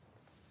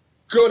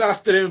Good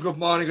afternoon, good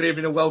morning, good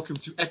evening, and welcome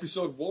to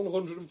episode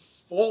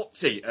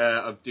 140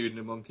 of Dude and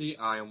the Monkey.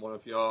 I am one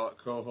of your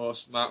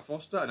co-hosts, Mark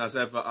Foster, and as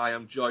ever, I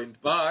am joined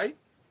by...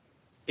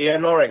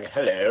 Ian Loring,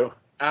 hello.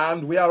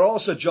 And we are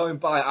also joined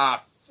by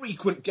our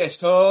frequent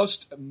guest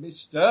host,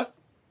 Mr...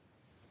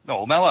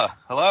 Noel Mellor,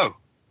 hello.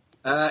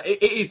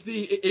 It is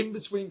the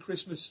in-between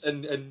Christmas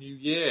and New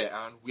Year,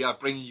 and we are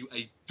bringing you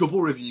a double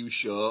review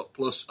show,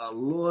 plus a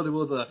load of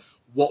other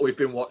what we've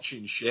been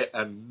watching shit,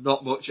 and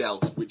not much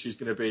else, which is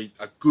going to be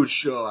a good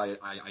show,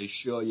 I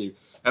assure you.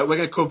 We're going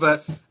to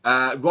cover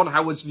Ron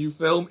Howard's new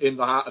film, In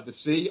the Heart of the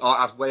Sea, or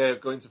as we're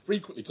going to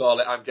frequently call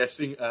it, I'm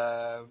guessing,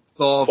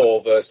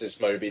 Thor versus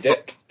Moby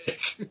Dick.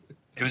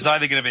 It was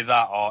either going to be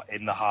that or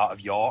In the Heart of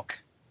York.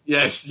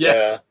 Yes,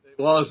 Yeah. it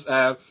was.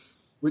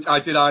 Which I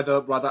did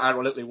either rather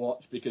ironically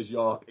watch because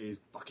York is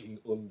fucking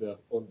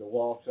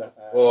underwater.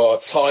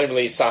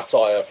 Timely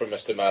satire from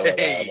Mr. Mellor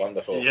there.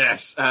 Wonderful.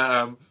 Yes.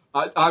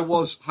 I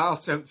was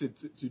half tempted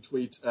to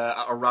tweet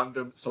a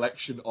random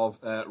selection of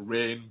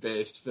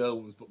rain-based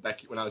films,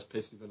 but when I was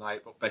pissed in the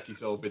night, but Becky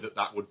told me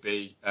that would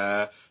be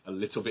a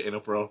little bit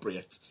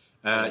inappropriate.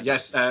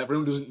 Yes,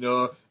 everyone doesn't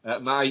know,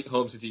 my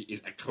home city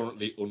is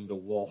currently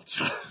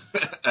underwater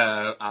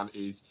and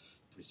is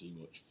pretty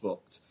much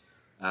fucked.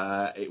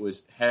 It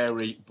was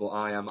hairy, but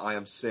I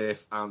am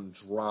safe and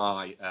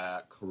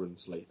dry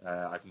currently.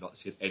 I've not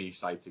seen any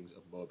sightings of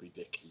Moby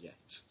Dick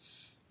yet.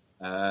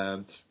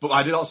 But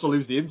I did also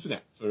lose the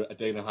internet for a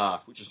day and a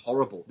half, which is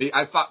horrible. In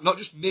fact, not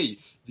just me,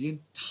 the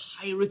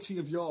entirety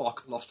of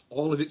York lost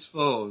all of its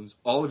phones,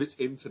 all of its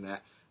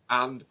internet,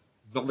 and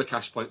none of the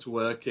cash points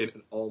were working,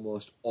 and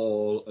almost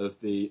all of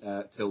the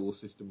till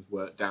systems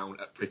were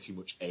down at pretty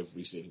much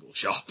every single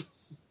shop.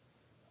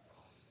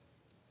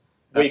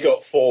 We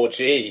got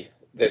 4G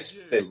this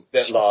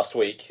last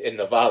week in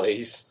the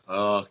valleys.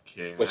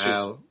 Okay. Which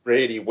is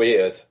really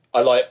weird.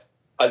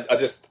 I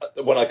just,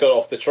 when I got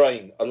off the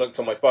train, I looked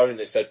on my phone and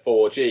it said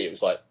 4G. It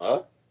was like,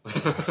 huh?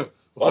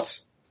 What?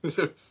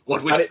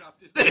 What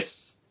witchcraft is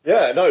this?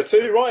 Yeah, no,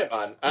 too right,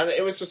 man. And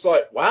it was just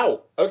like,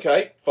 wow,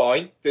 okay,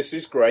 fine, this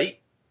is great.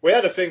 We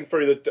had a thing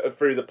through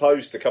the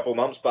post a couple of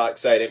months back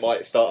saying it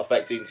might start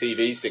affecting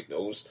TV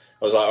signals.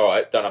 I was like, all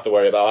right, don't have to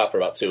worry about that for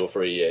about 2 or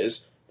 3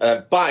 years. And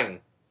then bang,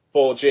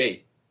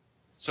 4G.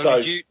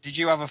 So did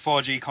you have a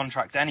 4G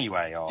contract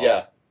anyway? Or?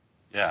 Yeah.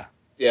 Yeah.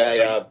 Yeah,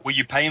 so yeah. Were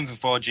you paying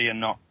for 4G and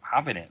not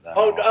having it then?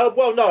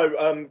 Well,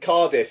 no.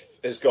 Cardiff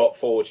has got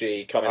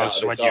 4G coming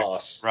out of its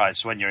arse. Right,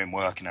 so when you're in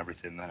work and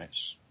everything, then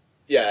it's...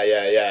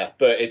 Yeah.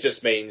 But it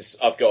just means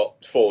I've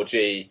got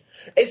 4G.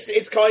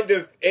 It's kind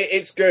of...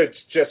 It's good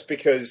just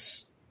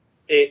because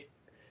it...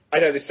 I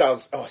know this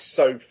sounds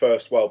so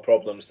first world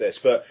problems, this,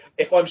 but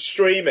if I'm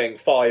streaming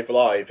 5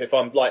 Live, if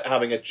I'm like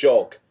having a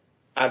jog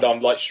and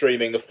I'm like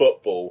streaming the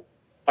football,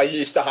 I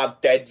used to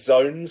have dead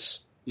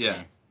zones.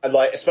 Yeah. And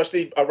like,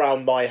 especially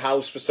around my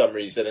house for some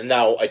reason, and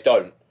now I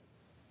don't.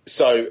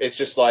 So it's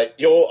just like,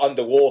 you're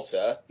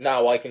underwater,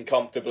 now I can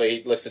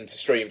comfortably listen to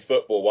streamed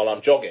football while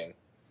I'm jogging.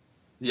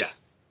 Yeah.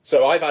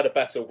 So I've had a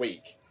better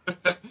week.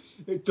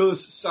 It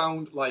does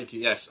sound like it,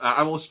 yes.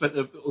 I've also spent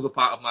the other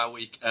part of my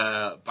week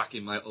back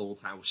in my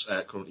old house,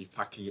 currently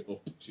packing it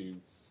up to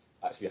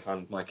actually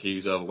hand my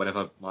keys over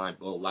whenever my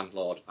old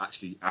landlord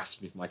actually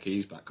asks me for my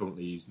keys back.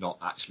 Currently, he's not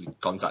actually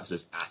contacted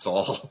us at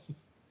all.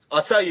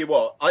 I'll tell you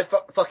what, I've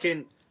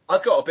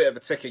got a bit of a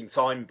ticking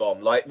time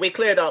bomb. Like, we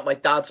cleared out my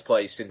dad's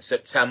place in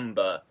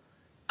September,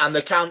 and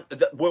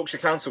the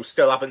Wiltshire Council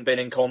still haven't been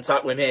in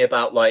contact with me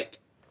about, like,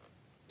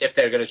 if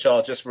they're going to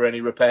charge us for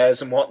any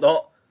repairs and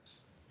whatnot.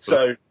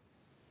 So,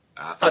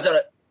 I don't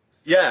know.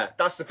 Yeah,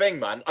 that's the thing,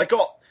 man. I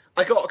got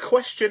a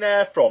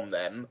questionnaire from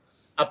them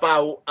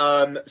about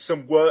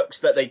some works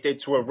that they did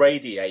to a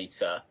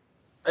radiator.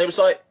 And it was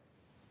like,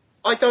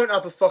 I don't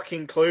have a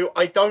fucking clue.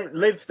 I don't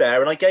live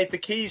there, and I gave the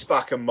keys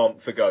back a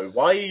month ago.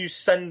 Why are you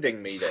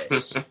sending me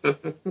this?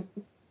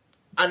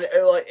 And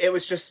it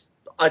was just,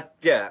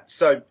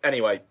 So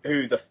anyway,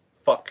 who the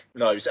fuck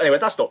knows? Anyway,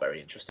 that's not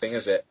very interesting,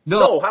 is it?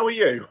 No. How are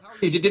you?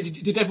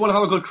 Did everyone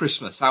have a good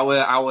Christmas? How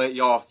were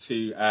your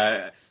two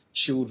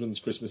children's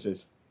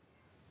Christmases?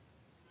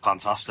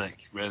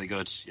 Fantastic, really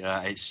good.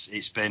 Yeah,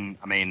 it's been.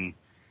 I mean,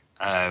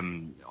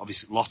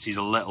 obviously Lottie's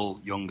a little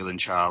younger than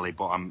Charlie,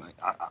 but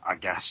I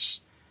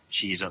guess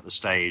she's at the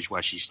stage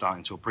where she's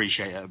starting to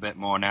appreciate it a bit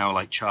more now.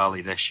 Like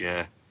Charlie this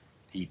year,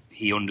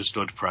 he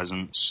understood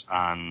presents,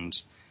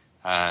 and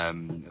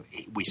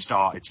we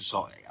started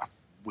to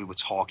we were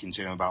talking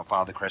to him about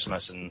Father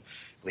Christmas and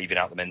leaving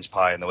out the mince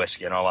pie and the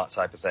whiskey and all that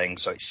type of thing.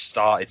 So it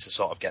started to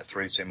sort of get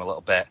through to him a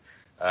little bit.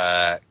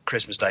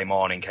 Christmas Day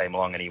morning came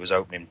along and he was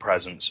opening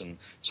presents, and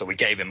so we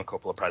gave him a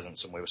couple of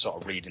presents and we were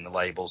sort of reading the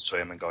labels to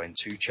him and going,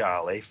 "To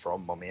Charlie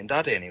from Mummy and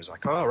Daddy," and he was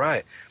like, "Oh,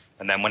 right."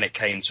 And then when it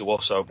came to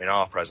us opening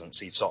our presents,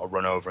 he'd sort of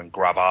run over and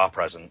grab our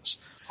presents,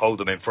 hold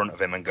them in front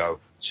of him and go,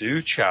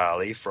 "To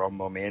Charlie from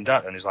Mummy and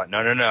Dad," and he's like,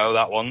 no,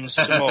 that one's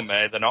to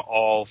Mummy, they're not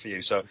all for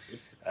you. So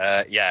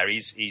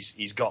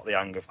he's got the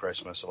hang of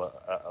Christmas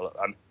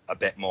a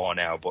bit more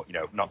now, but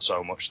not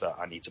so much that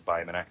I need to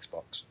buy him an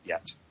Xbox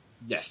yet.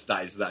 Yes,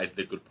 that is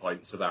the good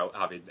points about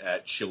having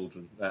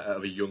children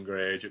of a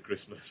younger age at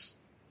Christmas.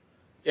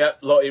 Yep,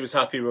 Lottie was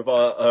happy with her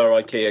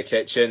IKEA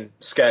kitchen.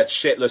 Scared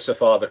shitless of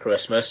Father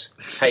Christmas.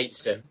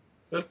 Hates him.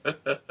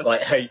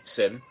 Hates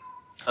him.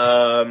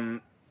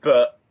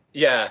 But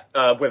yeah,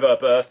 with her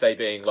birthday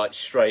being like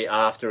straight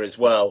after as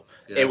well,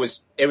 yeah. it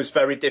was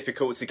very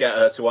difficult to get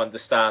her to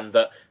understand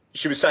that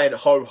she was saying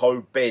ho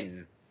ho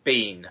bean,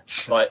 and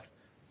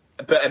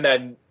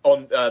then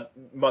on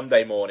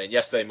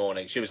yesterday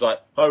morning, she was like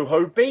ho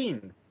ho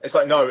bean. It's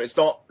like, no, it's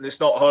not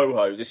ho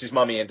ho. This is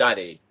mummy and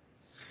daddy.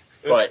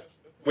 Right.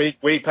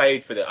 We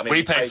paid for that. I mean,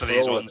 we paid for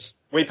these ones.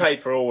 We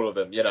paid for all of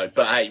them, you know.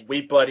 But hey,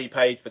 we bloody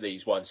paid for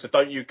these ones. So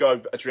don't you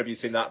go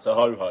attributing that to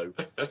ho ho.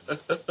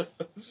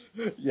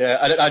 Yeah,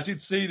 and I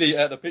did see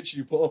the picture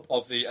you put up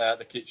of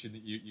the kitchen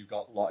that you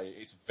got, Lottie.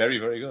 It's very,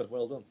 very good.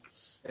 Well done.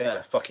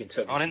 Yeah, fucking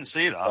took me. I didn't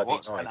see that.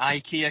 What's an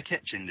IKEA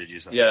kitchen? Did you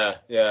say?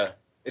 Yeah.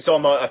 It's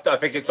on my. I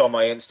think it's on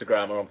my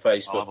Instagram or on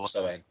Facebook or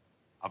something.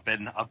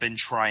 I've been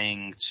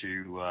trying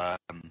to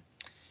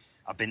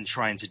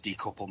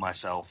decouple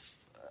myself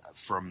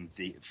from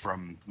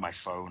my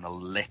phone a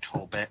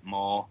little bit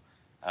more,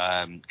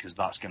 because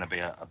that's going to be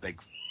a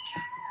big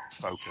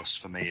focus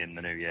for me in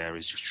the new year,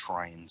 is just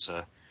trying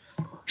to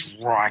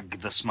drag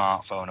the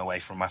smartphone away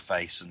from my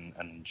face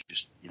and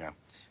just, you know,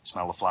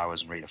 smell the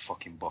flowers and read a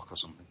fucking book or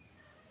something.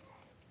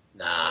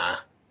 Nah.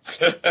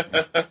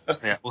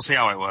 We'll see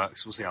how it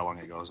works. We'll see how long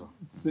it goes on.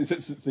 See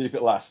if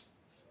it lasts.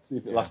 See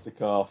if it lasts the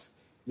course.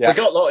 Yeah.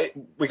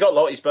 We got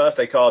Lottie's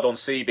birthday card on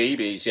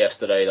CBeebies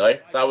yesterday, though.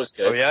 That was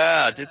good. Oh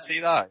yeah, I did see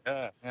that.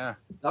 Yeah.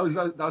 That was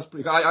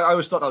pretty good. I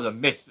always thought that was a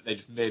myth that they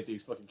just made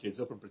these fucking kids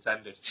up and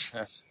pretended.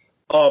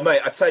 Oh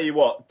mate, I tell you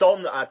what,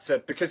 Dawn had to,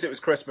 because it was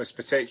Christmas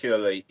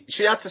particularly,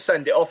 she had to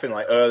send it off in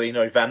like early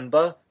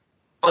November.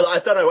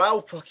 I don't know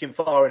how fucking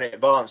far in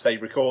advance they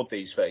record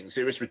these things.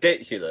 It was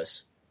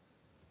ridiculous.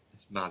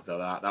 It's mad though,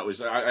 that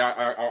was.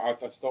 I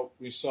thought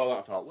we saw that.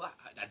 I thought, what?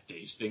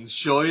 These things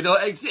surely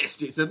don't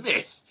exist. It's a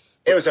myth.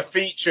 It was a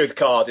featured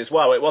card as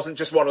well. It wasn't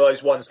just one of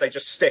those ones they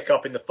just stick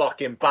up in the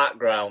fucking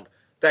background.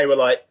 They were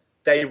like,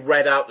 they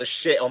read out the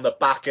shit on the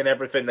back and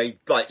everything. They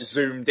like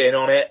zoomed in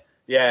on it.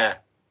 Yeah,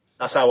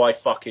 that's how I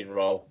fucking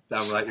roll.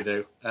 Damn right you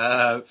do.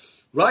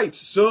 Right,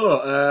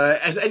 so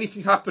has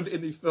anything happened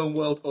in the film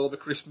world over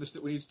Christmas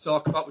that we need to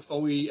talk about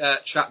before we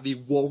chat the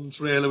one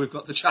trailer we've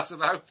got to chat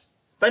about?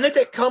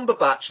 Benedict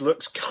Cumberbatch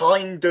looks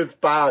kind of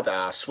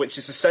badass, which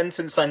is a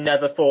sentence I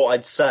never thought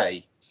I'd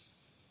say.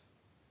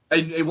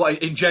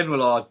 In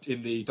general, or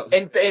in the Doctor...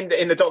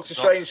 in the Doctor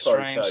Strange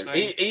photo,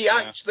 thing. he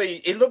actually,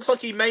 it looks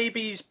like he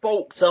maybe's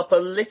bulked up a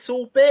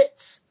little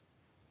bit,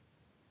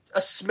 a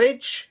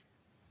smidge.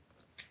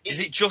 Is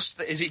it just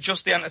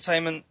the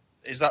entertainment?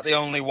 Is that the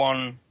only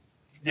one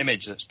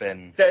image that's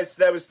been?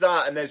 There was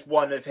that, and there's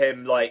one of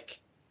him like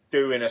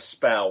doing a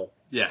spell.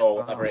 Yeah,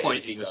 or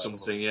pointing or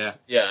something. Yeah.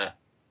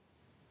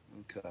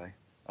 Okay.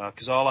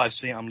 Because all I've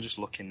seen, I'm just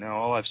looking now.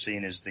 All I've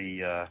seen is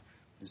the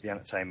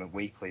Entertainment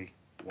Weekly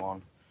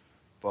one.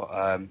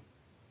 But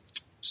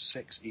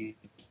 6E.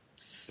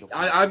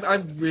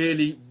 I'm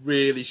really,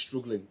 really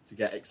struggling to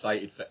get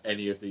excited for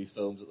any of these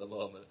films at the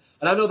moment.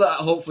 And I know that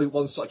hopefully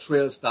once sort of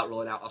trailers start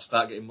rolling out, I'll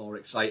start getting more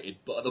excited.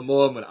 But at the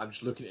moment, I'm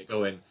just looking at it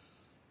going,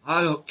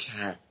 I don't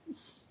care.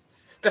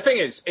 The thing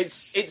is,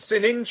 it's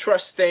an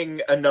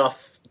interesting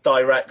enough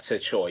director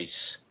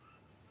choice.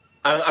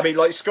 I mean,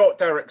 like Scott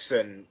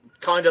Derrickson,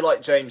 kind of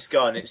like James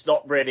Gunn, it's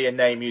not really a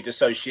name you'd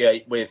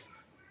associate with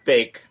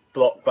big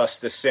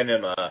blockbuster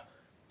cinema.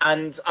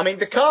 And, I mean,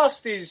 the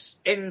cast is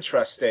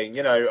interesting,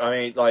 you know, I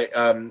mean, like,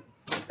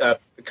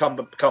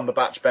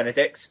 Cumberbatch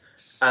Benedict,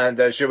 and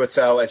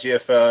Chiwetel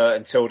Ejiofor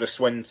and Tilda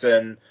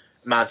Swinton,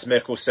 Mads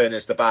Mikkelsen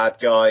as the bad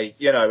guy,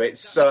 you know,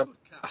 it's...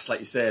 cast, like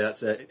you say,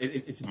 it's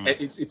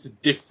a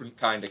different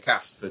kind of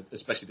cast for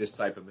especially this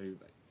type of movie.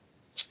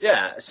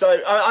 Yeah,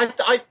 so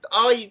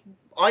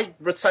I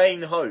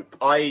retain hope.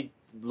 I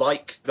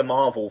like the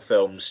Marvel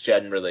films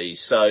generally,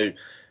 so,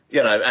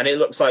 you know, and it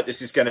looks like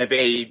this is going to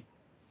be...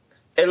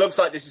 It looks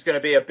like this is going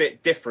to be a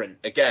bit different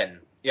again,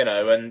 you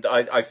know, and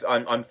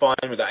I'm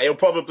fine with that. It'll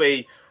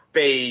probably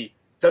be,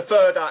 the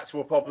third act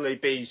will probably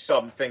be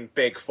something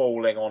big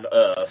falling on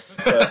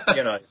Earth, but,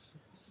 you know.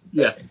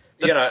 Yeah.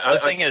 You know, the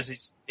thing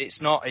is,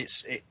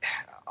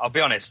 I'll be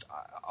honest,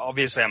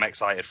 obviously I'm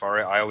excited for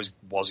it. I always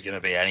was going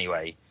to be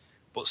anyway,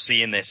 but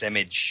seeing this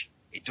image,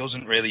 it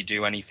doesn't really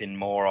do anything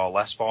more or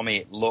less for me.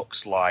 It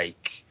looks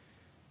like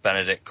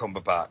Benedict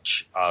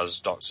Cumberbatch as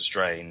Doctor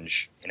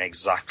Strange in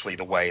exactly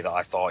the way that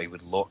I thought he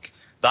would look.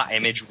 That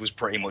image was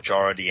pretty much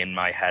already in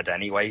my head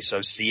anyway,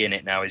 so seeing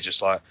it now is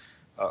just like,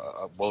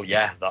 well,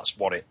 yeah, that's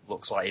what it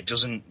looks like. It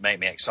doesn't make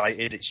me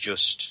excited, it's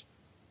just,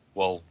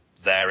 well,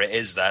 there it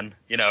is then.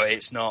 You know,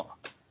 it's not,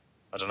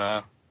 I don't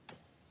know.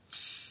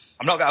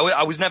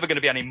 I was never going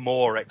to be any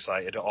more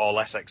excited or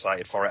less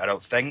excited for it, I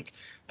don't think.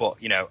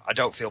 But, you know, I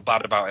don't feel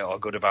bad about it or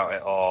good about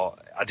it, or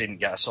I didn't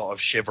get a sort of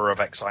shiver of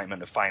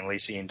excitement of finally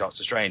seeing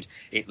Doctor Strange.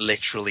 It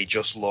literally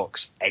just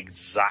looks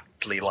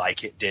exactly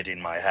like it did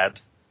in my head.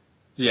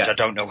 Yeah. Which I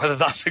don't know whether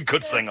that's a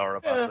good thing or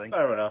a bad thing.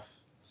 Fair enough.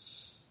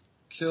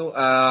 Cool.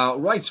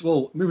 Right,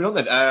 well, moving on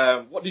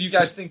then. What did you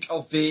guys think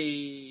of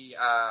the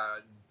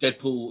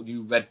Deadpool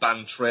new Red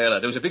Band trailer?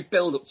 There was a big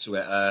build-up to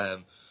it,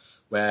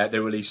 where they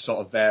released sort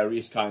of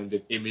various kind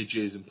of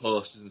images and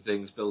posters and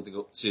things building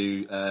up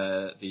to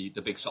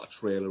the big sort of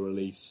trailer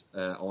release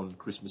on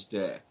Christmas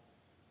Day.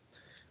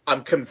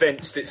 I'm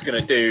convinced it's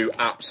going to do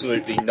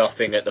absolutely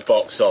nothing at the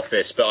box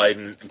office, but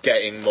I'm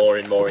getting more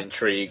and more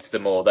intrigued the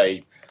more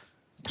they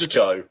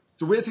show.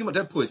 The weird thing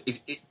about Deadpool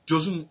is it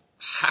doesn't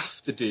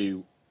have to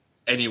do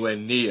anywhere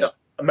near.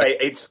 No,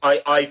 mate,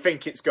 I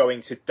think it's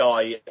going to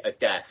die a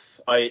death.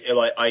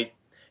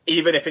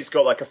 Even if it's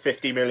got like a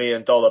 $50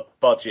 million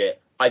budget,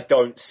 I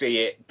don't see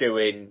it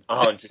doing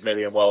 100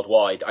 million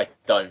worldwide. I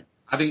don't.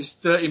 I think it's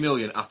 30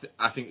 million.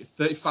 I think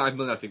 35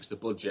 million. I think is the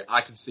budget. I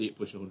can see it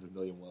pushing 100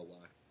 million worldwide.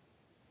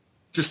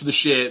 Just for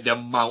the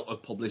amount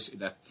of publicity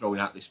they're throwing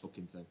at this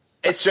fucking thing.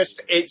 It's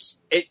just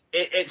it's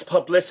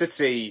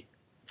publicity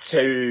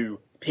to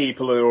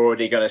people who are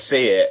already going to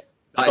see it.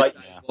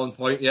 One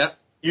point, yeah.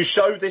 You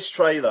show this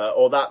trailer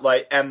or that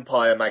like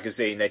Empire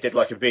magazine, they did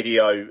like a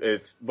video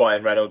of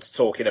Ryan Reynolds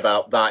talking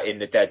about that in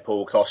the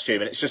Deadpool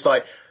costume, and it's just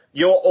like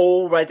you're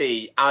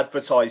already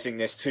advertising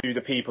this to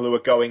the people who are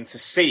going to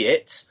see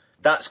it.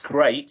 That's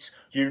great.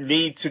 You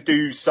need to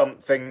do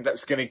something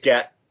that's going to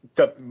get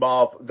the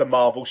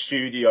Marvel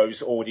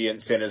Studios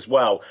audience in as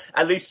well.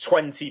 At least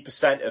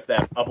 20% of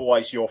them,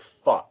 otherwise you're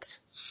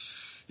fucked.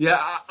 Yeah,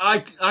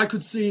 I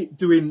could see it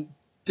doing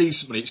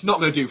decent money. It's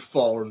not going to do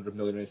 400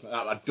 million or anything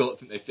like that. I don't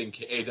think they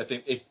think it is. I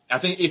think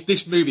if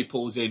this movie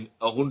pulls in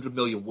 100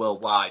 million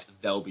worldwide,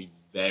 they'll be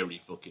very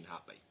fucking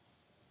happy.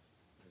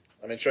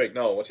 I'm intrigued.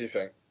 Noel, what do you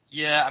think?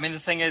 Yeah, I mean the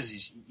thing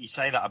is you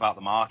say that about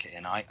the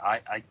marketing.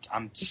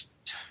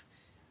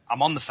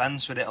 I'm on the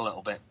fence with it a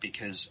little bit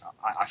because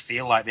I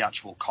feel like the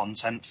actual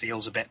content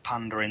feels a bit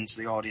pandering to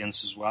the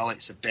audience as well.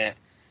 It's a bit.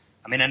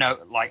 I mean, I know,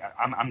 like,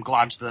 I'm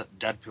glad that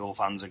Deadpool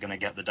fans are going to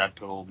get the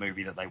Deadpool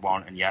movie that they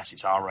want, and yes,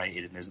 it's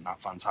R-rated and isn't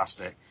that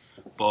fantastic,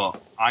 but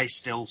I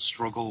still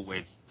struggle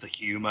with the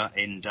humour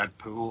in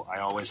Deadpool. I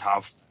always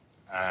have.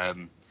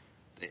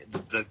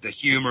 The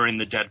humour in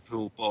the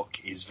Deadpool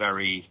book is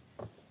very,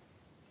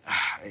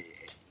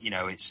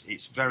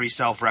 it's very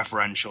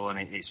self-referential and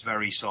it's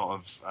very sort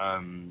of,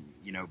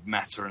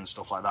 meta and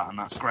stuff like that, and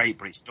that's great,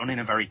 but it's done in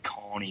a very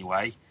corny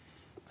way,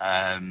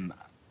 and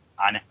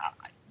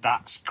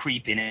that's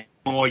creeping in.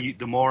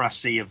 The more I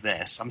see of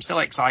this, I'm still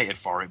excited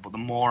for it, but the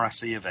more I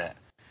see of it,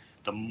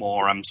 the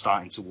more I'm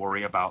starting to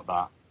worry about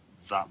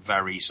that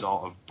very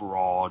sort of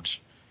broad,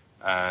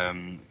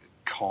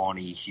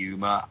 corny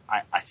humour.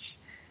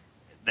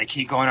 They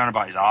keep going on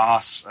about his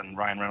arse and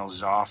Ryan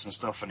Reynolds' arse and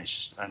stuff, and it's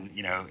just, and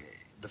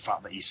the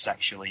fact that he's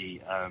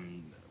sexually,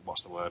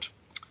 what's the word?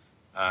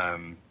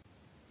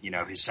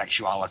 His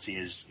sexuality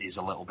is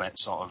a little bit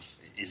sort of,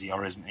 is he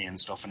or isn't he and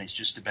stuff, and it's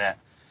just a bit,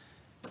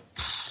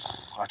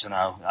 I don't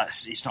know,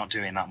 it's not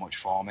doing that much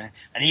for me.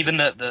 And even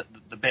the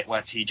bit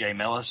where TJ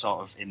Miller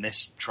sort of, in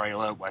this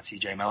trailer, where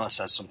TJ Miller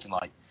says something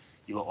like,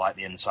 you look like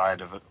the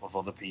inside of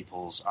other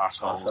people's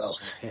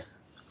assholes. Yeah.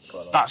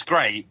 That's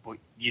great, but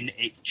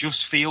it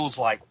just feels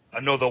like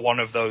another one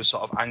of those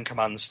sort of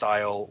Anchorman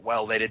style,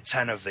 well, they did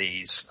 10 of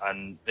these,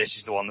 and this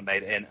is the one that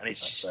made it in. And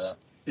it's just,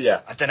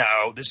 I don't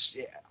know,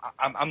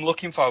 I'm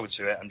looking forward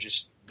to it. I'm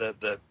just,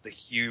 the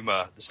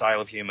humour, the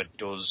style of humour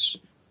does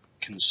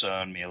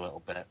concern me a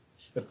little bit.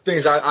 The thing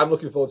is, I'm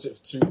looking forward to it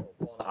for two.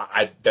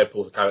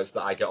 Deadpool's a character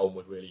that I get on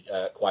with really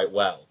quite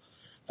well.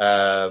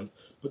 But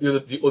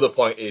the other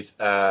point is,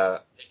 as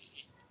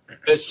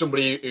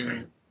somebody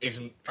who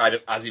isn't kind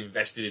of as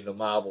invested in the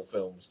Marvel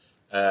films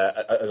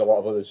as a lot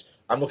of others,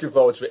 I'm looking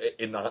forward to it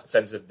in that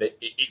sense of that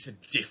it's a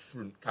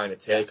different kind of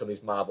take on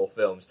these Marvel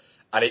films,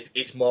 and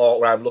it's more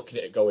where I'm looking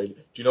at it going, do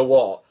you know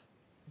what?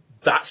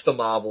 That's the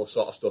Marvel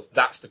sort of stuff.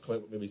 That's the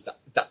comic book movies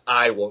that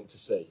I want to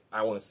see.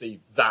 I want to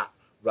see that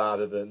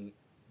rather than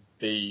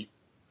the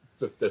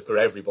for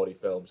everybody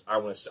films. I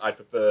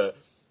prefer,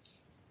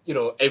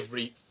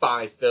 every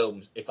 5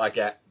 films, if I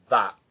get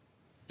that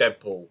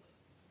Deadpool,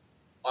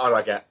 or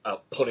I get a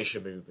Punisher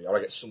movie, or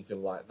I get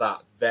something like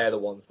that, they're the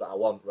ones that I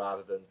want,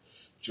 rather than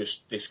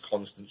just this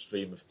constant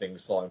stream of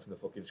things falling from the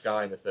fucking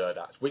sky in the third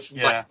act, which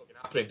might fucking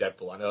happen in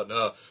Deadpool, I don't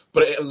know.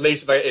 But at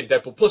least if I get in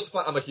Deadpool, plus the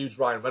fact I'm a huge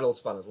Ryan Reynolds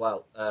fan as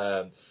well,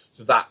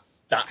 so that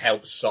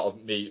helps sort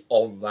of me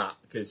on that,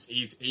 because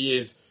he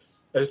is,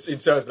 in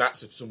terms of an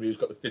actor, somebody who's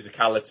got the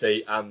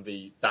physicality and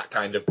that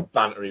kind of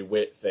bantery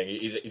wit thing,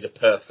 he's a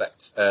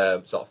perfect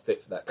sort of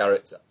fit for that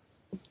character.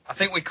 I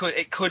think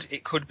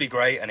it could be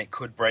great, and it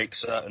could break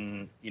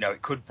certain,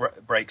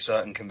 break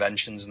certain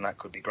conventions, and that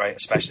could be great,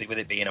 especially with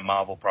it being a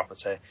Marvel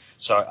property.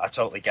 So I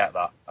totally get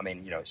that. I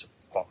mean, it's a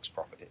Fox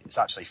property. It's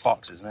actually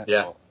Fox, isn't it?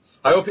 Yeah.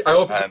 But, I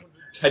hope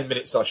it's 10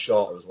 minutes or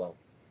shorter as well.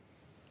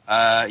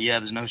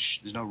 There's no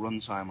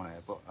runtime on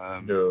it,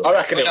 but no. I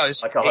reckon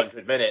it's like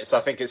 100 minutes. I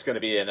think it's going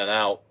to be in and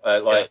out.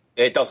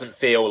 It doesn't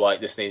feel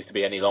like this needs to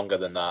be any longer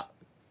than that.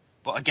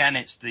 But again,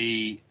 it's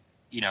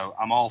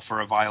I'm all for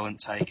a violent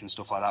take and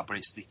stuff like that, but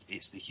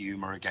it's the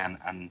humour again,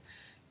 and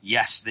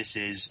yes, this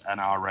is an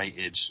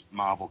R-rated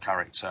Marvel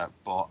character,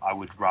 but I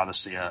would rather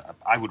see an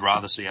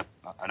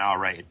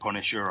R-rated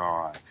Punisher,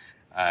 or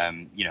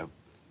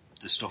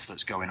the stuff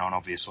that's going on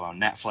obviously on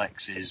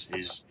Netflix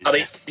is I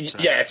mean,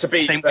 different. to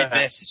be I think fair, with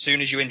this, as soon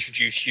as you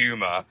introduce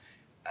humour,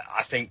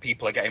 I think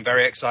people are getting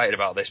very excited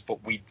about this. But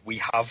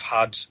we have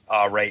had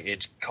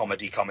R-rated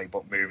comic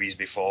book movies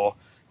before,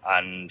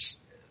 and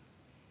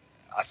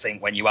I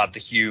think when you add the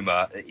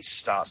humour, it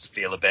starts to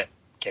feel a bit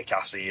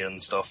kick-assy and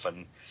stuff,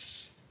 and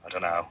I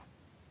don't know.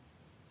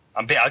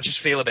 I just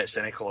feel a bit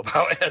cynical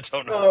about it. I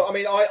don't know. No, I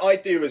mean, I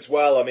do as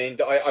well. I mean,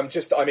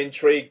 I'm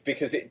intrigued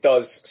because it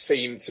does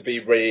seem to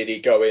be really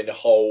going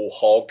whole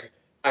hog,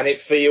 and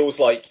it feels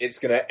like it's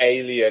going to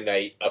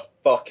alienate a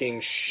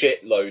fucking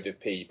shitload of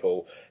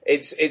people.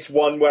 It's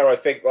one where I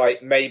think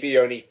like maybe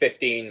only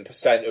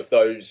 15% of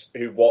those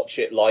who watch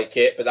it like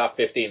it, but that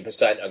 15%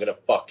 are going to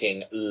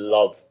fucking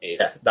love it.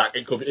 Yeah,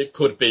 it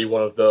could be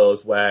one of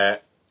those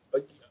where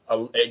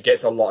it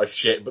gets a lot of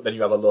shit, but then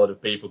you have a load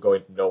of people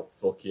going, no,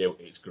 fuck you,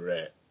 it's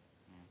great.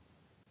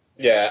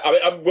 Yeah, I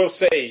mean, we'll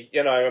see.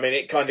 I mean,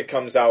 it kind of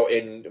comes out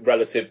in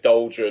relative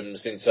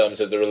doldrums in terms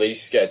of the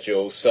release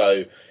schedule,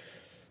 so,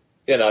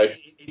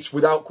 It's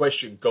without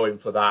question going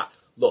for that.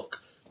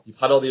 Look, you've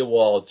had all the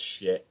awards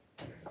shit.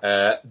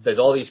 There's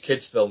all these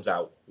kids' films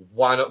out.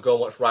 Why not go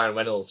and watch Ryan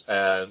Reynolds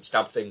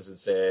stab things and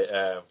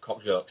say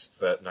cock jokes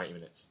for 90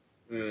 minutes?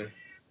 Mm.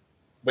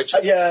 Which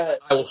I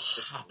will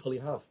happily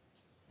have.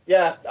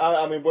 Yeah,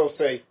 I mean, we'll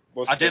see.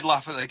 I did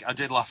laugh at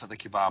the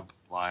kebab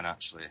line,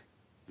 actually. It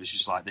was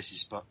just like,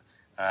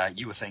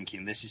 you were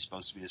thinking this is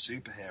supposed to be a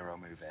superhero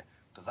movie,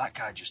 but that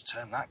superhero just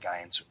turned that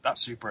guy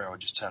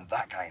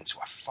into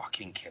a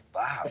fucking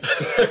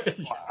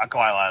kebab. I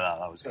quite like that.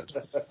 That was good.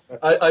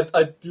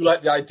 I do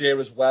like the idea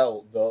as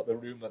well, the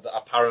rumour that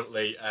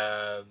apparently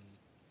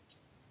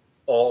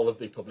all of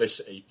the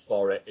publicity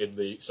for it in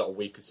the sort of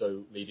week or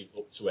so leading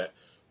up to it,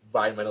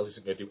 Ryan Reynolds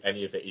isn't going to do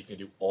any of it. He's going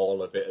to do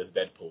all of it as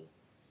Deadpool,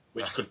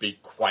 which could be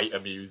quite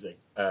amusing.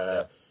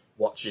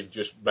 Watching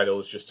just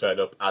Reynolds just turn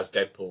up as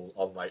Deadpool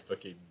on like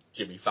fucking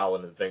Jimmy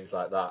Fallon and things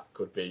like that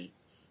could be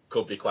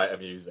quite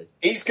amusing.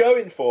 He's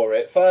going for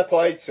it. Fair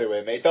play to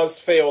him. It does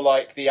feel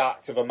like the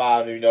act of a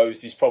man who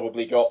knows he's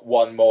probably got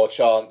one more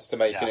chance to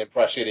make an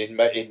impression in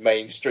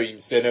mainstream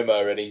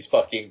cinema, and he's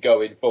fucking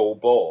going full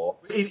bore.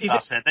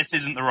 That's it. This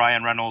isn't the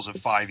Ryan Reynolds of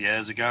 5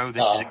 years ago.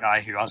 This is a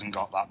guy who hasn't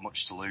got that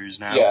much to lose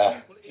now.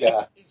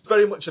 Yeah. He's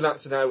very much an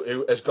actor now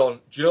who has gone,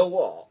 do you know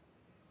what?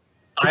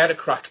 I had a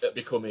crack at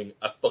becoming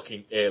a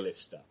fucking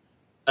A-lister,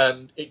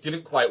 and it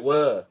didn't quite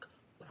work.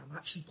 But I'm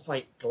actually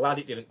quite glad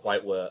it didn't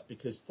quite work,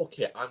 because fuck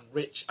it, I'm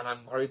rich and I'm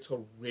married to a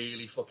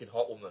really fucking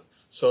hot woman.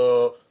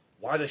 So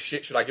why the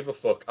shit should I give a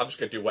fuck? I'm just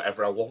going to do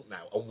whatever I want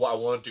now, and what I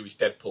want to do is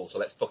Deadpool, so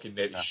let's fucking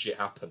make this shit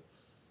happen.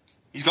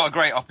 He's got a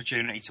great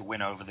opportunity to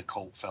win over the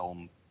cult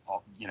film,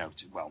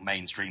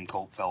 mainstream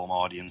cult film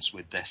audience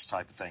with this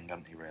type of thing,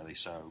 hasn't he, really?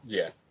 So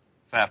yeah.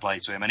 Fair play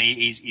to him, and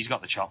he's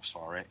got the chops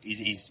for it.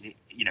 He's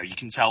you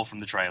can tell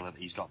from the trailer that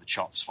he's got the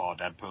chops for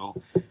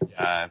Deadpool.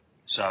 Yeah.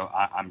 So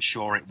I'm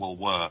sure it will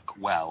work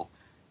well.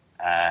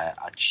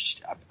 I'm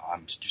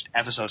just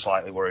ever so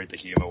slightly worried the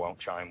humour won't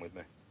chime with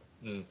me.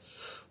 Mm.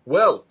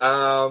 Well,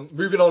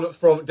 moving on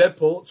from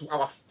Deadpool to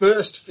our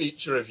first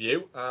feature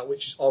review,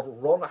 which is of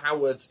Ron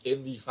Howard's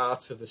In the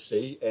Heart of the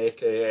Sea,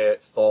 aka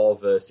Thor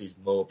versus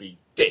Moby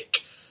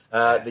Dick.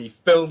 The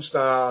film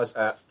stars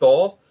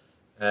Thor,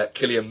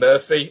 Cillian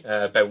Murphy,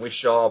 Ben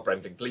Whishaw,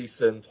 Brendan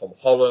Gleeson, Tom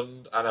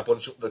Holland, and a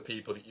bunch of other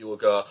people that you will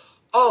go,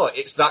 oh,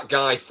 it's that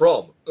guy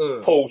from...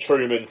 Paul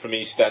Truman from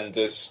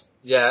EastEnders.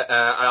 Yeah,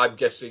 I'm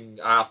guessing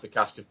half the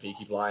cast of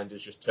Peaky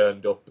Blinders just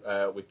turned up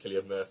with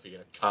Cillian Murphy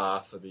in a car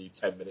for the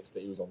 10 minutes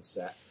that he was on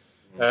set.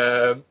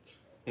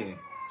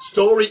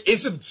 Story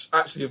isn't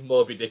actually of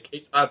Moby Dick,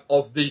 it's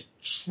of the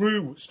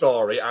true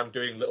story. I'm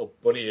doing little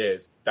bunny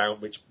ears down,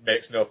 which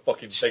makes no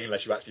fucking thing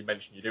unless you actually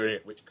mention you're doing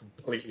it, which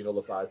completely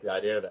nullifies the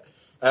idea of it.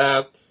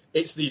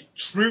 It's the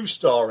true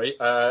story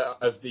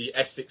of the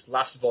Essex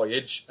Last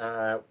Voyage,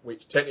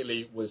 which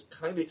technically was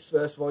kind of its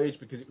first voyage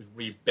because it was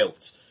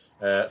rebuilt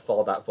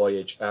for that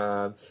voyage.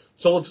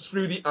 Told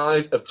through the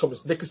eyes of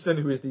Thomas Nickerson,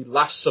 who is the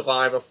last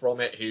survivor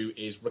from it, who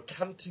is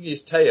recanting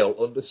his tale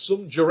under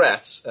some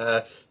duress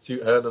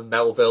to Herman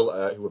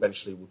Melville, who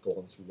eventually would go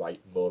on to write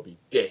Moby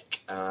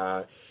Dick.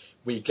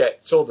 We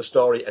get told the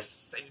story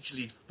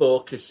essentially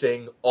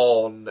focusing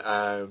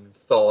on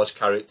Thor's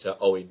character,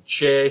 Owen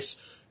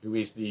Chase, who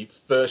is the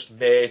first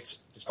mate,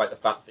 despite the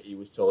fact that he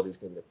was told he was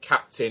going to be the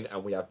captain,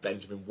 and we have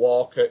Benjamin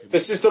Walker.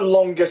 This is the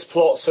longest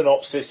plot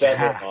synopsis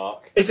ever,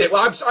 Mark. Is it?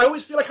 Well, I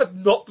always feel like I've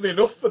not done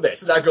enough for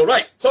this, and I go,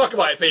 right, talk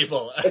about it,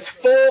 people. It's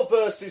Thor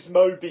versus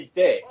Moby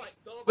Dick. Right,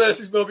 Thor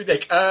versus Moby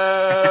Dick.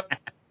 Ian,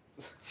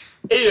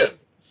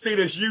 seeing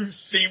as you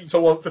seem to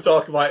want to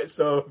talk about it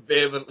so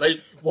vehemently,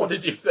 what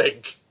did you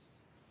think?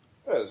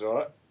 It was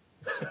alright.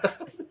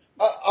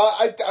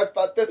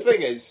 The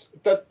thing is,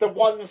 the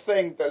one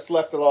thing that's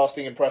left a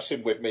lasting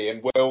impression with me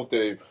and will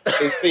do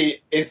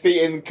is the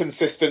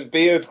inconsistent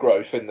beard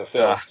growth in the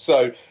film.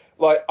 So,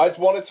 like, I'd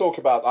want to talk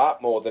about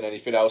that more than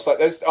anything else. Like,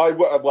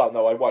 well,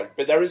 no, I won't.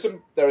 But there is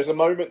a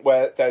moment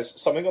where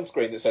there's something on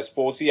screen that says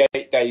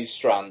 48 days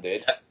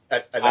stranded,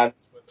 and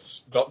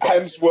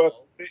Hemsworth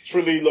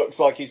literally looks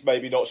like he's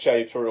maybe not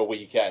shaved for a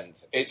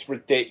weekend. It's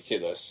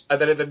ridiculous.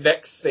 And then in the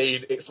next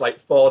scene, it's like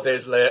 4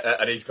 days later,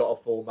 and he's got a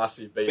full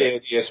massive beard.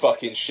 Beardy as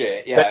fucking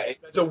shit. Yeah,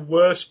 There's a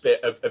worse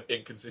bit of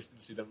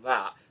inconsistency than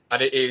that,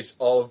 and it is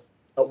of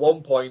at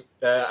one point,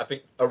 I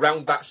think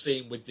around that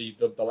scene with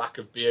the lack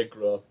of beard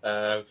growth,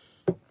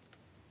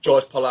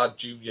 George Pollard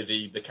Jr.,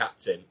 the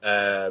captain,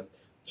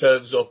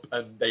 turns up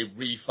and they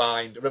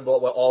re-find. Remember,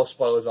 we're all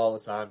spoilers all the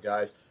time,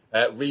 guys.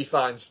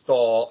 Re-finds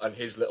Thor and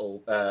his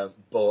little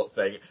boat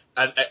thing,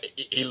 and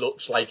he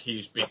looks like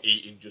he's been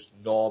eating just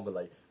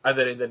normally. And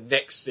then in the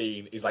next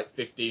scene, he's like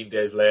 15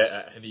 days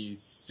later, and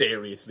he's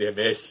seriously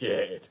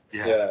emaciated.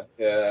 Yeah.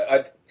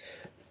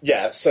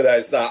 So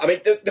there's that. I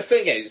mean, the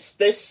thing is,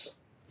 this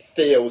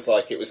feels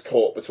like it was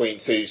caught between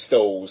two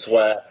stools,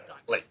 where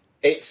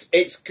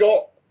it's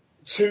got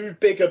too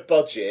big a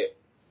budget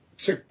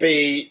to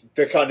be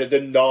the kind of the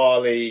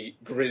gnarly,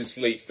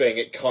 grisly thing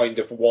it kind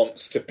of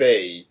wants to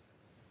be.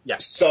 Yeah.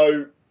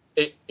 So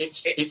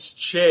it's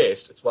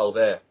chased at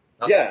 12A.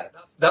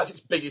 That's its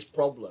biggest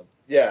problem.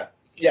 Yeah.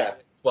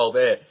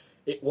 12A.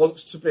 It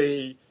wants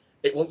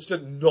to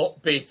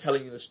not be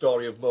telling you the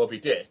story of Moby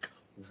Dick,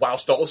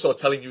 whilst also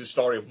telling you the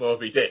story of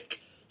Moby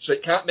Dick. So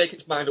it can't make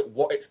its mind up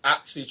what it's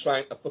actually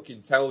trying to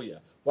fucking tell you.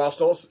 Whilst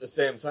also at the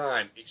same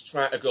time, it's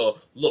trying to go,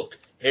 look,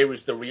 here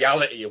is the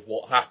reality of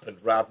what happened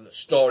rather than the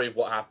story of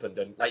what happened.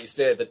 And like you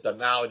say, the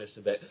gnarliness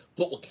of it.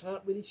 But we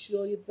can't really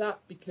show you that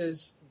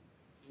because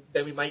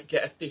then we might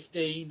get a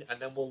 15 and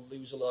then we'll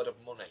lose a load of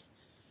money.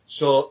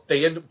 So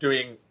they end up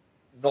doing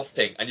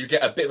nothing. And you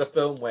get a bit of a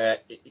film where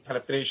it kind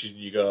of finishes and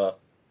you go,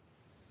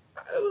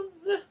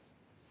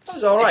 that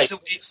was all right.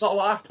 It's not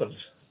what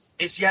happened.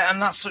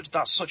 And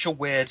that's such a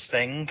weird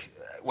thing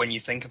when you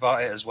think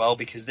about it as well,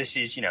 because this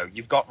is,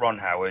 you've got Ron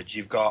Howard,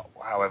 you've got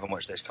however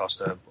much this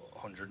cost,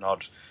 100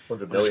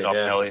 million,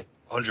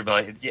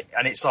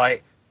 and it's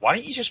like, why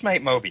don't you just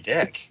make Moby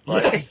Dick?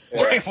 Like,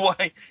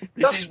 why?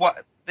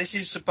 This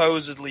is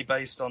supposedly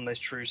based on this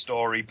true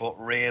story, but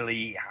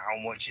really,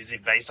 how much is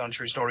it based on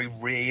true story?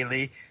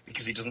 Really,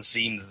 because it doesn't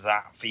seem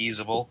that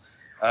feasible.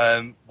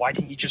 Why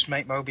didn't you just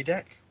make Moby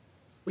Dick?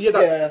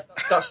 Well,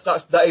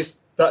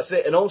 that's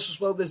it. And also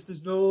as well,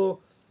 there's no.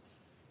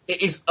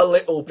 It is a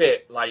little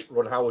bit like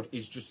Ron Howard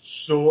is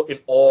just so in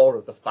awe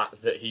of the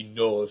fact that he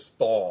knows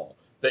Thor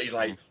that he's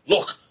like,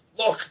 look,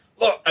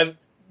 and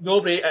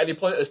nobody at any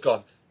point has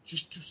gone.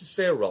 Just to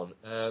say, Ron,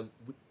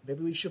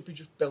 maybe we should be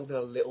just building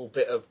a little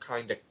bit of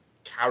kind of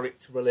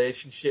character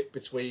relationship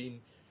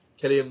between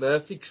Cillian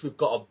Murphy, because we've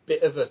got a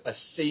bit of a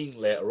scene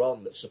later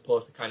on that's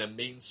supposed to kind of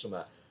mean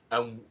something.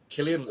 And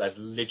Cillian has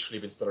literally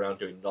been stood around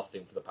doing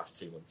nothing for the past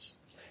 2 months.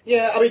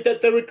 Yeah, I mean,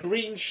 there are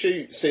green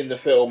shoots in the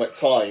film at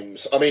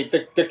times. I mean,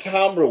 the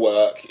camera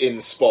work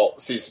in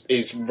spots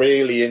is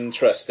really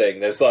interesting.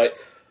 There's like,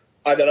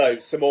 I don't know,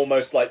 some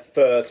almost like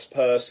first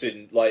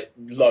person, like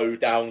low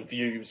down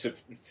views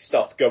of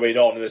stuff going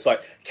on. And there's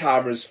like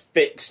cameras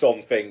fixed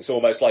on things,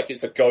 almost like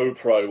it's a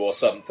GoPro or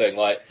something.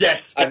 Like,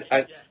 yes. And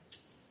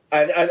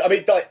I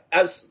mean, like,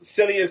 as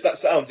silly as that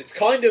sounds, it's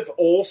kind of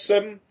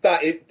awesome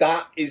that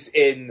that is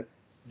in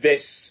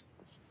this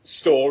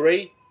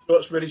story.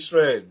 What's really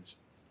strange,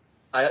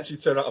 I actually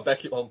turned out to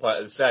Becky at one point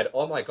and said,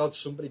 "Oh my god,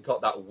 somebody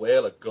got that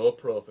whale a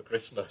GoPro for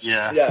Christmas."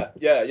 Yeah.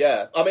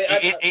 I mean,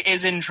 it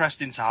is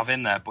interesting to have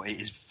in there, but it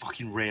is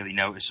fucking really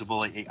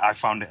noticeable. I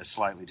found it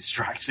slightly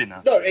distracting.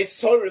 Actually. No, it's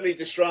totally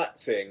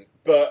distracting,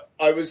 but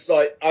I was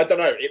like, I don't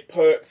know, it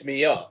perked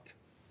me up.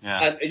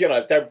 Yeah.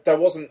 And, there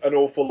wasn't an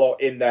awful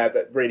lot in there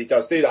that really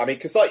does do that. I mean,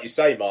 because like you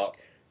say, Mark,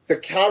 the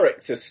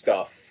character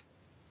stuff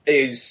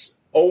is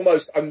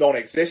almost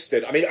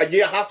non-existent. I mean,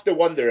 you have to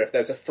wonder if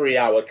there's a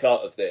 3-hour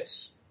cut of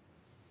this.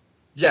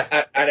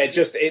 Yeah. And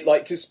because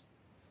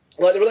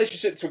the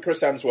relationship between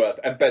Chris Hemsworth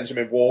and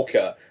Benjamin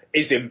Walker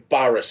is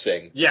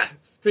embarrassing. Yeah.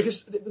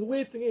 Because the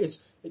weird thing is,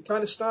 it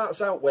kind of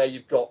starts out where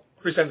you've got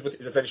Chris Hemsworth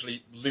is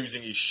essentially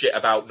losing his shit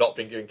about not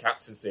being given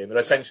captaincy, and they're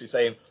essentially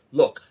saying,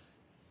 look,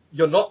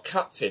 you're not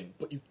captain,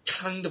 but you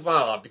kind of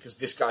are because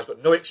this guy's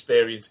got no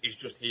experience, he's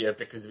just here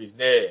because of his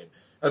name.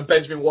 And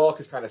Benjamin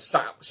Walker's kind of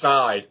sat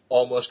aside,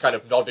 almost kind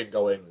of nodding,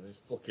 going, he's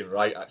fucking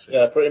right, actually.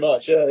 Yeah, pretty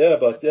much,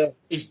 yeah.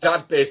 His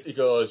dad basically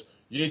goes,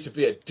 you need to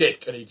be a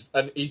dick,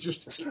 and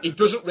he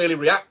doesn't really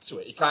react to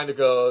it. He kind of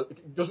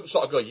doesn't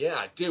sort of go, yeah,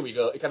 I do. He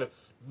kind of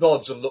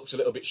nods and looks a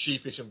little bit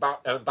sheepish and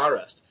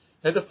embarrassed.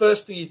 And the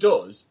first thing he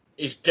does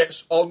is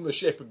gets on the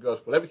ship and goes,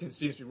 well, everything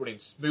seems to be running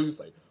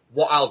smoothly.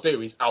 What I'll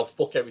do is I'll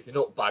fuck everything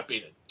up by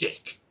being a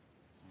dick.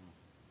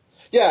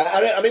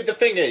 Yeah, I mean, the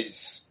thing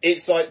is,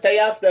 it's like they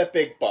have their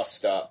big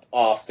bust up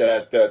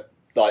after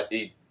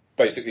he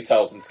basically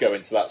tells them to go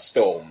into that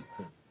storm.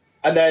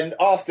 And then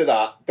after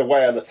that, the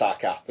whale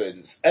attack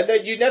happens. And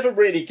then you never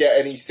really get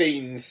any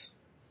scenes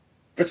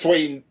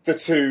between the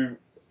two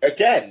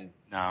again.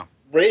 No.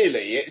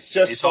 really. It's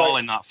just It's like, all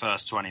in that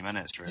first 20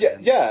 minutes, really.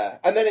 yeah.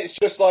 And then it's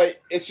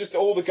just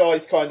all the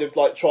guys kind of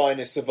like trying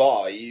to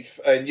survive,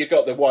 and you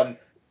got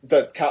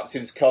the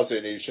captain's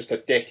cousin who's just a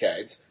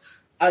dickhead,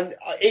 and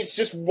it's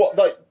just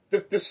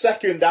the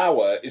second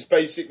hour is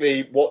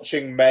basically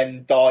watching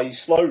men die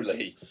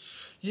slowly.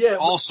 Yeah.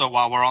 Also,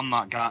 while we're on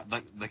that guy,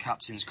 the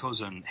captain's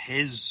cousin,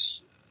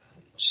 his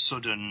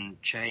sudden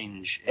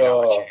change in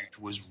attitude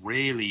was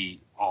really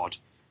odd.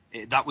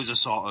 That was a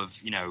sort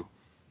of,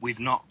 we've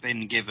not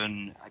been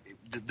given...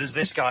 There's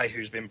this guy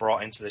who's been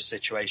brought into this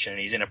situation,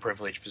 and he's in a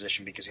privileged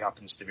position because he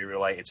happens to be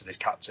related to this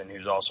captain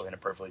who's also in a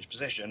privileged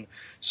position.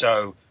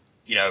 So,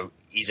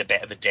 he's a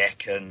bit of a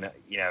dick, and,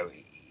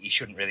 he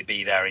shouldn't really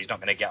be there. He's not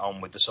going to get on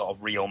with the sort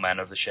of real men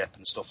of the ship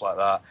and stuff like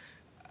that.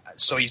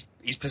 So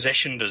he's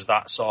positioned as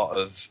that sort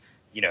of,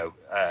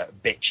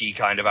 bitchy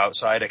kind of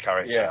outsider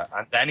character,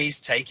 and then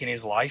he's taking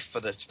his life for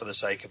the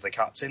sake of the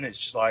captain. It's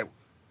just like,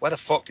 where the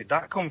fuck did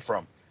that come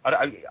from?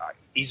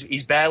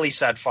 He's barely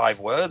said 5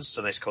 words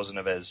to this cousin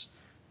of his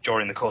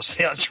during the course of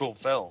the actual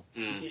film.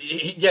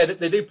 Yeah,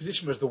 they do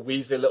position him as the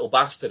Weasley little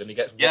bastard, and he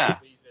gets one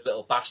Weasley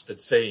little bastard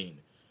scene.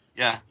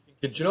 Yeah.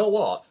 Do you know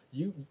what?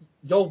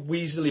 Your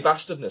Weasley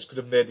bastardness could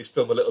have made this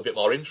film a little bit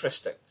more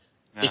interesting.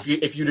 Yeah.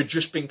 If you'd have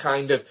just been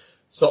kind of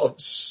sort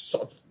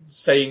of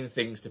saying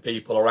things to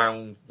people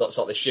around that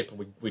sort of ship,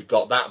 and we've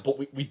got that, but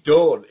we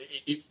don't.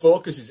 It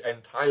focuses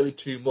entirely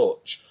too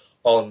much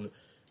on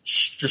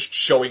just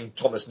showing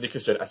Thomas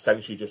Nicholson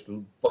essentially just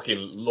fucking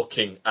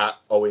looking at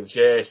Owen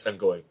Chase and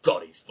going,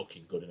 God, he's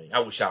fucking good, isn't he? I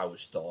wish I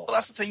was Thor. Well,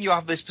 that's the thing. You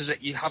have this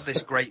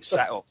great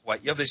setup where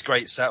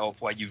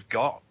you've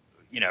got,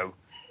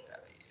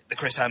 the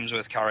Chris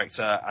Hemsworth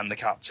character and the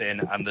captain,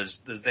 and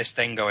there's this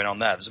thing going on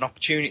there. There's an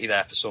opportunity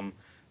there for some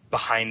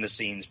behind the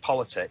scenes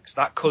politics.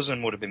 That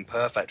cousin would have been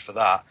perfect for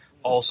that.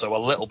 Also, a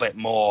little bit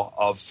more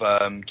of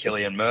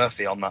Cillian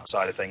Murphy on that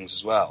side of things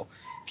as well,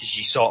 because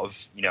you sort of,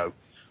 you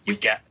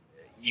get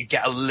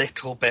a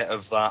little bit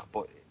of that,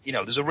 but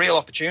there's a real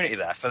opportunity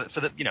there for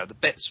the the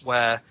bits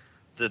where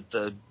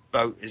the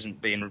boat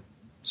isn't being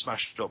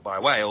smashed up by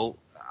a whale.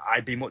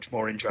 I'd be much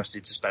more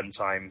interested to spend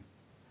time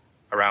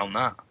around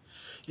that.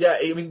 Yeah,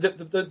 I mean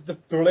the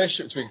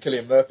relationship between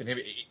Cillian Murphy and him,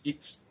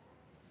 it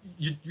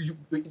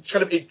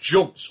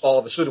jumps all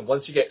of a sudden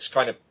once he gets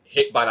kind of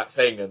hit by that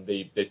thing and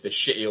the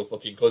shitty old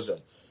fucking cousin.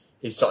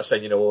 He's sort of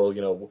saying,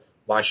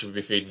 why should we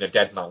be feeding a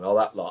dead man and all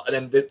that lot? And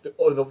then the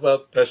other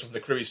person from the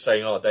crew is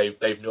saying,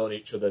 they've known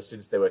each other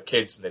since they were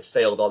kids and they've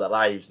sailed all their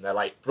lives and they're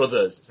like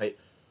brothers. It's like,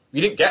 we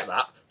didn't get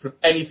that from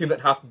anything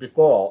that happened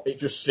before. It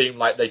just seemed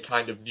like they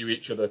kind of knew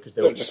each other because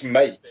they were just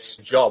mates.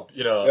 Job,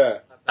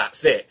 Yeah.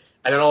 That's it.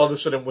 And then all of a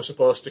sudden we're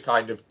supposed to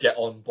kind of get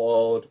on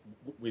board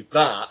with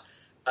that.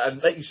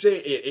 And like you say,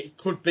 it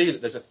could be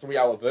that there's a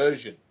 3-hour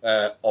version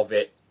of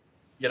it,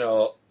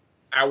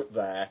 out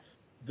there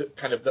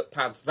that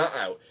pads that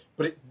out.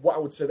 But what I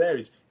would say there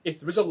is, if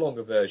there is a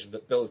longer version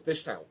that builds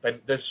this out, then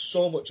there's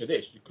so much of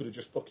this you could have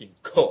just fucking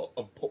cut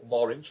and put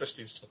more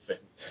interesting stuff in.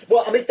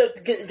 Well, I mean,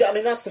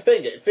 that's the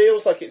thing. It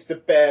feels like it's the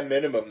bare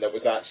minimum that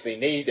was actually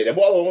needed. And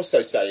what I'll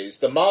also say is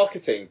the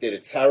marketing did a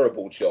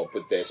terrible job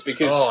with this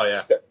because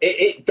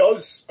it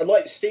does,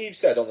 like Steve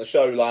said on the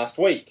show last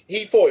week,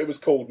 he thought it was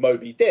called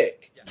Moby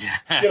Dick.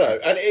 Yeah.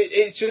 And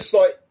it's just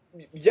like,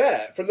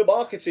 from the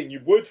marketing you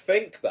would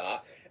think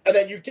that. And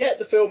then you get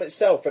the film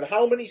itself, and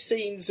how many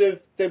scenes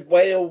of the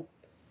whale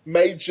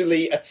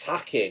majorly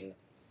attacking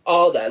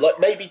are there?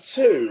 Like maybe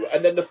 2,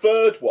 and then the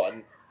third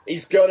one,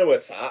 he's going to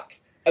attack,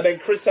 and then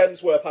Chris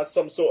Hemsworth has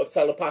some sort of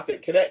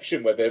telepathic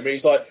connection with him, and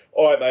he's like,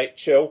 all right, mate,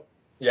 chill.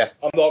 Yeah.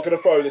 I'm not going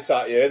to throw this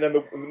at you. And then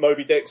the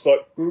Moby Dick's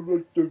like, all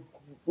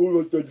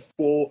right then,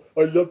 Thor,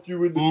 I loved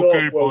you in the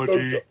dark world.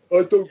 I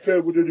don't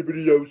care what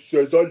anybody else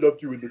says. I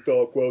loved you in the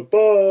dark world.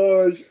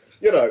 Bye.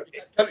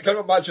 Can you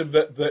imagine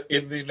that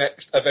in the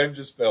next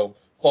Avengers film,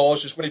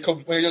 Thor's just when he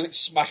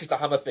smashes the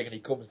hammer thing and he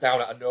comes down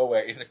out of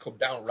nowhere, he's gonna come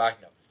down riding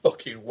a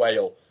fucking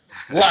whale,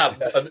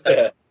 land,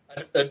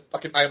 and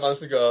fucking Iron Man's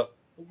gonna go,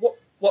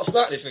 what's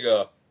that? And he's gonna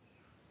go,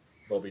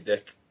 Moby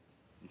Dick.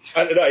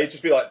 I don't know. He'd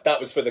just be like,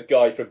 that was for the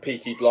guy from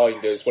Peaky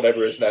Blinders,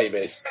 whatever his name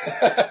is.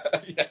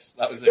 Yes,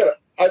 that was it.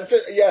 I mean,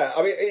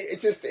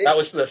 that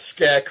was for the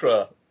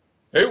Scarecrow.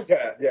 Who?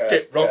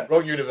 Yeah.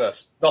 Wrong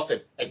universe. Nothing.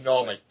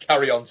 Ignore me.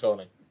 Carry on,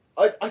 Tony.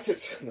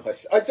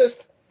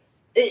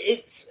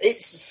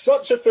 It's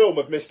such a film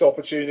of missed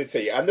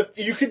opportunity, and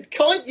you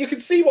can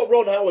see what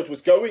Ron Howard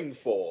was going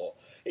for.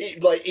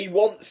 He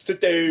wants to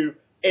do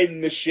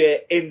in the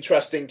shit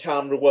interesting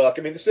camera work.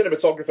 I mean, the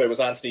cinematographer was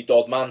Anthony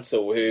Dodd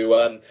Mansell,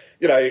 who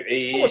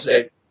he was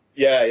it?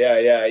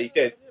 Yeah, he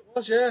did. It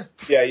was, yeah.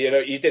 Yeah,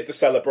 he did The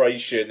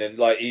Celebration, and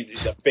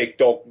he's a big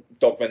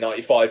Dogma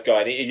 95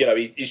 guy, and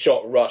he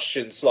shot Rush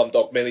and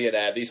Slumdog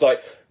Millionaire. These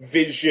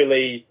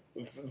visually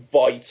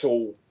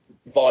vital,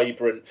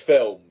 vibrant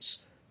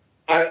films,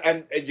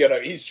 and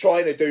he's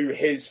trying to do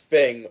his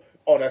thing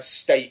on a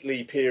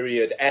stately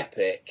period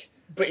epic,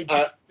 but it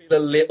did feel a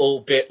little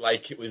bit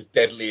like it was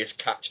Deadliest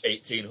Catch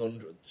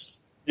 1800s.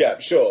 Yeah,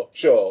 sure.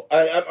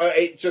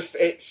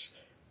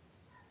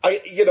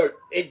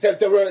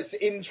 There is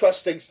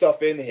interesting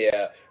stuff in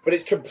here, but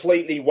it's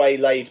completely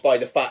waylaid by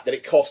the fact that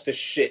it cost a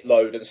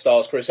shitload and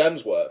stars Chris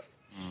Hemsworth.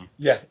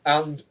 Yeah,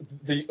 and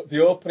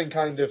the opening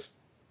kind of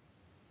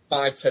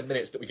 5-10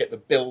 minutes that we get the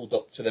build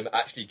up to them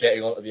actually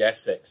getting onto the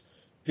Essex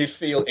did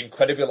feel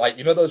incredibly like,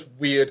 you know, those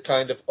weird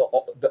kind of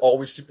that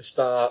always seem to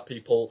start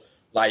people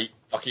like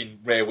fucking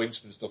Ray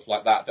Winston and stuff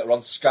like that are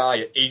on Sky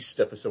at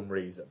Easter for some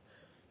reason.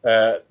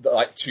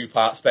 Like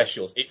 2-part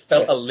specials. It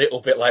felt a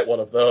little bit like one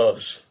of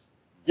those.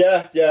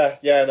 Yeah,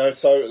 no,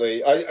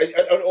 totally.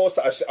 And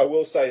also, I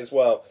will say as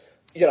well,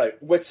 you know,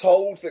 we're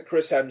told that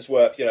Chris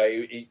Hemsworth, you know,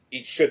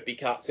 he should be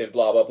captain,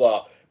 blah, blah,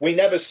 blah. We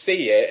never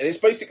see it, and it's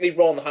basically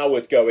Ron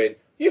Howard going,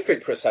 you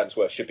think Chris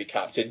Hemsworth should be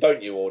captain,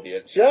 don't you,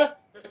 audience? Yeah?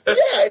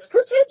 Yeah, it's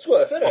Chris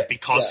Hemsworth, isn't it? Well,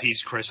 because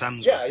he's Chris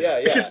Hemsworth.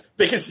 Yeah.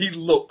 Because he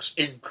looks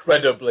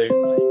incredibly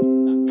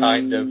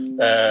kind of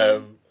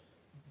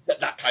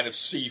that kind of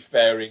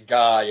seafaring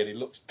guy, and he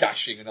looks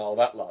dashing and all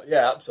that lot.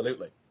 Yeah,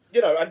 absolutely.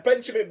 You know, and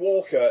Benjamin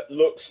Walker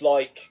looks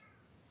like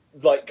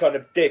kind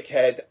of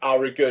dickhead,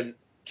 arrogant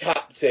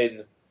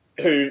captain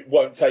who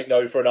won't take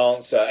no for an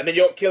answer. And then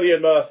you got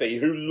Cillian Murphy,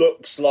 who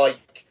looks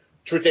like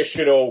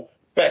traditional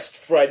best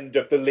friend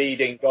of the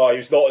leading guy,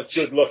 who's not as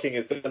good looking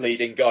as the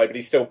leading guy, but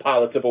he's still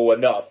palatable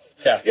enough.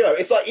 Yeah. You know,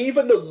 it's like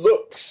even the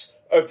looks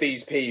of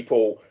these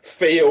people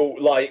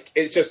feel like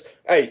it's just,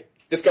 hey,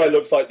 this guy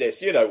looks like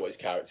this. You know what his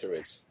character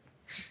is.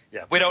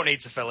 Yeah, we don't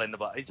need to fill in the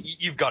blank.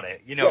 You've got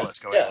it. You know what's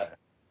going on.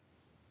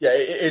 Yeah,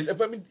 it is. I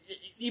mean,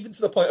 even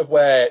to the point of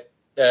where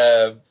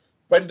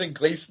Brendan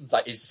Gleeson's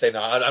like, he's saying,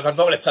 no, I'm not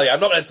going to tell you. I'm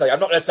not going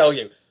to tell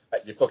you.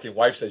 Your fucking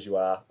wife says you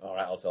are. All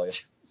right, I'll tell you.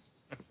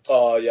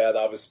 Oh yeah,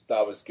 that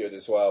was good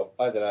as well.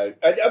 I don't know.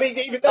 I mean,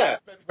 even there,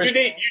 you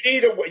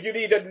need a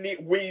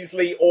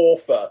Weasley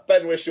author.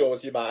 Ben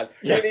Wishaw's your man.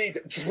 Yeah. You need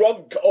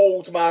drunk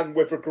old man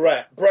with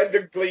regret.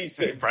 Brendan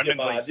Gleeson's your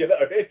man. You know,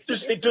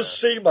 it does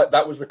seem like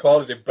that was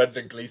recorded in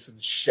Brendan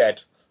Gleeson's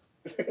shed.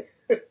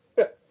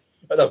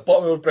 At the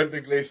bottom of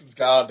Brendan Gleeson's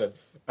garden.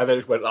 And then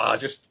it went,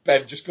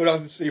 Ben, just go down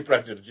and see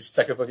Brendan and just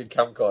take a fucking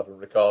camcorder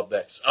and record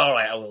this. All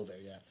right, I will do,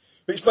 yeah.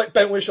 But it's like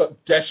Ben Whishaw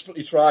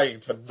desperately trying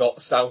to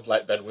not sound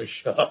like Ben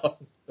Whishaw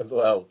as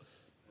well.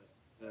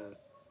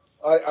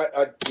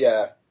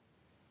 Yeah.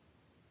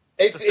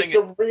 It's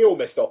a real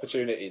missed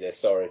opportunity, this,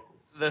 sorry.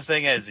 The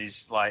thing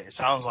is like, it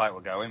sounds like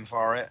we're going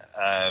for it,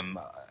 and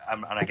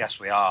I guess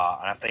we are,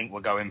 and I think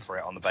we're going for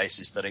it on the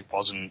basis that it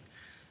wasn't,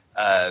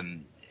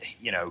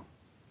 you know,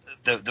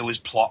 there was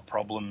plot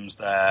problems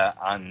there,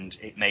 and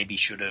it maybe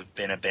should have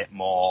been a bit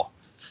more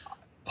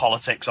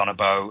politics on a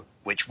boat,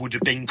 which would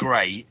have been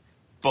great.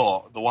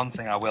 But the one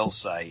thing I will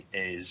say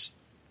is,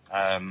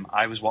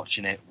 I was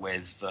watching it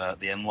with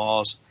the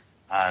in-laws,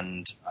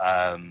 and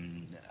I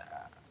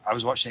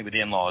was watching it with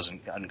the in-laws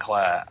and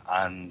Claire,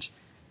 and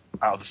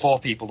out of the 4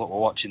 people that were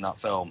watching that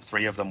film,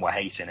 3 of them were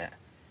hating it.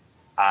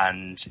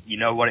 And you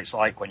know what it's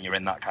like when you're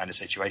in that kind of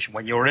situation.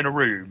 When you're in a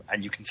room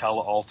and you can tell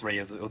that all 3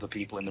 of the other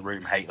people in the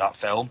room hate that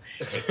film,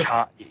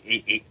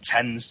 it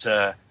tends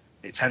to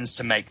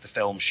make the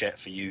film shit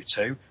for you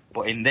too.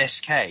 But in this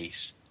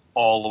case,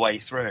 all the way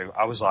through,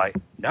 I was like,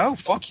 no,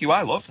 fuck you,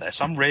 I love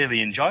this. I'm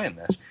really enjoying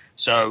this.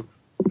 So,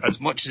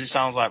 as much as it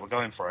sounds like we're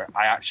going for it,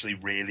 I actually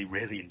really,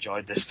 really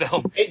enjoyed this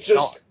film.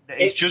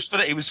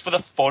 It was for the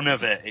fun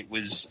of it. It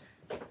was,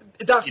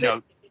 that's you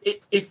know,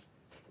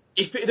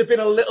 if it had been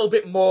a little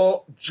bit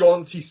more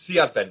jaunty sea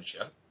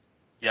adventure,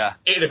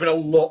 it'd have been a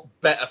lot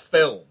better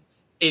film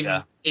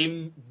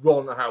in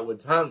Ron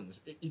Howard's hands.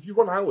 If you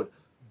Ron Howard,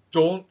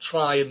 don't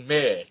try and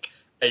make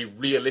a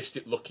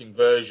realistic looking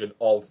version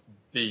of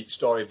the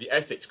story of the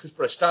Essex, because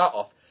for a start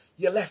off,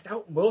 you left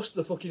out most of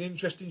the fucking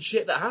interesting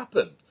shit that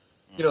happened.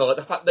 You know, like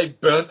the fact they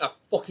burnt a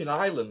fucking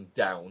island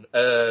down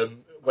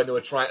when they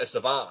were trying to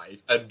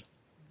survive, and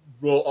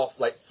wrote off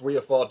like 3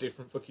 or 4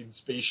 different fucking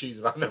species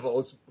of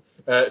animals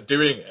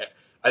doing it,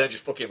 and then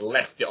just fucking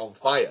left it on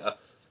fire.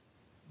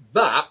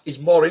 That is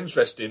more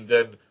interesting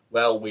than,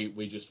 well, we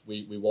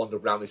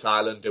wandered around this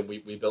island and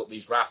we built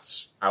these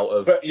rafts out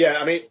of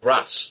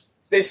rafts.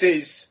 This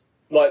is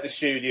like the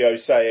studio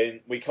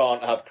saying we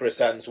can't have Chris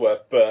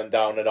Hemsworth burn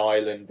down an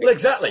island. Well,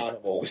 exactly.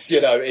 Animals,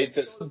 you know, it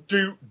just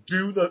do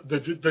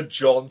the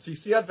jaunty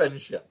sea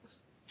adventure.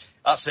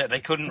 That's it. They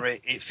couldn't.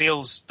 It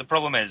feels. The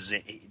problem is,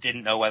 it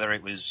didn't know whether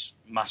it was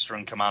Master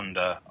and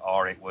Commander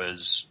or it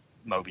was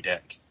Moby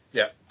Dick.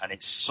 Yeah, and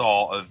it's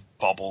sort of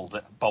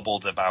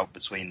bobbled about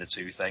between the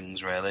 2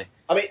 things, really.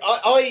 I mean,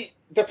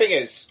 the thing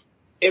is,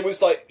 it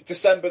was like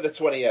December the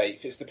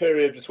 28th. It's the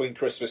period between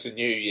Christmas and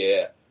New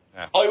Year.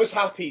 Yeah. I was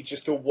happy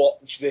just to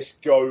watch this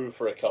go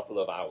for a couple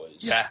of hours.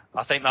 Yeah,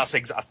 I think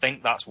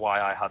that's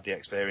why I had the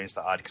experience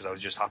that I had, because I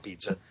was just happy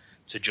to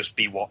just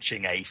be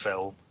watching a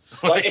film.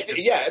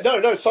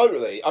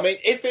 Totally. I mean,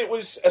 if it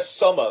was a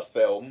summer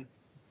film,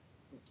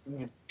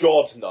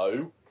 God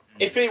no.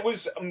 If it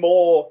was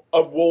more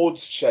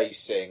awards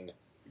chasing,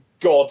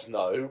 God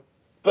no.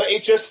 But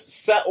it just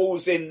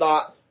settles in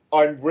that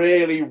I'm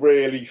really,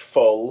 really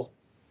full.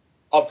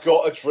 I've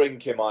got a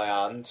drink in my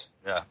hand.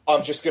 Yeah.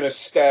 I'm just going to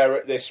stare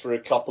at this for a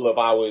couple of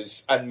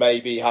hours and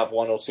maybe have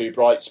one or two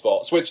bright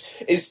spots, which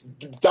is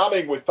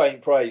damning with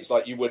faint praise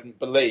like you wouldn't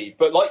believe.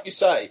 But like you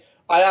say,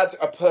 I had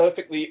a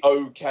perfectly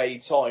okay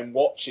time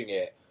watching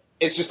it.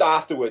 It's just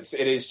afterwards,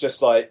 it is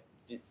just like,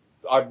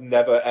 I'm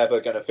never ever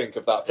going to think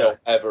of that film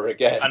ever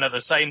again. And at the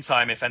same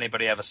time, if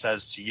anybody ever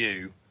says to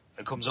you,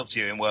 and comes up to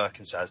you in work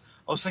and says,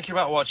 I was thinking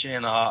about watching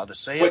In the Heart of the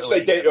Sea. Which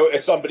they did, or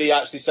somebody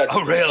actually said to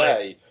me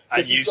today.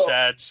 And you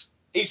said...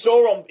 He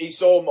saw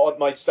on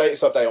my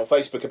status update on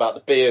Facebook about the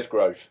beard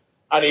growth,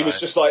 and he was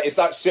just like, "Is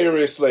that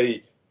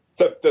seriously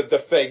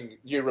the thing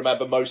you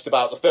remember most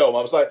about the film?" I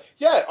was like,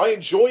 "Yeah, I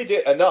enjoyed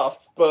it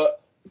enough, but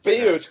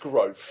beard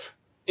growth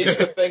is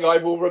the thing I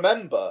will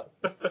remember."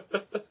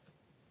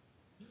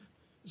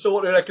 So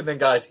what do you reckon then,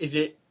 guys? Is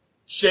it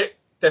shit,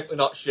 definitely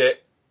not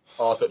shit,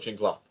 or touching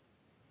cloth?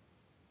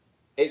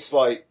 It's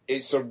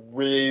a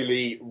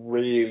really,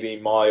 really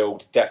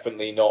mild,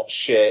 definitely not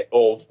shit,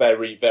 or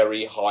very,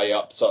 very high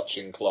up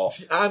touching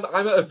cloth. I'm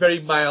at a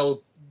very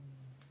mild,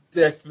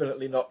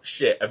 definitely not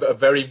shit. A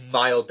very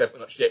mild,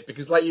 definitely not shit.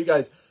 Because like you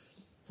guys,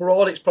 for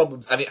all its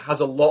problems, and it has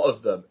a lot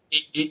of them,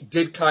 it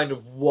did kind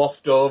of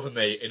waft over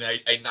me in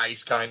a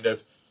nice kind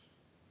of...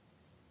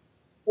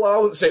 Well, I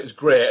wouldn't say it was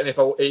great, and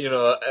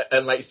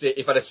and like you say,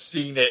 if I'd have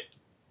seen it,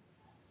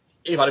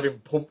 if I'd have been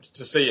pumped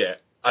to see it,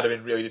 I'd have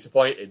been really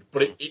disappointed,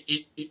 but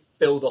it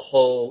filled a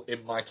hole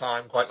in my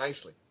time quite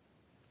nicely.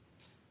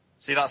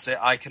 See, that's it.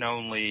 I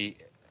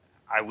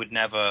would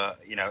never,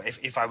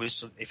 if I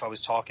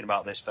was talking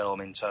about this film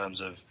in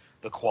terms of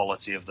the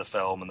quality of the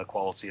film and the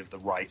quality of the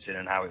writing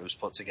and how it was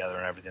put together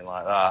and everything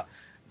like that,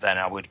 then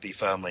I would be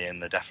firmly in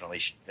the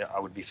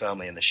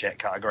shit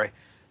category.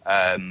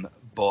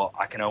 But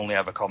I can only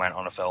ever comment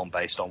on a film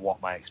based on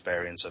what my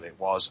experience of it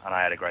was, and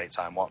I had a great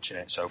time watching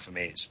it. So for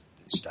me, it's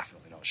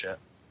definitely not shit.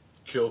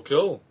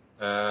 Cool.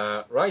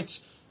 Right.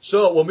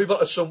 So we'll move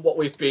on to what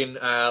we've been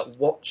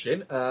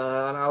watching, and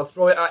I'll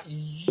throw it at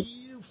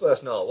you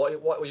first, Noel.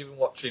 What have you been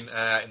watching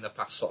in the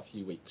past sort of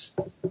few weeks?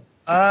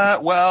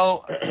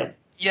 Well,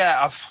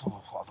 yeah,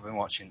 what have I been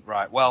watching?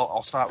 Right, well,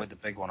 I'll start with the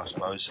big one, I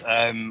suppose.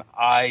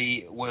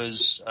 I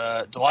was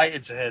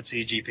delighted to hear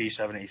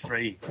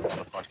TGP73 on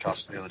the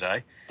podcast the other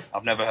day.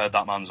 I've never heard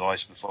that man's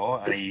voice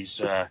before, and he's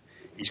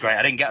great.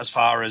 I didn't get as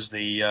far as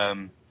the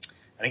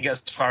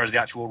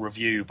actual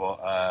review, but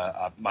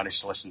I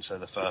managed to listen to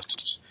the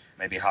first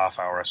maybe half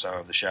hour or so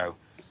of the show.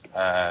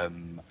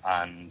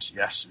 And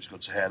yes, it was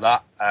good to hear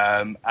that.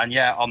 And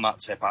yeah, on that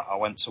tip, I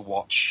went to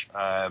watch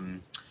a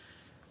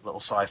little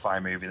sci-fi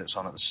movie that's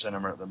on at the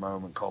cinema at the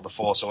moment called The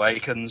Force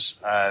Awakens.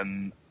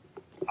 I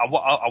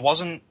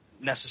wasn't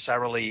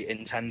necessarily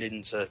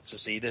intending to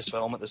see this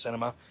film at the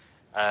cinema.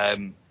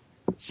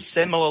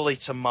 Similarly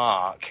to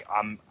Mark,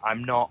 I'm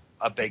not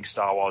a big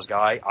Star Wars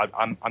guy.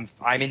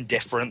 I'm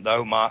indifferent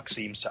though. Mark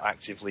seems to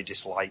actively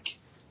dislike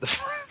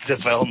the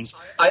films.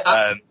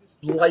 I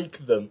like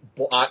them,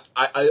 but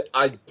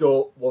I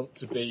don't want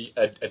to be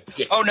a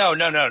dick. Oh no!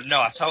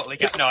 I totally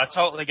get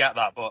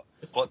that.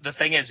 But the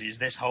thing is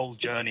this whole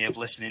journey of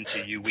listening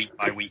to you week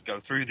by week go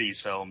through these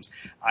films,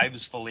 I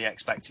was fully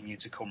expecting you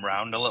to come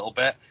round a little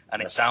bit,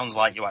 and it sounds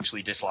like you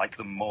actually dislike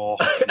them more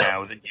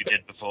now than you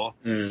did before.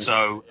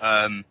 So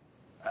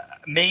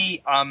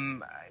me,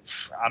 I'm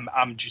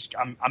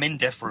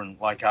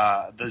indifferent. Like,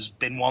 there's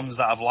been ones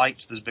that I've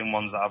liked, there's been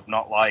ones that I've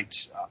not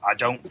liked. I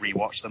don't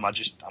rewatch them.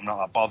 I'm not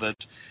that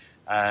bothered.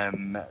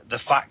 The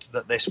fact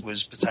that this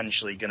was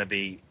potentially going to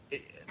be,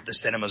 the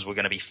cinemas were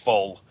going to be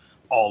full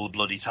all the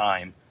bloody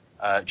time,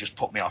 just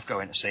put me off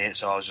going to see it.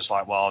 So I was just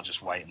like, well, I'll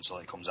just wait until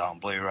it comes out on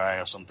Blu-ray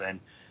or something.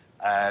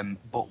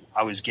 But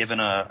I was given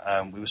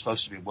we were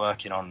supposed to be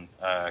working on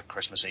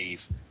Christmas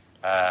Eve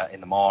in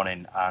the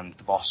morning, and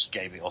the boss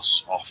gave it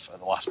us off at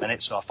the last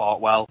minute. So I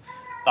thought, well,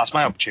 that's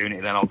my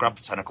opportunity. Then I'll grab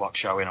the 10 o'clock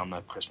showing on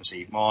the Christmas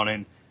Eve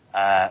morning.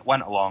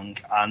 Went along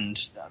and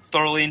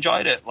thoroughly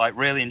enjoyed it. Like,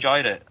 really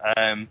enjoyed it.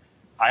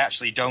 I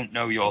actually don't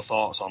know your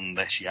thoughts on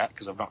this yet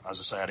because I've not, as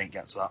I say, I didn't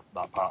get to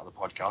that part of the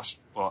podcast.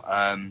 But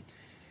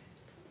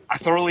I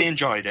thoroughly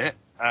enjoyed it.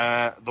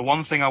 The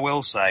one thing I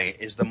will say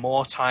is the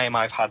more time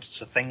I've had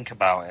to think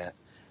about it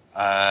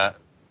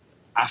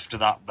after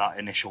that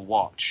initial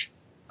watch,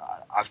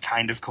 I've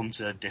kind of come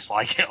to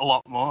dislike it a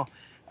lot more.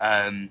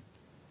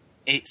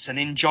 It's an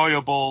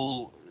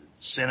enjoyable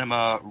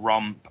cinema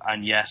romp,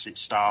 and yes,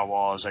 it's Star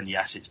Wars, and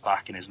yes, it's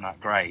back, and isn't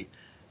that great?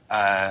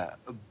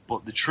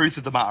 But the truth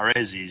of the matter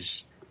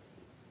is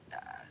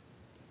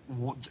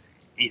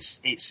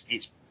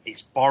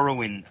it's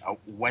borrowing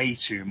way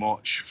too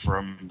much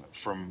from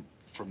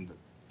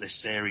this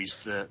series.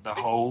 The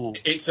whole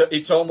it's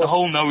almost the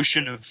whole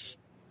notion of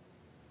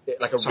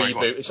like a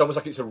reboot. It's almost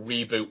like it's a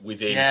reboot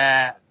within.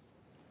 Yeah.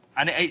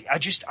 And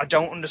I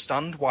don't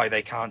understand why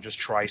they can't just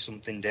try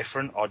something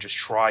different or just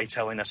try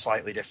telling a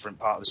slightly different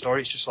part of the story.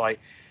 It's just like,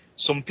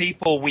 some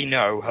people we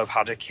know have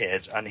had a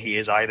kid, and he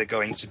is either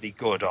going to be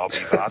good or be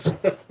bad.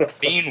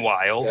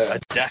 Meanwhile, a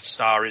Death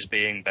Star is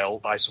being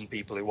built by some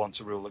people who want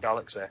to rule the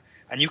galaxy.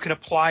 And you can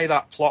apply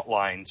that plot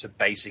line to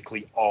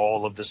basically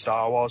all of the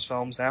Star Wars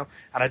films now.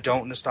 And I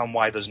don't understand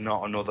why there's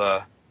not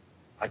another.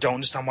 I don't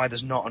understand why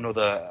there's not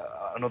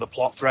another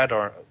plot thread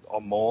or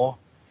more.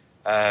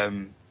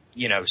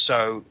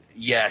 So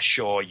yeah,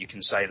 sure, you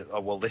can say that. Oh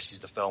well, this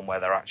is the film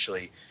where they're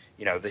actually,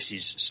 this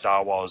is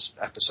Star Wars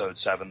Episode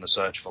 7, The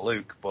Search for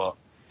Luke. But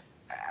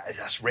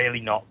that's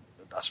really not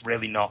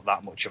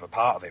that much of a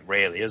part of it,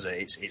 really, is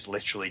it? It's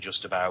literally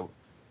just about,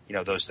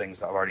 those things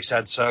that I've already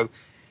said. So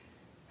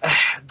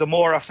the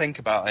more I think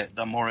about it,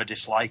 the more I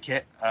dislike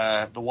it.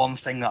 The one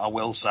thing that I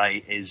will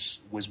say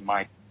was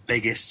my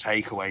biggest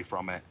takeaway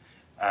from it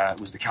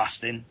was the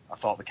casting. I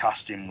thought the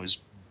casting was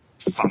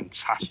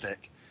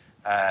fantastic,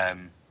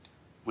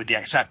 with the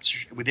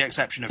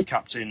exception of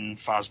Captain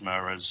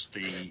Phasma as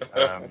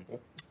or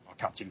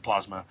Captain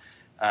Plasma,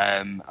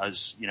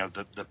 as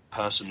the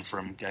person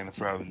from Game of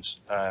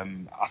Thrones.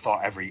 I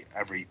thought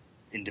every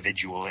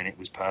individual in it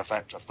was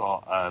perfect. I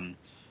thought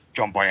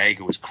John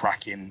Boyega was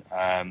cracking.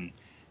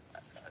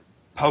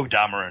 Poe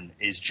Dameron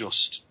is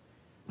just.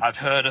 I've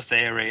heard a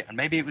theory, and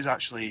maybe it was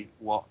actually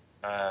what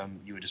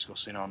you were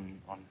discussing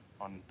on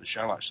the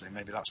show. Actually,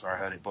 maybe that's where I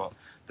heard it. But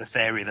the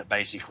theory that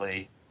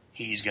basically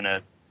he's going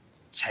to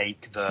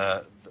take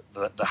the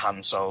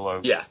Han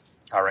Solo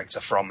character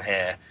from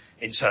here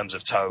in terms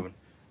of tone.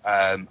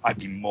 I'd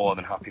be more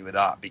than happy with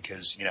that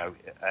because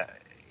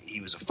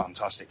he was a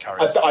fantastic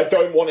character. I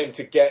don't want him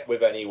to get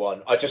with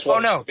anyone. I just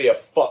want him to be a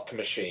fuck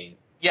machine.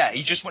 Yeah,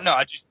 I just want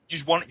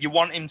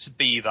him to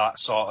be that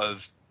sort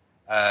of,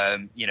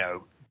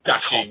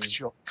 dashing,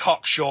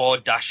 cocksure,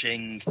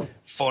 dashing,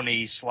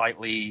 funny,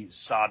 slightly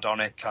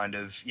sardonic kind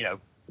of,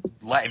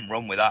 let him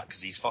run with that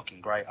because he's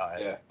fucking great at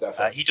it. Yeah,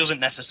 definitely. He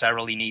doesn't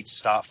necessarily need to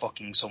start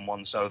fucking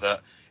someone so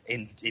that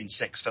in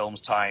 6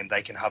 films' time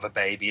they can have a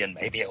baby and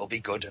maybe it'll be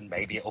good and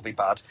maybe it'll be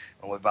bad.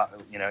 And we're back,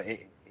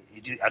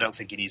 I don't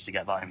think he needs to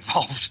get that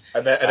involved.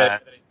 And then in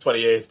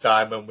 20 years'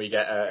 time, when we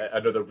get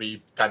another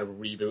kind of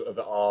reboot of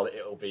it all,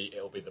 it'll be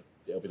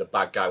the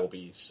bad guy will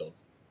be his son.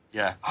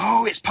 Yeah.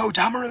 Oh, it's Poe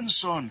Dameron's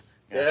son.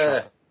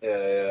 Yeah.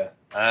 Sure.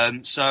 Yeah.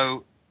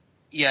 So,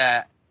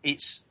 yeah,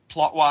 it's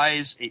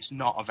plot-wise, it's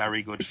not a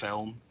very good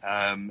film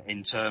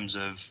in terms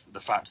of the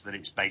fact that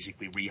it's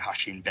basically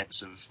rehashing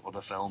bits of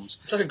other films.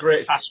 It's like a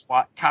greatest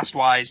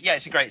cast-wise, yeah,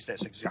 it's a greatest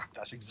hits.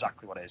 That's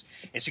exactly what it is.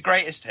 It's a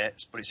greatest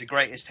hits, but it's a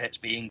greatest hits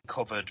being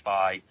covered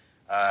by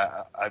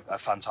a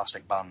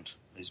fantastic band.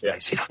 Is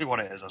basically what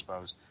it is, I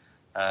suppose.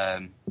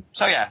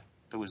 So yeah,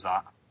 there was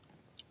that.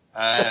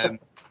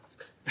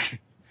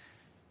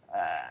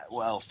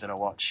 What else did I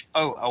watch?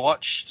 Oh, I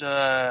watched.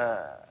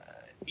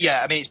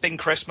 It's been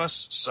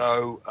Christmas,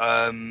 so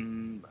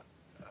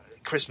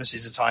Christmas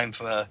is a time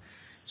for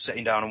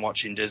sitting down and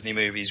watching Disney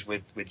movies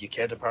with your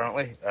kid,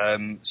 apparently.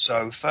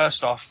 So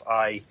first off,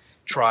 I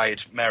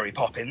tried Mary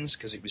Poppins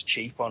because it was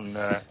cheap on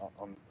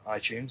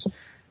iTunes.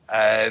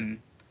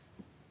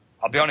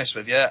 I'll be honest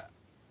with you,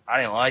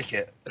 I didn't like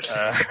it.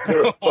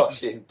 You're a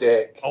fucking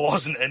dick. I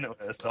wasn't into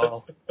it at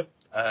all.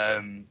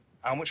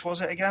 How much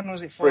was it again?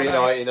 Was it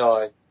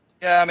 $3.99?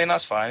 Yeah, I mean,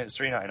 that's fine. It's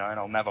 $3.99.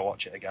 I'll never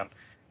watch it again.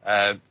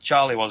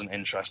 Charlie wasn't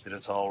interested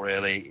at all,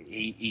 really.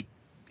 He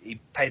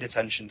paid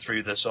attention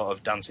through the sort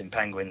of dancing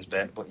penguins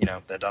bit, but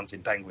they're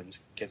dancing penguins.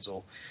 Kids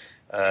will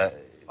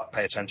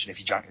pay attention if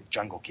you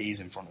jangle keys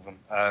in front of them.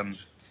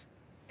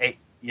 I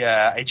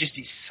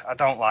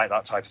don't like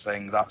that type of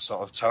thing. That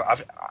sort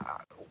of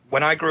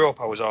when I grew up,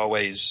 I was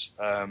always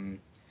I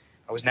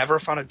was never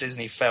a fan of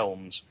Disney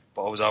films,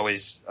 but I was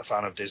always a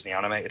fan of Disney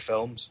animated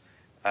films.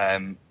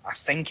 I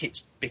think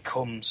it's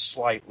become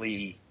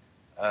slightly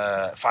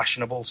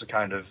fashionable to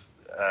kind of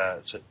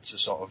to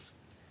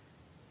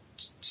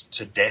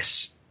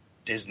diss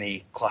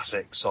Disney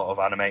classic sort of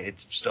animated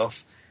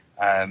stuff.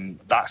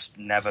 That's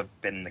never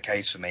been the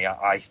case for me.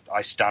 I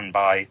stand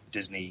by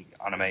Disney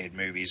animated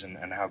movies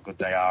and how good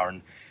they are,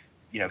 and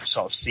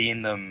sort of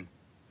seeing them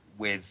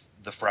with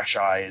the fresh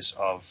eyes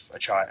of a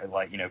child,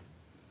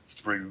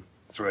 through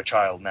a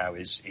child now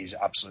is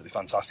absolutely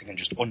fantastic and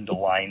just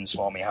underlines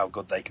for me how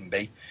good they can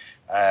be.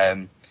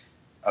 A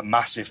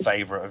massive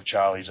favourite of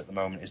Charlie's at the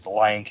moment is The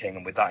Lion King,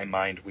 and with that in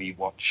mind, we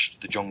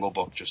watched The Jungle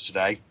Book just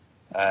today.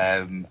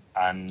 And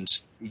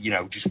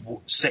just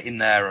sitting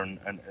there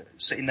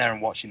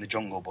and watching The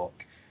Jungle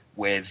Book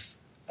with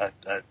a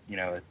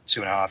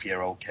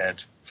 2.5-year-old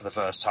kid for the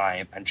first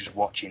time, and just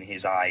watching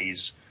his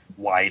eyes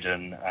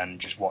widen and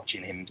just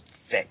watching him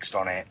fixed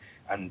on it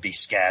and be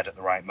scared at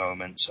the right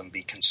moments and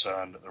be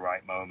concerned at the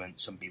right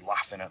moments and be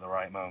laughing at the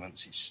right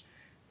moments. It's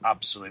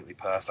absolutely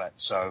perfect.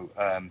 So,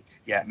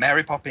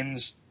 Mary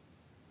Poppins,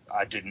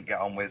 I didn't get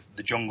on with.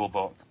 The Jungle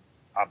Book,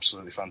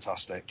 absolutely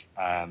fantastic.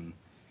 What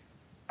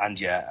can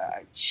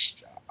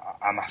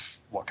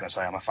I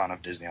say? I'm a fan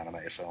of Disney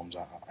animated films.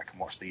 I can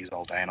watch these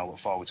all day, and I look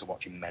forward to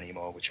watching many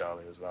more with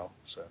Charlie as well.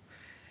 So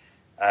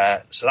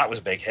that was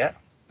a big hit.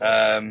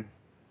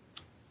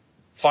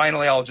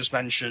 Finally, I'll just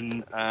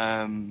mention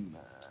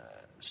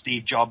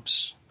Steve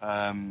Jobs.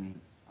 I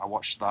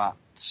watched that,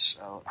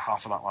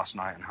 half of that last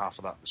night and half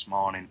of that this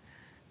morning.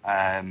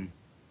 Yeah,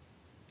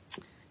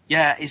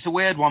 it's a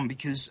weird one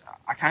because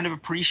I kind of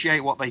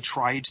appreciate what they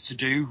tried to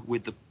do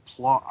with the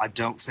plot. I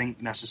don't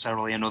think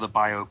necessarily another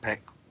biopic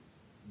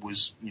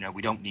was,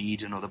 we don't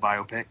need another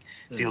biopic.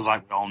 Feels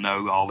like we all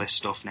know all this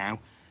stuff now.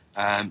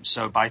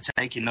 So by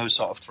taking those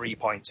sort of 3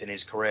 points in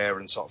his career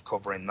and sort of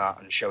covering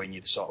that and showing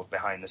you the sort of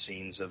behind the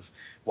scenes of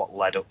what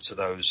led up to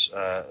those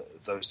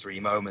 3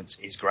 moments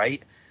is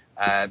great.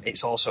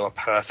 It's also a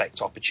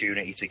perfect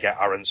opportunity to get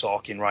Aaron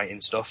Sorkin writing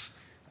stuff.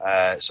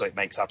 So it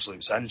makes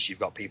absolute sense. You've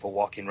got people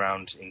walking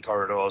around in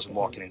corridors and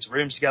walking into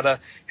rooms together.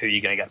 Who are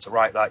you going to get to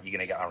write that? You're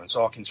going to get Aaron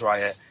Sorkin to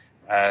write it.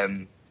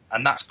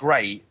 And that's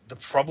great. The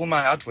problem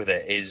I had with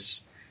it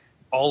is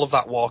all of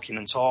that walking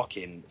and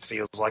talking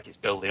feels like it's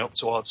building up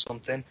towards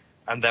something.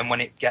 And then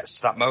when it gets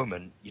to that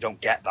moment, you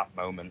don't get that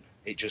moment.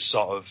 It just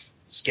sort of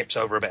skips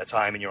over a bit of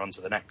time and you're on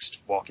to the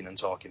next walking and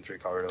talking through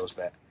corridors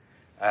bit.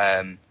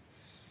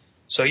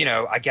 So,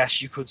 I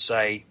guess you could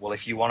say, well,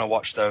 if you want to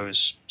watch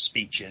those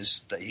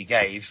speeches that he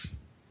gave,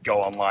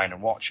 go online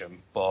and watch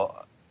them. But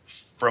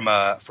from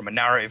a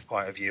narrative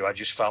point of view, I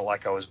just felt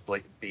like I was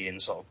being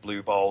sort of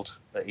blue-balled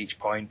at each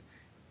point.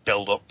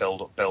 Build up,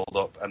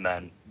 and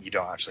then you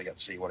don't actually get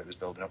to see what it was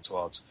building up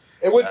towards.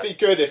 It would be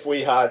good if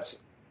we had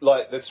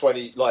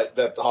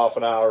the half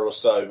an hour or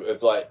so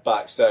of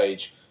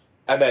backstage,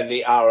 and then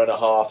the hour and a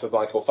half of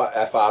Michael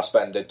F.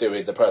 Fassbender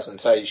doing the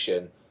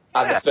presentation,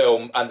 and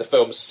the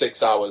film's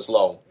 6 hours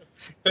long.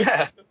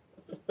 Yeah.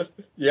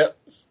 Yep.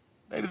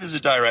 Maybe there's a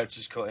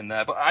director's cut in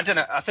there, but I don't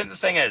know. I think the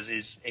thing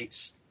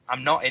is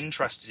I'm not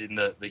interested in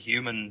the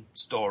human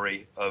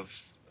story of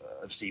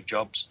Steve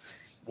Jobs.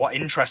 What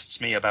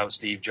interests me about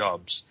Steve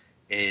Jobs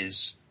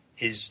is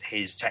his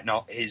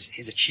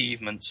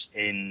achievements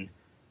in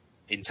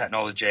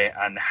technology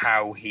and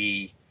how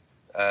he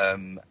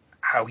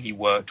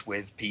worked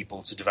with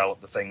people to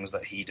develop the things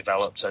that he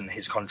developed and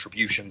his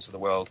contribution to the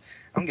world.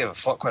 I don't give a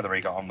fuck whether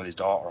he got on with his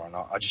daughter or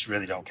not. I just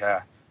really don't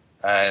care.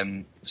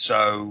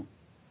 So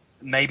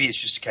maybe it's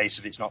just a case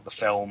of it's not the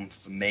film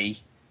for me.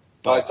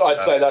 But,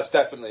 I'd say that's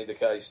definitely the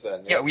case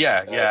then.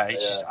 Yeah.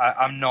 It's just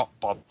I'm not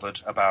bothered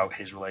about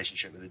his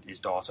relationship with his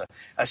daughter,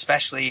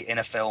 especially in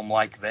a film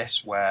like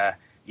this where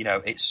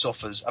it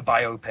suffers, a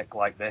biopic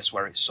like this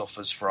where it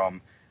suffers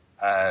from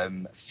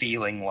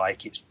feeling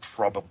like it's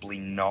probably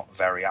not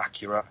very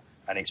accurate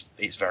and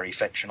it's very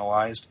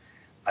fictionalized.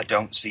 I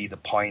don't see the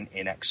point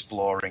in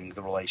exploring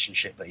the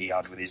relationship that he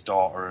had with his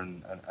daughter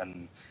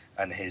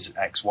and his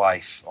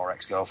ex-wife or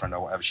ex-girlfriend or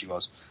whatever she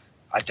was.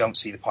 I don't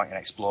see the point in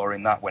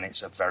exploring that when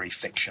it's a very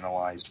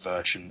fictionalized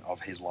version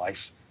of his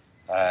life.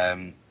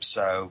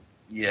 So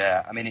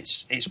yeah, I mean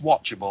it's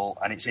watchable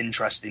and it's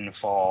interesting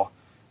for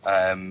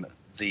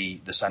the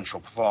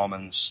central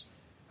performance,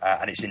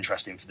 and it's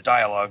interesting for the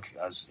dialogue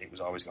as it was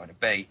always going to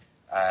be,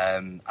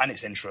 and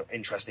it's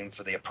interesting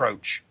for the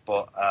approach.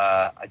 But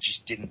I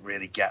just didn't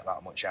really get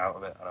that much out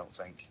of it. I don't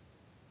think.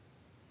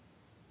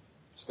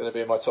 It's going to be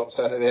in my top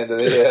 10 at the end of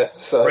the year.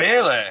 So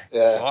really?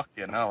 Yeah.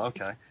 Fucking hell.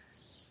 Okay.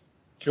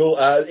 Cool.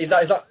 Is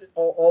that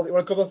all that you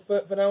want to cover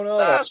for now?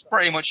 That's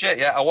pretty much it.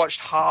 Yeah, I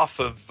watched half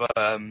of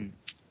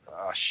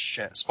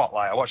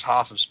Spotlight. I watched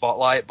half of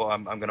Spotlight, but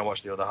I'm going to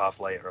watch the other half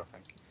later, I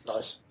think.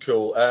 Nice.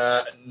 Cool.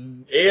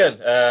 Ian, do you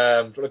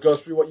want to go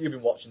through what you've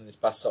been watching this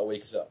past sort of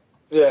week or so?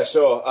 Yeah,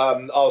 sure.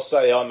 I'll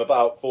say I'm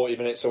about 40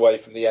 minutes away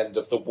from the end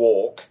of The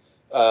Walk.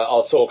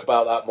 I'll talk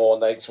about that more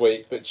next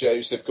week, but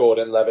Joseph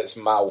Gordon-Levitt's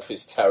mouth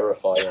is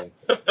terrifying.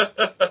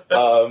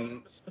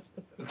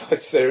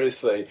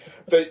 Seriously.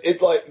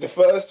 The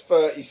first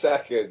 30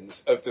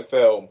 seconds of the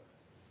film,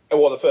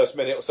 the first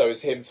minute or so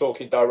is him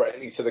talking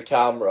directly to the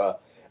camera.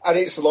 And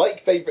it's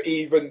like they've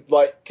even,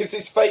 because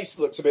his face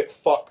looks a bit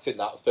fucked in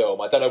that film.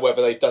 I don't know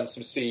whether they've done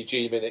some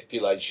CG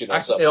manipulation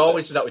or something. They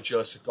always do that with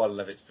Joseph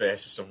Gordon-Levitt's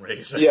face for some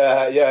reason.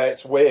 Yeah,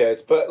 it's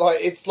weird. But,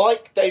 it's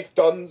like they've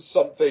done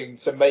something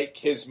to make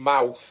his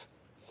mouth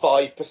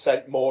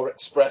 5% more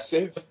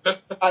expressive.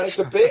 And it's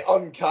a bit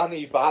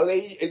uncanny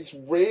valley. It's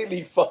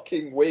really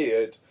fucking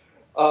weird.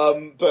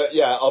 But,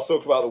 yeah, I'll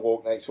talk about The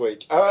Walk next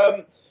week.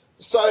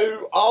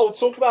 So I'll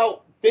talk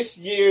about this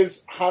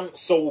year's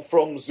Hansel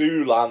from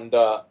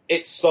Zoolander,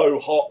 It's So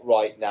Hot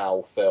Right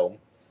Now film,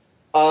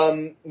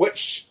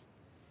 which,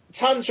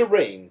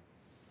 Tangerine.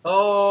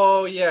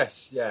 Oh,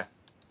 yes, yeah.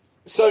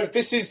 So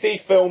this is the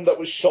film that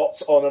was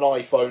shot on an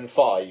iPhone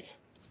 5.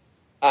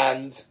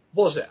 And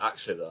was it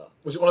actually though?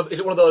 Is it one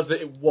of those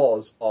that it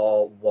was,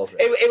 or was it?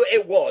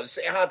 It was.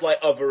 It had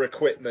other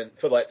equipment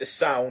for the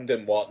sound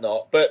and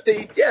whatnot. But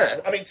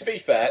to be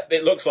fair,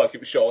 it looks like it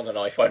was shot on an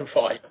iPhone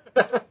 5.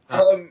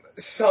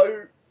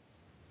 So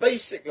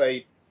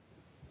basically,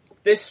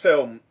 this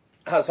film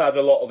has had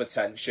a lot of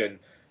attention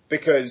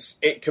because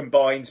it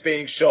combines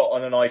being shot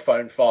on an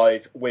iPhone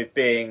 5 with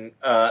being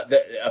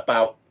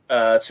about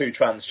two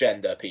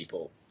transgender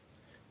people.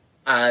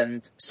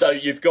 And so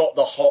you've got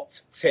the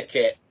hot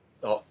ticket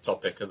hot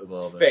topic at the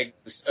moment.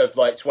 things of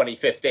like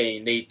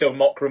 2015, the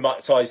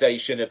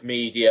democratization of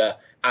media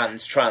and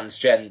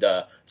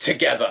transgender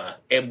together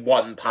in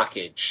one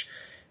package.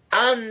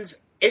 And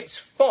it's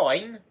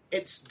fine,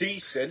 it's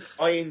decent,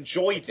 I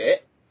enjoyed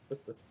it,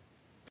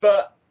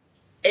 but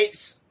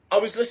I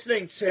was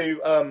listening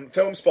to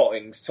Film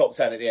Spotting's Top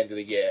 10 at the end of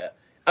the year,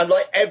 and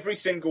like every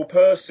single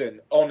person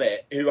on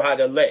it who had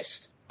a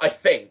list, I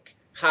think,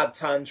 had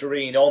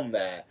Tangerine on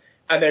there.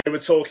 And they were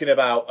talking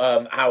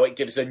about how it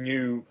gives a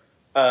new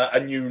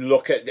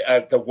look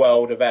at the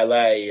world of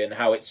LA and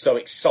how it's so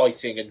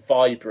exciting and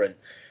vibrant.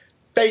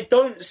 They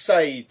don't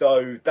say,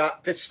 though,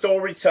 that the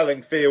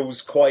storytelling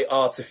feels quite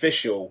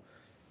artificial.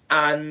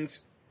 And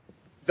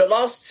the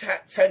last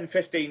 10,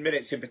 15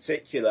 minutes in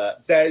particular,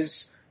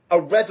 there's a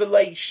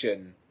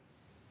revelation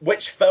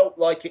which felt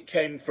like it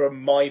came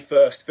from my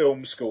first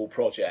film school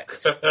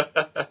project.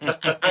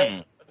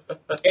 And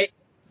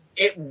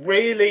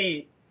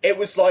it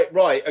was like,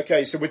 right,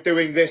 okay, so we're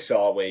doing this,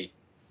 are we?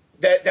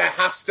 There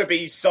has to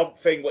be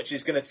something which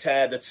is going to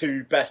tear the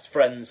two best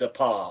friends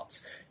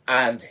apart.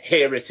 And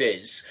here it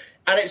is.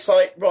 And it's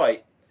like,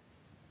 right,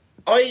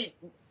 I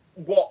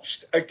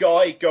watched a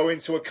guy go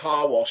into a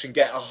car wash and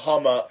get a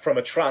Hummer from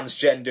a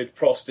transgendered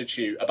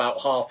prostitute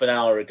about half an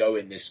hour ago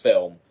in this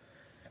film.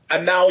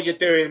 And now you're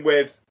doing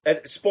with,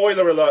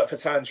 spoiler alert for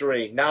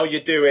Tangerine, now you're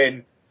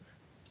doing,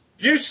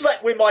 you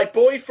slept with my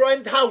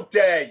boyfriend, how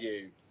dare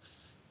you?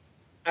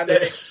 And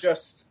then it's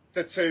just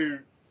the two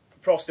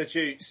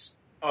prostitutes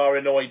are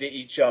annoyed at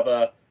each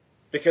other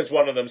because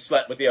one of them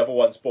slept with the other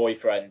one's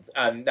boyfriend,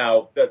 and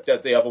now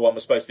the other one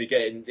was supposed to be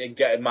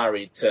getting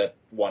married to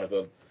one of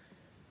them.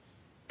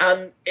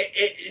 And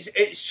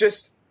it's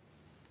just,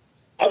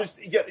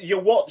 you're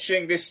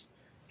watching this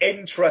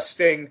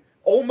interesting,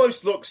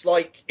 almost looks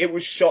like it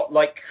was shot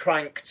like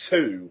Crank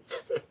 2,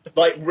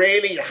 like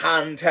really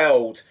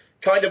handheld,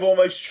 kind of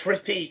almost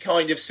trippy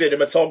kind of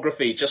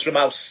cinematography just from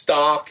how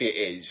stark it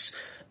is.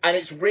 And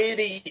it's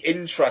really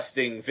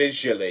interesting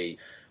visually.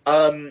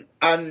 And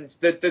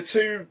the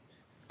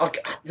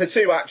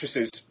two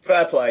actresses,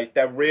 fair play,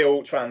 they're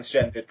real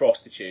transgendered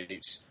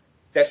prostitutes.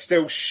 They're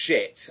still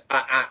shit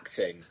at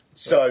acting.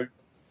 So,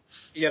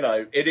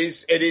 it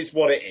is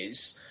what it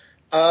is.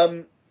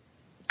 And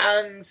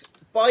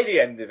by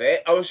the end of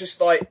it, I was just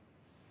like,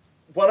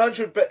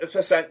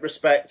 100%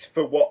 respect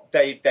for what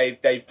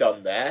they've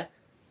done there.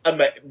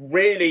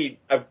 Really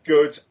a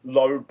good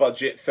low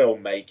budget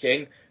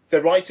filmmaking.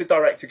 The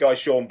writer-director guy,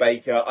 Sean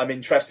Baker, I'm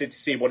interested to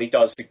see what he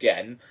does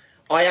again.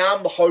 I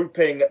am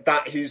hoping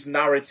that his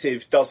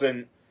narrative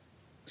doesn't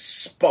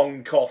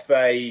spunk off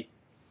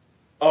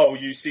oh,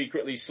 you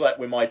secretly slept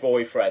with my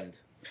boyfriend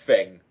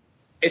thing.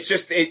 It's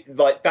just,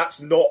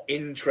 that's not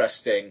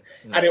interesting.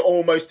 Mm. And it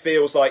almost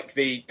feels like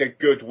the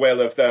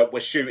goodwill of we're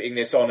shooting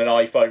this on an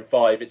iPhone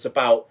 5, it's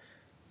about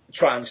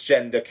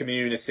transgender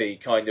community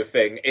kind of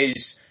thing,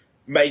 is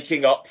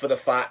making up for the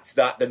fact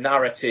that the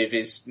narrative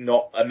is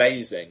not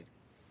amazing.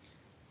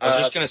 I was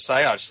just going to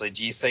say, actually,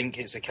 do you think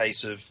it's a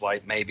case of,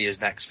 like, maybe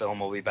his next film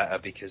will be better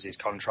because his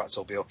contract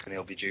will be up and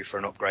he'll be due for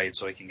an upgrade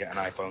so he can get an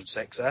iPhone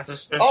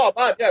 6S? Oh,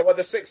 man, yeah, well,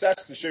 the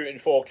 6S can shoot in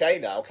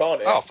 4K now,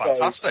 can't it? Oh,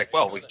 fantastic. So,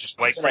 well, we can just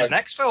wait for his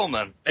next film,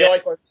 then.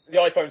 The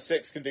iPhone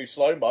 6 can do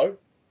slow-mo.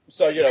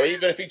 So,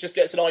 even if he just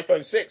gets an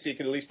iPhone 6, he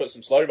can at least put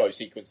some slow-mo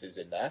sequences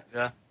in there.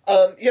 Yeah.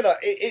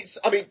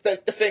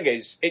 The thing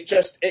is,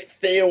 it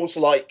feels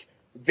like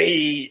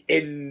the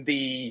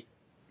indie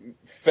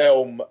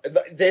film,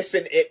 this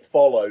and It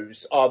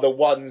Follows are the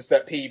ones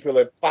that people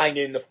are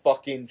banging the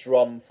fucking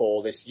drum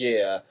for this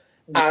year.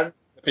 And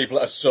people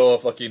are so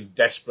fucking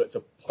desperate to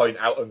point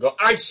out and go,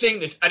 I've seen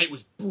this and it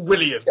was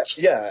brilliant.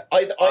 Yeah.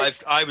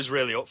 I was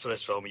really up for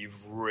this film. You've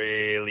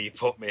really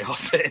put me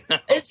off it now.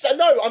 It's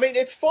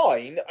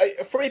fine.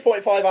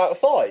 3.5 out of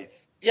 5.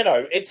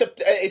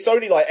 It's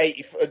only like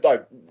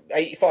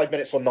 85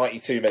 minutes or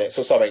 92 minutes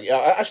or something.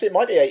 Actually, it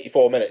might be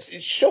 84 minutes.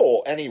 It's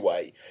short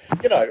anyway.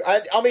 And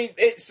I mean,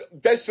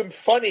 there's some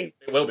funny.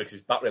 It will be because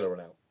his battery will run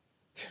out.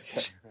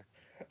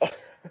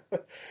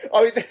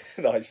 I mean,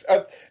 nice.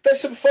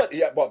 There's some fun.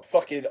 Yeah,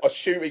 fucking a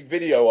shooting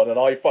video on an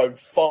iPhone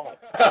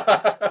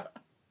 5.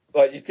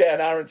 Like you'd get an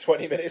hour and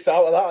 20 minutes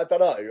out of that. I don't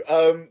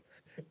know.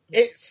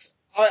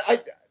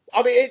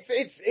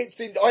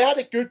 I had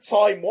a good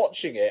time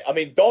watching it. I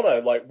mean,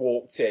 Donna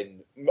walked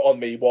in on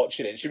me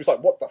watching it, and she was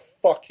like, "What the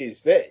fuck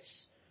is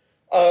this?"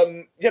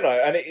 And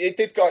it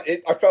did go.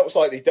 I felt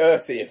slightly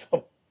dirty, if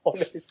I'm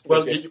honest.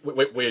 Well,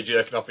 we're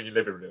jerking off in your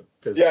living room.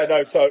 Yeah,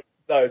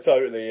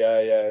 totally,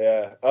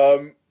 yeah.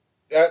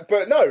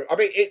 But no, I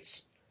mean,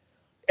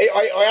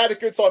 I had a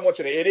good time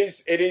watching it.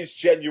 It is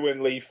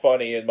genuinely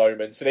funny in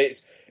moments, and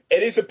it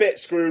is a bit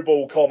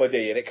screwball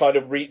comedy, and it kind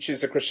of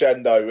reaches a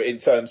crescendo in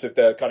terms of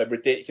the kind of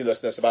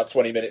ridiculousness about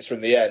 20 minutes from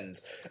the end.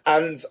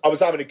 And I was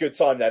having a good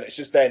time then. It's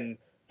just then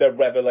the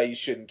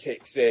revelation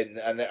kicks in,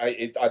 and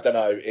I don't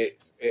know,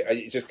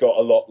 it just got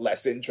a lot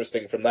less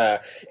interesting from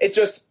there. It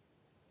just,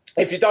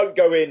 if you don't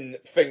go in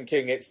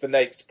thinking it's the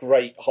next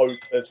great hope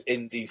of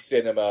indie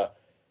cinema,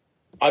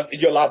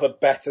 You'll have a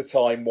better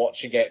time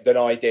watching it than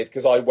I did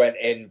because I went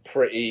in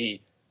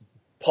pretty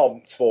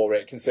pumped for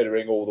it,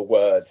 considering all the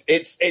words.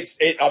 I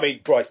mean,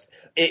 Christ,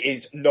 it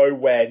is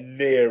nowhere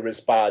near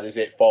as bad as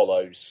it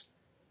follows,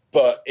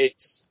 but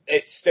it's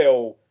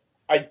still.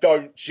 I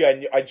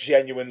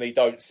genuinely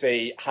don't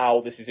see how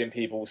this is in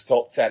people's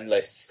top 10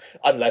 lists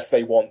unless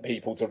they want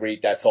people to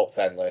read their top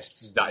 10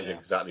 lists. That is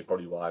exactly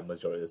probably why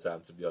majority of the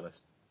time, to be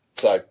honest.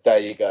 So there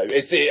you go.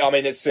 It's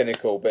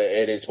cynical, but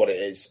it is what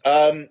it is.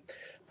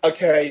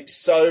 Okay,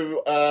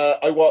 so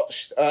I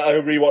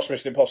rewatched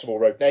Mission Impossible: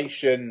 Rogue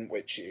Nation,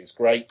 which is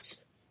great.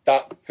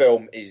 That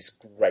film is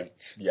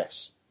great.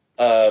 Yes.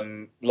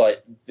 Really,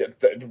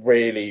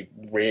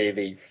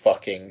 really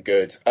fucking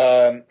good.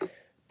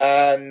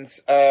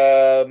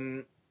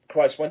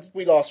 Christ, when did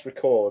we last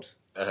record?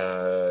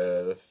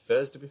 The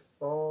Thursday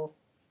before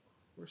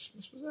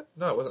Christmas, was it?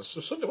 No, it wasn't.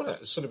 So Sunday, wasn't it?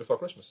 It was Sunday before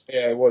Christmas.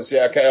 Yeah, it was.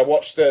 Yeah, okay. I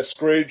watched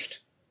Scrooged.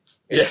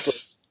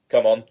 Yes.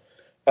 Come on.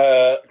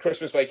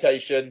 Christmas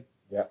Vacation.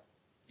 Yeah.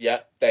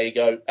 Yeah, there you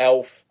go.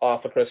 Elf,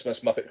 After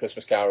Christmas, Muppet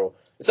Christmas Carol.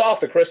 It's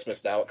after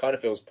Christmas now. It kind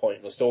of feels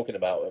pointless talking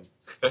about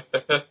them.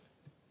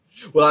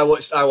 Well, I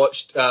watched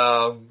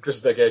Christmas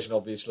Vacation,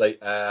 obviously,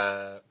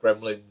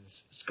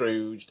 Gremlins,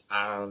 Scrooged,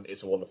 and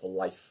It's a Wonderful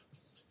Life.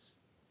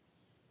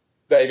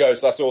 There you go.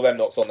 So that's all them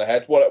knocks on the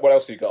head. What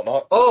else have you got,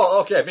 Mark?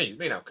 Oh, okay, me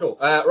now, cool.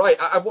 Right,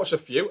 I've watched a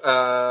few.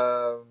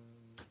 I'll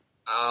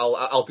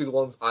do the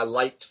ones I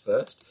liked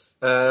first.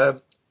 I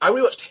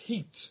rewatched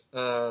Heat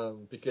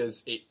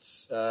because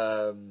it's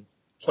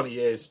 20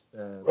 years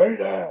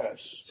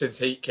since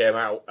Heat came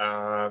out.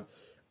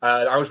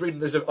 I was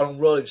reading on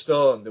Rolling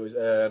Stone. There was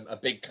a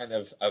big kind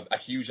of a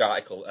huge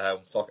article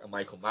talking to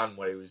Michael Mann,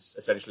 where he was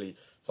essentially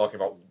talking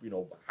about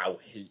how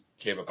Heat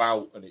came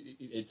about, and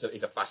it's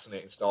a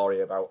fascinating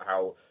story about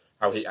how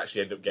Heat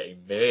actually ended up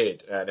getting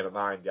made. Never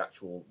mind the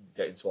actual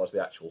getting towards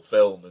the actual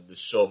film, and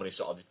there's so many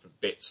sort of different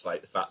bits,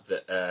 like the fact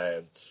that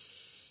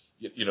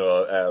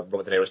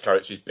Robert De Niro's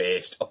character is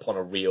based upon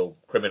a real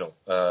criminal.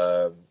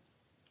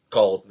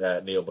 Called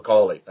Neil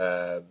Macaulay,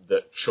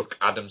 that Chuck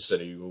Adamson,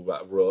 who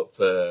wrote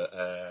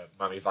for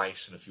Miami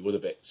Vice and a few other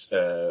bits,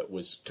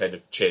 was kind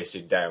of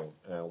chasing down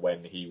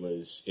when he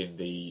was in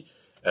the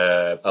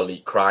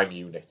elite crime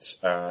unit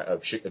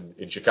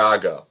in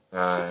Chicago.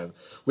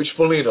 Which,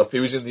 funnily enough, he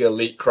was in the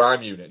elite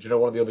crime unit. Do you know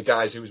one of the other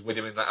guys who was with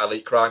him in that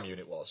elite crime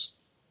unit was?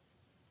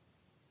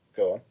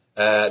 Go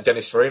on.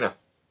 Dennis Farina.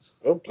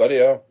 Oh, bloody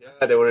hell!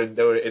 Yeah, they were in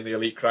the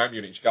elite crime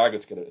unit in Chicago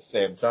together at the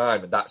same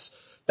time, and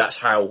that's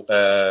how.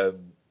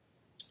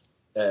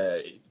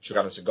 Chuck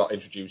Adamson got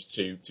introduced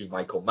to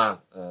Michael Mann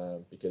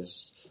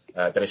because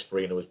Dennis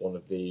Farina was one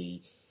of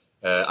the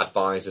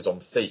advisors on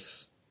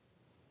Thief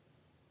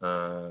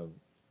all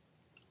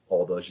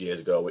those years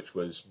ago, which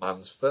was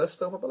Mann's first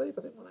film, I believe,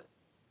 wasn't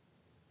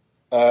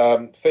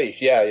it?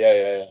 Thief,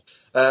 yeah.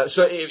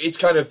 So it's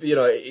kind of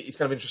it's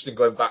kind of interesting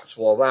going back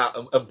to all that,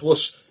 and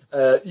plus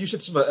you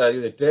said something the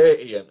other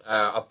day, Ian,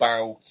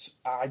 about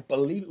I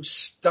believe it was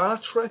Star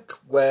Trek,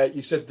 where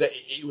you said that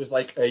it was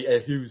like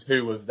a who's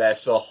who of They're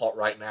So Hot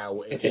Right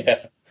Now in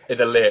the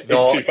late in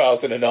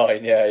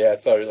 2009. Yeah,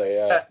 totally.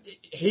 Yeah,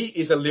 Heat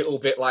is a little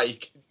bit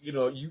like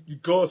you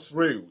go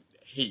through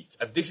Heat,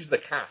 and this is the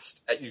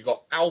cast. You've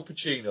got Al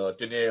Pacino,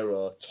 De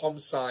Niro, Tom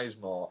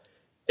Sizemore,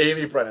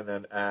 Amy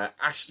Brennan,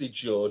 Ashley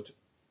Judd,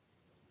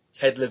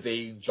 Ted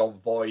Levine, John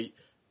Voight,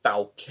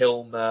 Val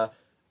Kilmer,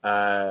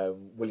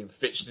 William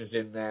Fichtner's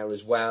in there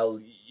as well.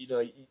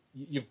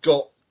 You've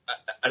got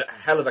a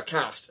hell of a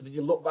cast, and then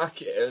you look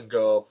back at it and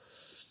go,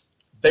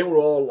 they were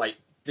all like,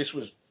 this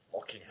was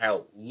fucking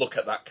hell, look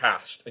at that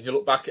cast. And you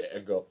look back at it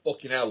and go,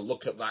 fucking hell,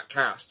 look at that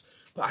cast.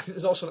 But I think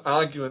there's also an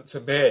argument to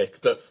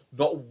make that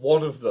not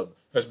one of them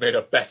has made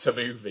a better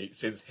movie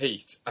since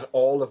Heat, and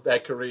all of their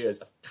careers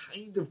have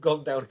kind of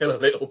gone downhill a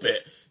little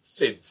bit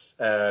since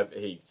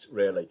Heat,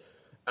 really.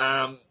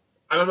 I'm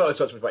not going to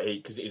talk too much about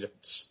Heat because it is a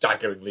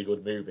staggeringly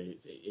good movie.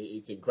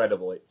 It's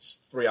incredible. It's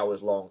 3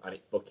 hours long and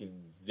it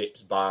fucking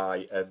zips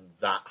by, and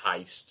that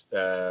heist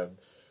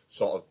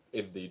sort of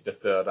in the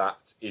third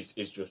act is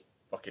just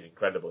fucking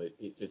incredible.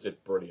 It's a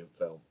brilliant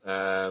film.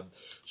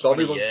 So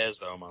 20 years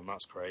though, man,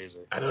 that's crazy.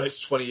 I know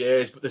it's 20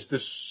 years, but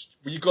there's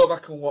when you go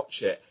back and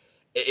watch it,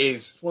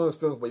 it's one of those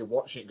films where you're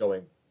watching it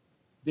going,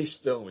 this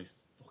film is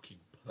fucking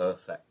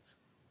perfect.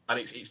 And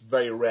it's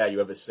very rare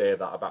you ever say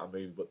that about a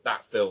movie, but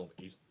that film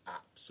is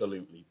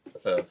absolutely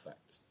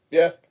perfect.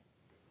 Yeah.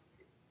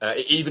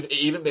 It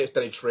even makes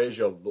Danny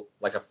Trejo look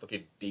like a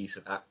fucking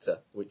decent actor,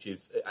 which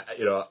is,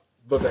 love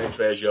Danny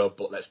Trejo,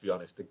 but let's be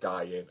honest, the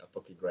guy ain't a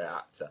fucking great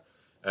actor.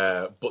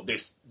 But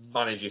this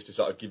manages to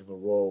sort of give him a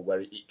role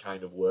where it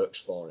kind of works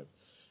for him.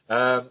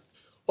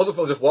 Other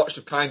films I've watched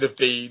have kind of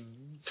been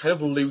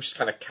loose,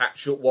 kind of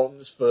catch-up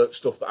ones for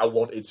stuff that I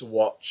wanted to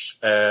watch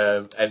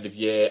end of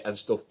year and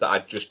stuff that I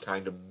just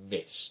kind of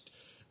missed.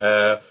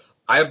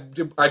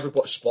 I've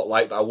watched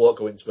Spotlight, but I won't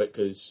go into it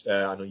because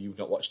I know you've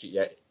not watched it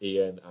yet,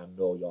 Ian. I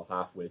know you're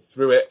halfway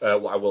through it.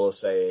 What I will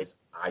say is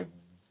I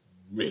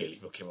really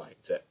fucking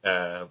liked it.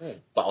 But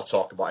I'll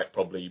talk about it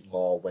probably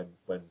more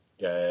when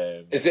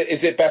Is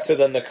it better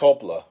than The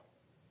Cobbler?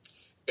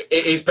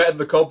 It is better than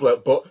The Cobbler,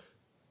 but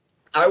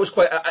I was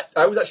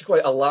actually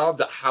quite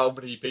alarmed at how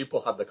many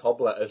people had The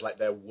Cobbler as like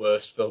their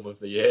worst film of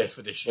the year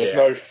for this year. There's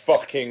no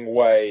fucking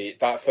way.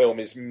 That film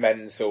is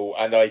mental,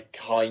 and I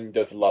kind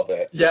of love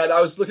it. Yeah, and I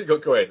was looking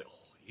at going,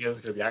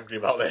 Ian's going to be angry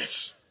about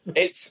this.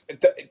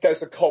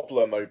 There's a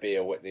Cobbler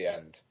mobile at the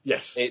end.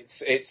 Yes.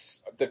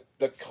 It's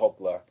the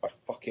Cobbler.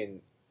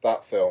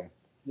 That film.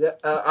 Yeah,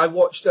 I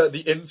watched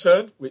The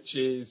Intern, which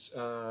is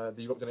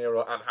the Robert De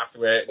Niro and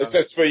Hathaway. Was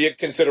this for your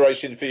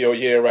consideration for your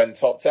year-end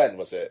top 10,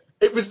 was it?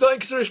 It was not in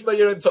consideration for my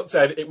year-end top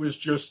 10. It was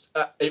just,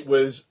 it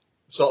was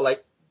sort of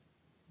like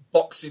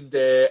Boxing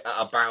Day at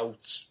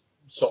about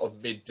sort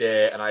of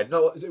midday, and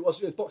it was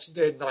Boxing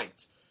Day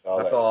night.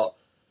 I thought,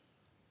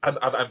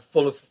 I'm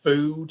full of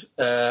food,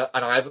 and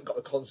I haven't got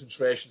the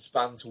concentration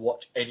span to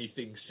watch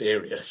anything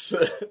serious.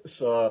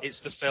 So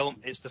it's the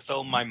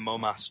film my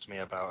mum asked me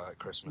about at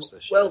Christmas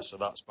this year. So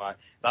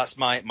that's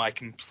my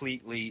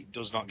completely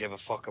does not give a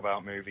fuck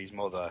about movies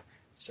mother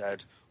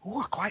said,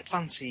 I quite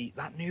fancy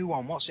that new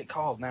one. What's it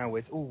called now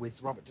with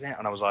Robert De Niro?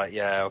 And I was like,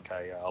 yeah,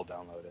 okay, yeah, I'll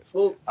download it.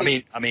 Well, I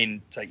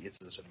mean, take you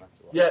to the cinema.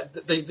 Yeah,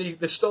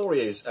 the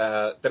story is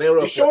De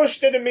Niro. You sure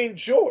she didn't mean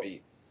Joy?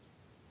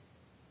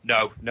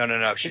 No.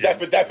 She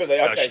definitely.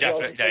 Okay.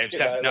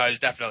 No, it was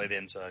definitely The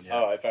Intern. Yeah.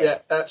 All right, fair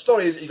enough.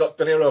 Story is you got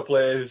De Niro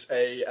plays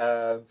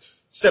a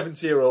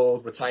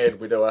 70-year-old retired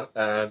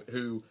widower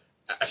who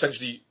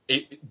essentially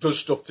does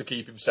stuff to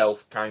keep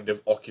himself kind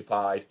of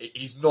occupied.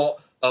 He's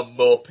not a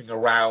moping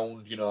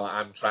around.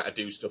 I'm trying to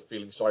do stuff,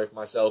 feeling sorry for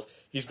myself.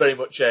 He's very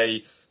much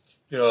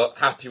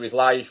happy with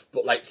life,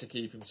 but likes to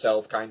keep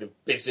himself kind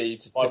of busy.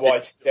 My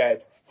wife's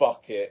dead.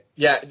 Fuck it.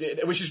 Yeah,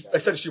 which is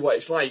essentially what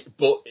it's like.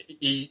 But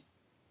he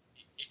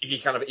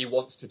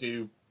wants to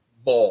do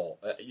more.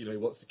 He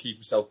wants to keep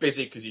himself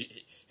busy because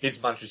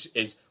his mantra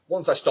is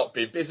once I stop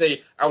being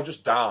busy, I'll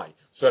just die.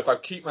 So if I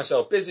keep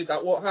myself busy,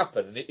 that won't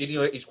happen. And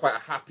he's quite a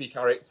happy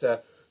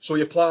character. So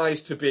he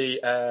applies to be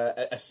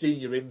a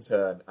senior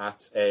intern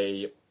at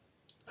a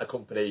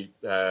company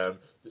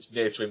that's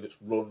near to him, that's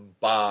run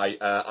by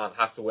Anne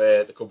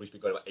Hathaway. The company's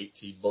been going about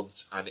 18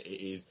 months, and it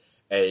is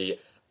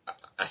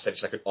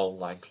essentially like an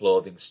online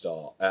clothing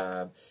store.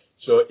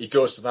 So he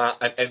goes to that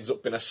and ends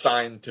up being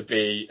assigned to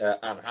be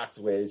Anne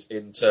Hathaway's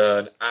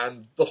intern.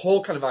 And the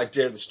whole kind of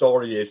idea of the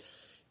story is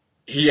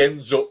he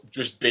ends up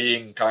just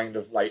being kind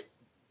of like,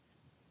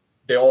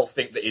 they all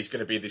think that he's going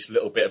to be this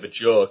little bit of a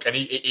joke. And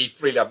he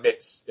freely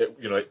admits,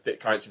 the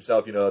character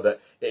himself, that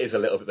it is a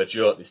little bit of a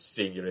joke, this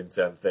senior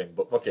intern thing.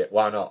 But fuck it,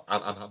 why not?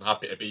 I'm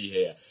happy to be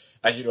here.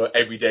 And,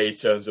 every day he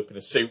turns up in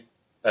a suit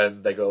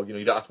and they go,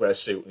 you don't have to wear a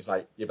suit. And he's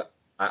like, yeah, but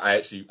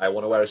I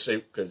want to wear a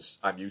suit because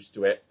I'm used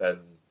to it and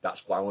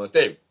that's what I want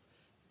to do.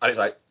 And he's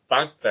like,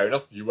 fine, fair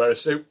enough, you wear a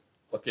suit,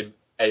 fucking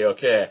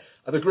A-okay.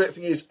 And the great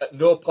thing is, at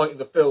no point in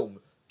the film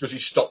does he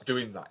stop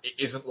doing that. It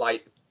isn't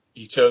like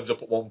he turns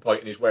up at one point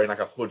and he's wearing like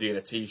a hoodie and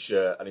a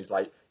t-shirt and he's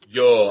like,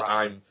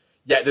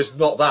 there's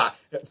not that.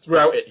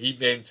 Throughout it, he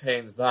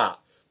maintains that.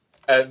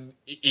 And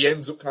he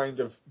ends up kind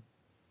of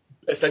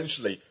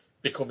essentially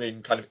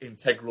becoming kind of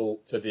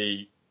integral to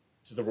the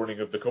running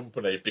of the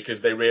company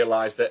because they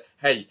realise that,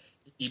 hey,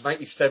 he might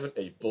be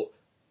 70, but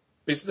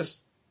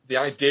the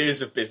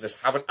ideas of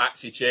business haven't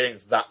actually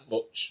changed that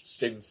much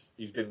since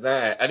he's been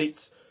there. And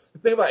the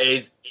thing about it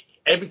is,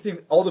 everything,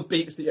 all the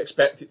beats that you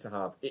expect it to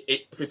have,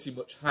 it pretty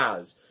much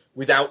has,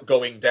 without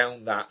going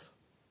down that,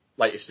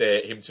 like you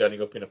say, him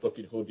turning up in a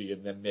fucking hoodie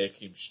and then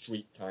making him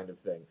street kind of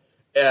thing.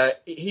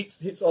 It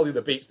hits all the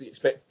other beats that you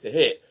expect it to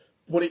hit,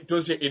 but it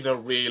does it in a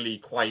really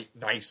quite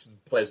nice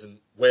and pleasant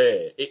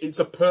way. It's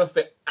a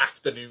perfect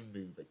afternoon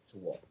movie to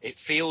watch. It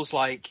feels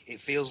like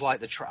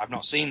I've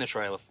not seen the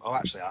trailer. Oh,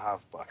 actually, I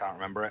have, but I can't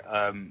remember it.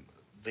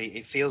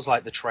 It feels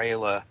like the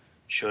trailer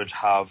should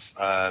have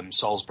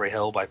Salisbury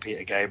Hill by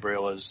Peter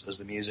Gabriel as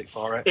the music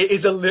for it. It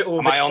is a little.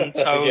 Am I on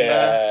tone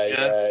there?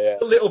 Yeah.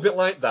 A little bit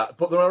like that,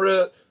 but there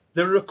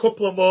are a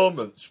couple of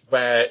moments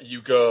where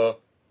you go,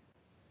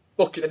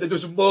 fuck it.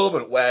 There's a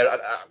moment where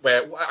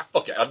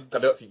fuck it. I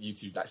don't think you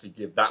two actually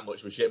give that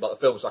much of a shit about the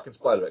film, so I can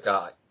spoil it,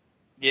 can't I?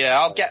 Yeah,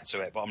 I'll get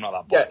to it, but I'm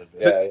not that bothered.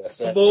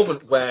 The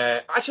moment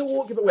where actually I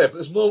won't give it away, but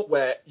there's a moment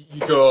where you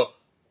go,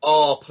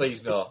 oh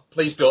please no,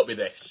 please don't be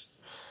this,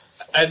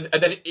 and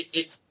then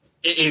it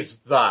is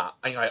that,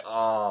 and you're like,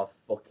 oh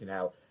fucking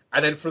hell.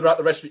 And then throughout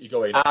the rest of it, you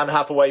go in. Anne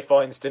Hathaway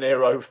finds De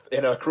Niro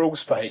in a crawl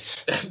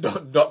space.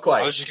 Not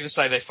quite. I was just going to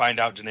say they find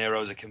out De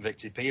Niro's a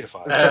convicted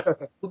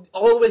paedophile.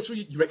 All the way through,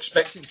 you're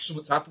expecting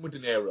something to happen with De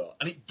Niro,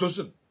 and it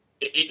doesn't.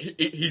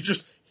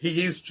 He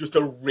is just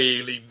a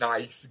really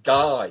nice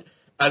guy,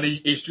 and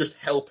he's just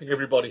helping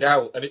everybody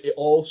out, and it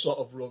all sort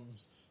of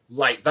runs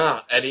like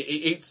that. And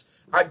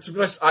to be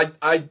honest,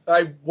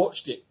 I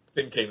watched it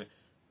thinking,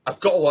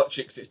 I've got to watch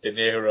it because it's De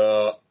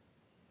Niro.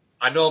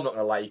 I know I'm not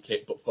going to like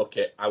it, but fuck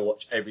it. I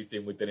watch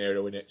everything with De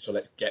Niro in it, so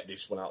let's get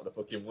this one out of the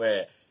fucking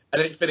way.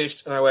 And then it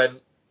finished, and I went, do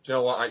you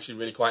know what? I actually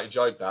really quite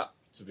enjoyed that,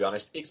 to be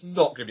honest. It's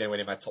not going to be anywhere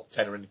near my top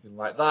 10 or anything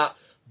like that,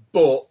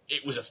 but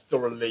it was a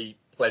thoroughly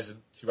pleasant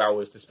 2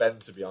 hours to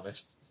spend, to be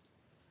honest.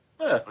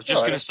 I was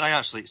just going to say,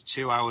 actually, it's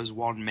 2 hours,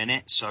 1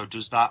 minute. So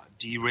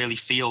do you really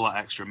feel that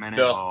extra minute?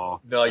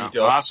 No, you don't.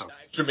 That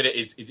extra minute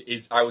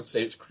is, I would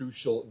say, it's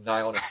crucial,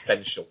 nigh on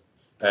essential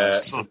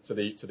to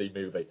the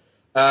movie.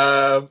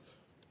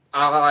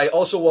 I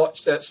also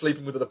watched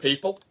Sleeping with Other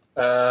People,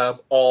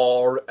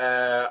 or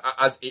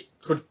as it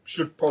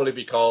should probably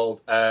be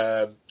called,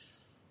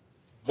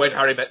 When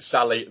Harry Met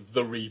Sally,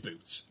 the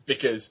reboot,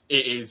 because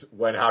it is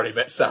When Harry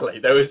Met Sally.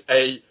 There is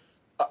a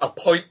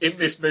point in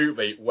this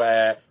movie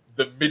where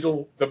the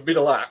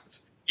middle act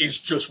is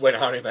just When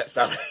Harry Met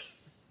Sally.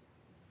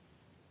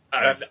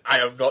 And I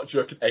am not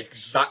joking,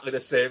 exactly the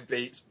same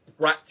beats,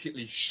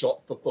 practically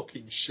shot for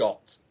fucking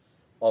shot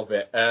of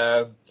it.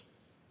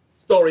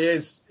 Story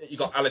is, you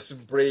got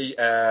Alison Brie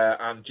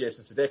and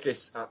Jason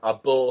Sudeikis are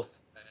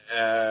both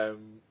at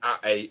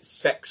a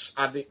sex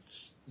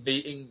addicts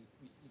meeting,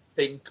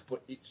 think,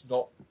 but it's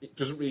not. It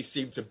doesn't really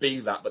seem to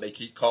be that, but they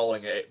keep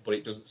calling it, but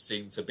it doesn't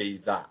seem to be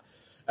that.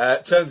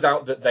 Turns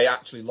out that they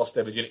actually lost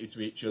their virginity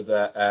to each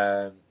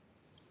other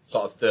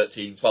sort of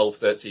 12,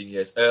 13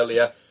 years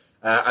earlier,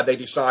 and they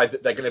decide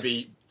that they're going to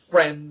be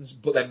friends,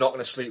 but they're not going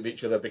to sleep with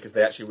each other because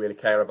they actually really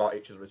care about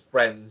each other as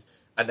friends,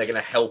 and they're going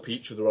to help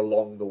each other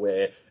along the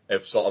way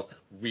of sort of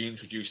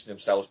reintroducing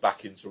themselves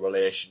back into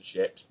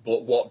relationships.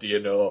 But what do you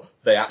know?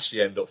 They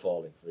actually end up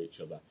falling for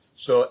each other.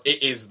 So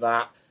it is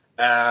that.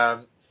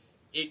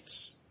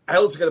 It's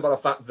held together by the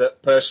fact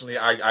that, personally,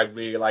 I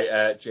really like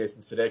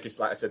Jason Sudeikis.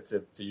 Like I said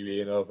to you,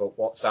 Ian, over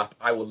WhatsApp,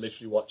 I will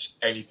literally watch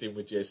anything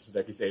with Jason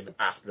Sudeikis in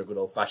after a good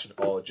old-fashioned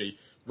orgy,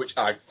 which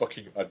I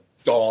fucking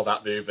adore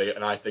that movie,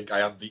 and I think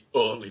I am the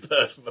only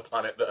person on the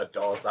planet that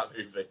adores that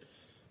movie.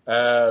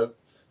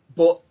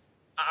 But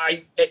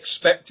I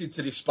expected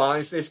to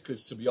despise this,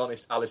 because, to be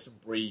honest, Alison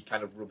Brie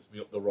kind of rubs me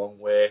up the wrong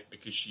way,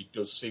 because she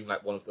does seem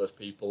like one of those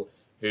people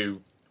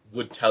who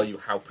would tell you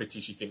how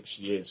pretty she thinks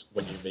she is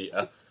when you meet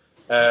her.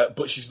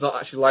 But she's not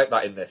actually like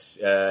that in this.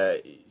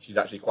 She's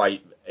actually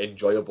quite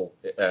enjoyable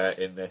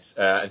in this.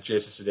 And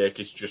Jason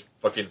Sudeikis just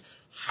fucking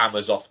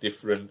hammers off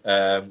different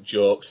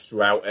jokes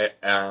throughout it.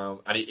 And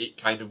it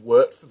kind of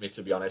worked for me,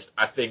 to be honest.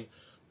 I think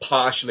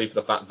partially for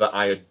the fact that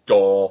I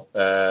adore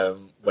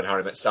When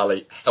Harry Met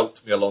Sally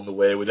helped me along the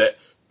way with it,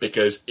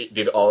 because it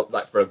did all,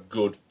 like, for a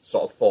good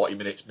sort of 40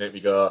 minutes, make me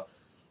go,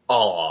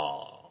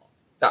 oh,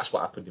 that's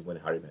what happened in When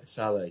Harry Met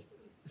Sally.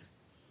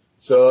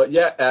 So,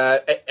 yeah,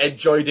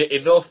 enjoyed it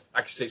enough.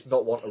 Actually, it's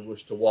not one to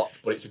rush to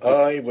watch, but it's a good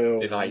I will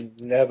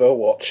never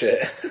watch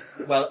it.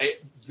 Well,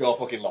 you're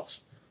fucking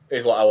lost,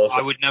 is what I will say.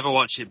 I would never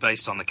watch it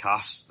based on the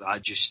cast. I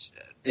just...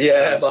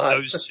 Yeah,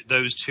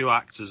 those two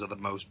actors are the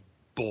most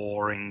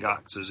boring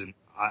actors.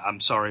 I'm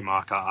sorry,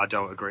 Mark, I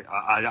don't agree.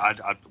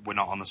 We're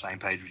not on the same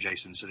page with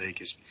Jason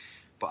Sudeikis.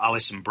 But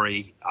Alison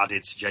Brie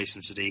added to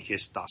Jason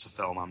Sudeikis, that's a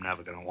film I'm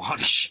never going to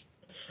watch.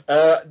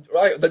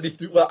 Right,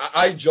 well,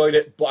 I enjoyed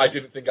it, but I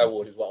didn't think I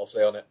would, is what I'll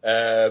say on it.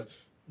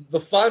 The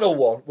final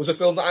one was a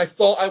film that I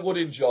thought I would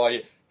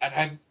enjoy,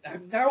 and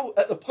I'm now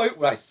at the point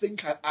where I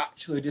think I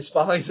actually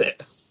despise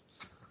it.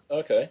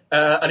 Okay.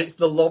 And it's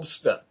The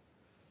Lobster.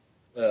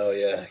 Oh,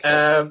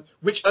 yeah.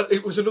 Which,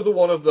 it was another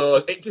one of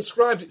those. It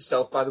described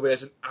itself, by the way,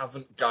 as an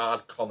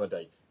avant-garde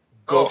comedy.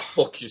 Go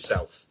fuck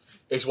yourself,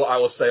 is what I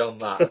will say on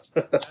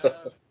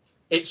that.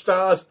 It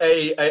stars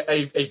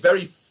a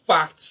very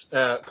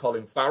fat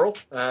Colin Farrell.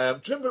 Do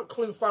you remember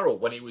Colin Farrell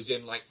when he was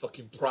in, like,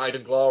 fucking Pride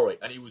and Glory,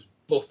 and he was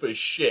buff as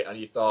shit, and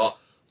you thought,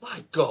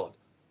 my God,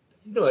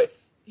 you know,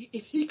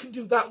 if he can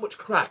do that much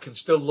crack and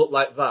still look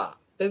like that,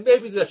 then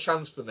maybe there's a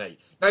chance for me.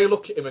 Now you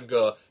look at him and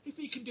go, if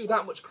he can do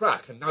that much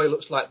crack and now he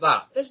looks like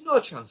that, there's no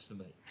chance for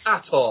me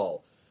at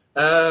all.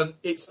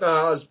 It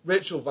stars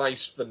Rachel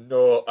Weisz for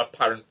no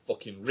apparent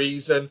fucking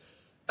reason.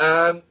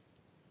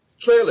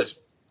 Trailers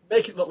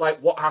make it look like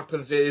what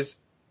happens is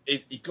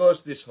he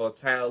goes to this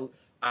hotel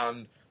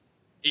and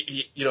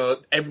you know,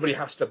 everybody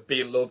has to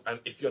be in love, and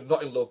if you're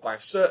not in love by a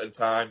certain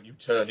time, you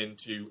turn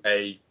into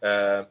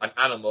an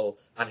animal,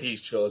 and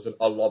he's chosen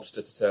a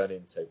lobster to turn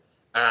into.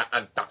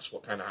 And that's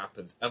what kind of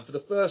happens. And for the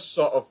first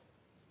sort of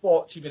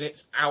 40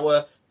 minutes,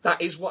 hour,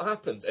 that is what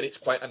happens. And it's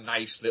quite a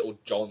nice little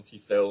jaunty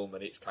film,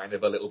 and it's kind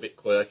of a little bit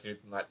quirky and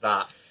everything like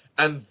that.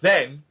 And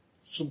then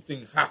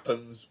something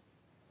happens,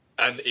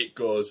 and it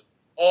goes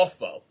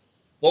off a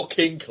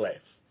fucking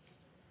cliff,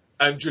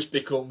 and just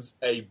becomes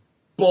a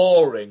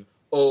boring,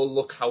 oh,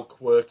 look how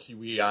quirky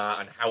we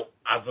are, and how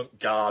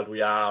avant-garde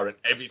we are, and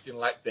everything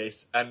like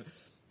this. And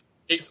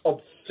its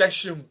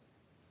obsession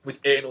with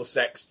anal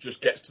sex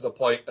just gets to the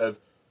point of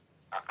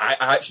I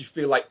actually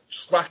feel like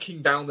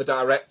tracking down the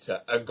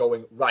director and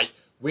going, right,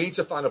 we need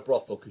to find a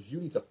brothel because you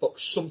need to fuck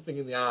something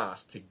in the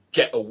arse to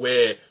get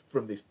away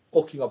from this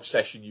fucking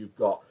obsession you've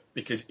got,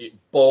 because it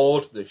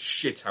bored the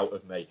shit out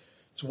of me.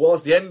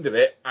 Towards the end of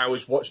it, I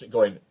was watching it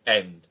going,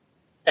 end,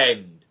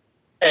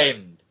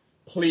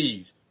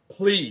 please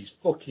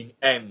fucking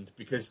end,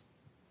 because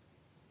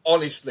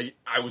honestly,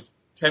 I was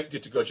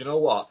tempted to go, do you know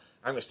what?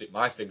 I'm going to stick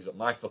my fingers up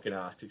my fucking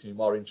ass because it's going to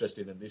be more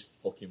interesting than this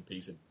fucking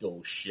piece of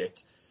dull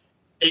shit.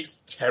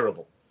 It's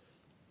terrible.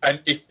 And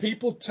if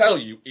people tell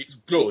you it's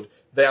good,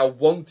 they are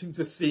wanting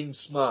to seem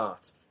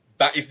smart.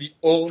 That is the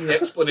only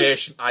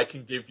explanation I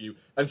can give you.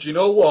 And do you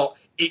know what?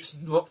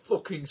 It's not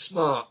fucking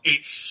smart.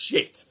 It's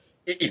shit.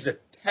 It is a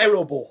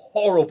terrible,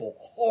 horrible,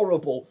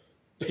 horrible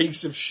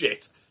piece of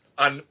shit.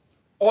 And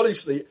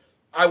honestly,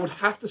 I would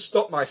have to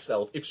stop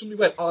myself if somebody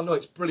went, oh no,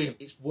 it's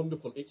brilliant, it's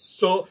wonderful, it's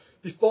so...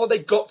 Before they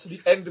got to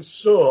the end of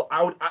So,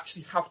 I would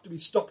actually have to be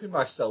stopping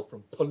myself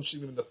from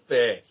punching them in the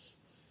face.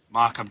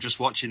 Mark, I'm just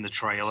watching the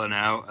trailer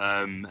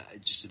now,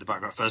 just in the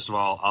background. First of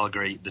all, I'll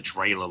agree, the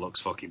trailer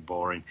looks fucking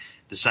boring.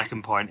 The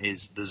second point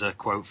is, there's a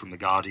quote from The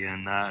Guardian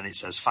in there, and it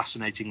says,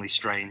 fascinatingly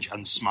strange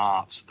and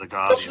smart, The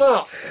Guardian. Not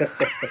smart.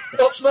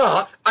 Not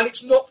smart, and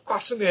it's not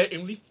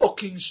fascinatingly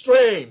fucking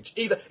strange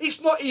either.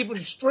 It's not even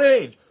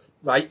strange,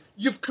 right?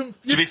 You've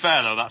confused To be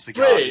fair, though, that's The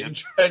Guardian.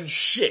 strange and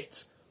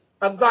shit.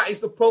 And that is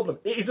the problem.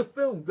 It is a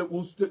film that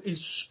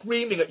is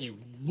screaming at you,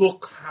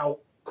 look how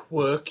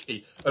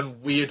quirky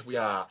and weird we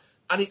are.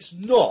 And it's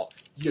not.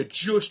 You're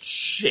just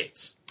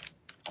shit.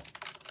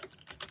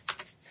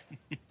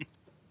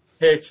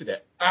 Hated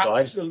it.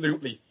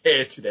 Absolutely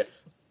hated it.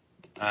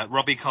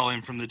 Robbie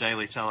Collin from the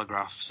Daily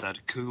Telegraph said,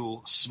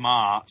 cool,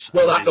 smart.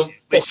 Well, that don't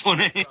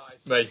funny.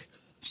 surprise me.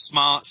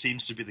 Smart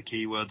seems to be the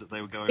key word that they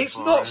were going for. It's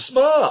not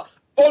smart.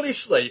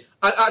 Honestly,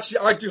 and actually,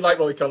 I do like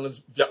Robbie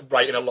Collins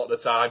writing a lot of the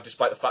time,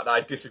 despite the fact that I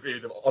disagree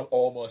with him on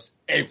almost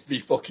every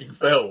fucking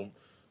film.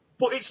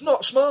 But it's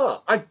not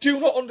smart. I do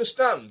not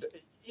understand.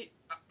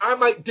 I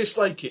might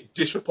dislike it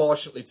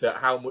disproportionately to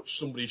how much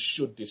somebody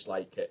should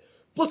dislike it.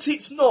 But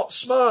it's not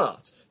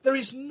smart. There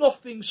is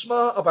nothing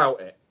smart about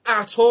it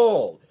at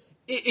all.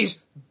 It is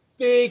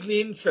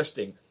vaguely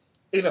interesting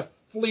in a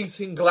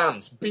fleeting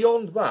glance.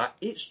 Beyond that,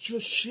 it's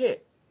just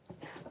shit.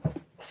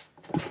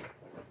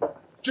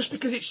 Just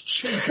because it's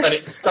cheap and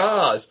it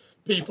stars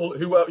people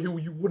who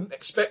you wouldn't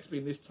expect to be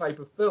in this type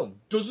of film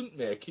doesn't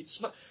make it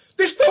smart.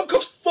 This film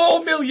cost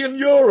 €4 million.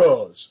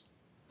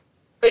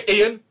 Hey,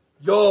 Ian,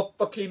 your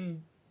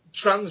fucking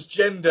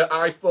transgender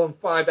iPhone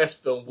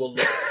 5S film will look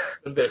better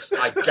than this,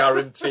 I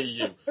guarantee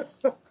you.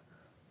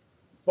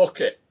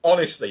 Fuck it,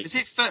 honestly. Is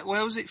it?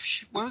 Where was it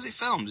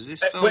filmed? Is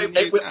this filmed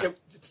in the UK?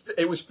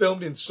 It was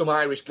filmed in some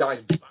Irish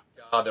guy's back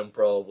garden,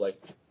 probably.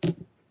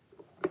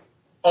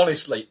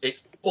 Honestly,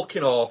 it's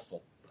fucking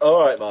awful. All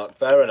right, Mark.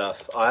 Fair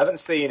enough. I haven't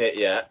seen it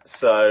yet,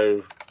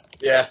 so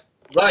yeah,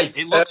 right.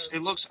 It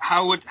looks.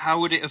 How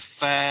would it have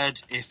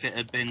fared if it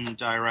had been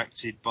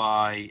directed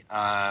by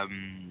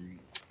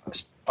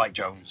Spike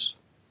Jonze?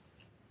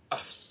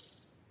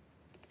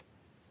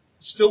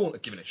 Still wouldn't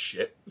have given a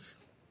shit.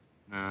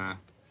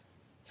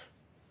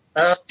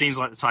 Seems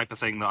like the type of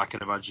thing that I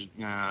could imagine.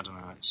 Yeah, I don't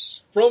know.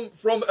 It's...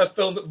 From a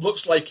film that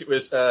looks like it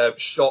was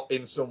shot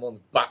in someone's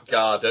back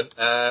garden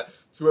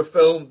to a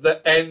film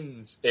that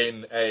ends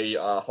in a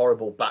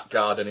horrible back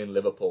garden in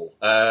Liverpool.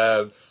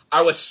 Our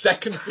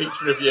second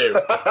feature review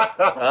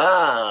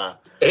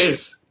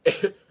is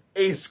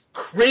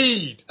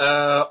Creed,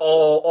 or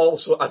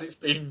also as it's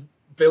been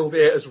billed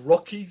here as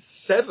Rocky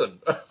 7,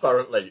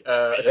 apparently.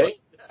 Really?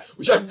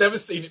 Which I've never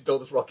seen it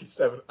billed as Rocky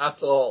 7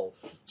 at all.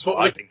 That's what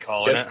I've been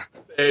calling it.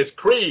 Is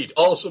Creed,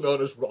 also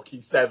known as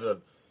Rocky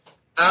 7.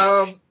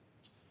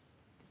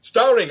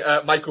 Starring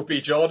Michael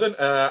B. Jordan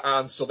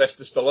and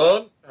Sylvester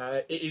Stallone.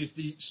 It is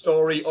the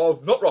story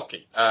of, not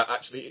Rocky,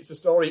 actually, it's the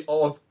story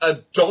of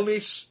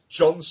Adonis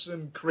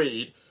Johnson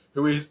Creed,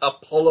 who is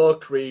Apollo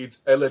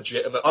Creed's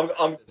illegitimate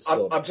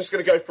son. I'm just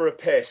going to go for a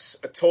piss.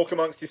 Talk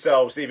amongst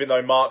yourselves, even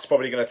though Mark's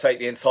probably going to take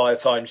the entire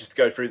time just to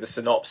go through the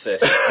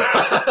synopsis.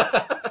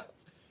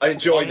 I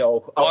enjoy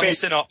Noel. One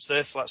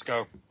synopsis, let's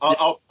go.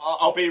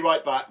 I'll be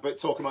right back, but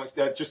talk amongst...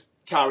 just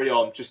carry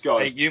on, just go.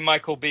 Hey, you,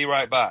 Michael, be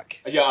right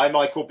back. Yeah, I,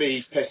 Michael,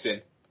 be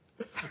pissing.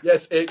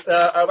 Yes, it's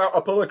about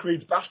Apollo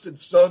Creed's bastard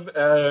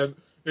son,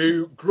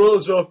 who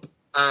grows up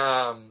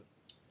and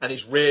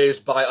is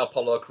raised by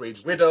Apollo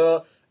Creed's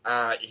widow.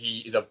 He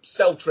is a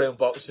self-trained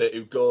boxer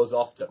who goes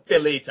off to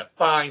Philly to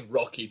find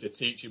Rocky to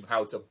teach him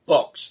how to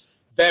box.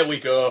 There we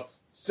go.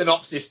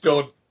 Synopsis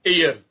done.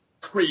 Ian,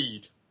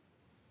 Creed.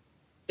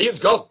 Ian's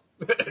gone.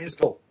 Ian's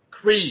gone.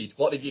 Creed,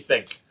 what did you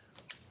think?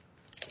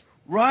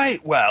 Right,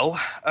 well,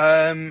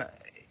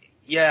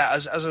 yeah,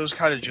 as I was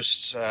kind of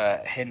just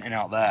hinting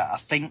out there, I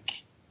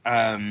think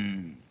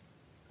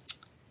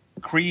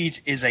Creed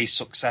is a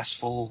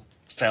successful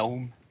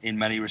film in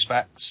many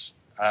respects.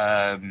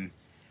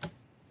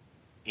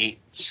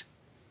 It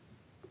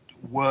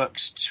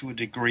works to a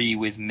degree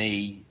with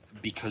me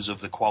because of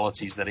the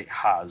qualities that it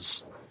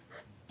has,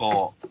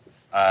 but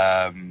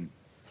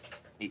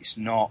it's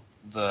not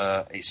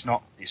Rocky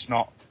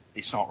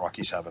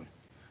 7.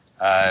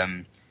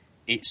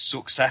 It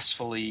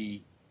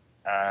successfully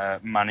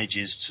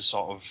manages to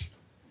sort of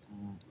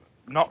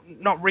not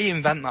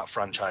reinvent that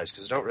franchise,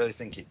 because I don't really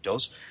think it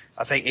does.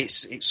 I think it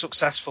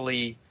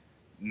successfully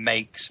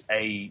makes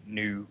a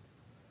new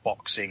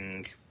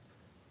boxing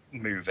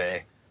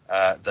movie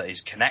that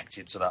is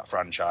connected to that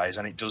franchise,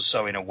 and it does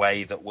so in a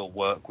way that will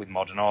work with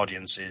modern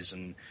audiences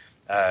and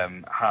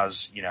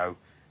has, you know,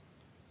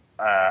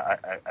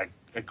 a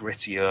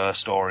grittier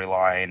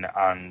storyline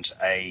and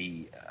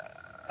a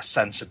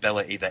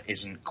sensibility that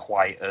isn't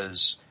quite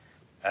as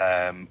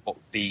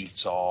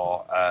upbeat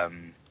or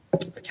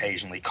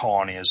occasionally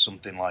corny as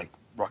something like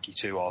Rocky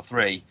 2 or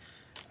 3.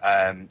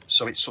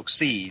 So it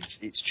succeeds.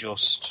 It's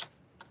just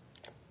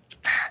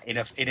in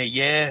a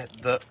year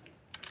that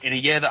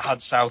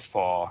had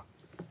Southpaw,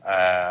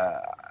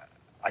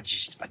 I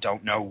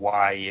don't know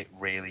why it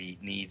really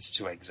needs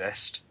to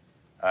exist.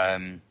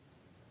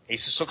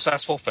 It's a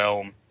successful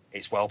film.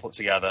 It's well put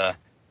together.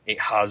 It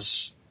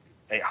has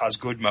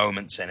good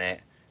moments in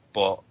it,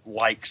 but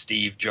like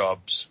Steve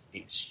Jobs,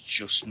 it's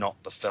just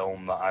not the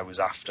film that I was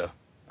after,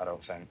 I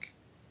don't think.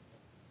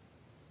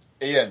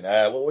 Ian,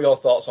 what were your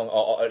thoughts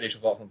or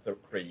initial thoughts on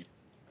Creed?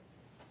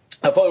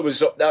 I thought it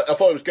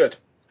was good.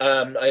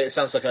 It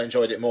sounds like I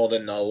enjoyed it more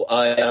than Noel.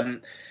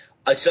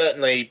 I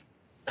certainly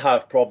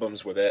have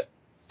problems with it,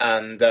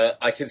 and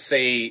I can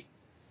see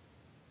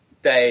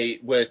they're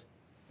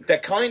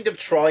kind of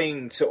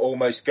trying to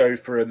almost go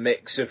for a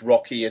mix of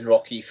Rocky and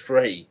Rocky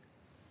 3,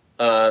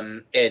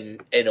 in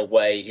a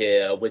way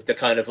here, with the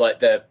kind of like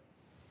the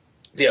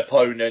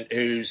opponent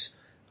who's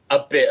a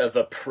bit of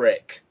a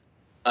prick,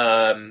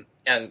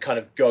 and kind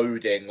of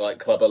goading like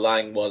Clubber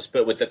Lang was,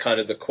 but with the kind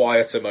of the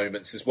quieter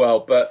moments as well.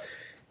 But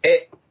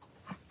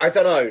I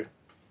don't know.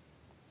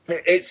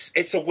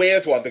 It's a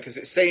weird one because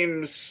it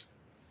seems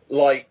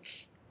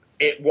like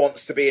it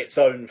wants to be its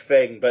own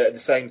thing, but at the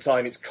same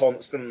time, it's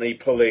constantly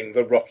pulling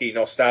the Rocky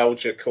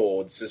nostalgia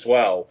chords as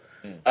well.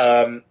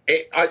 I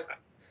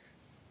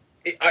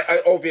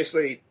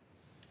obviously,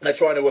 they're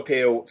trying to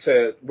appeal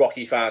to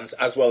Rocky fans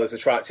as well as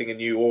attracting a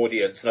new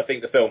audience, and I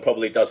think the film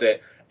probably does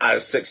it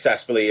as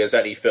successfully as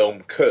any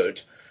film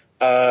could.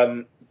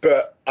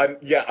 But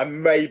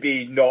I'm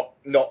maybe not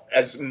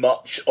as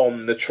much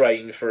on the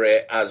train for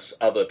it as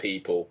other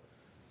people.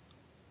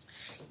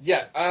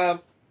 Yeah, I'm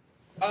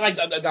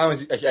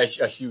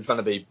a huge fan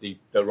of the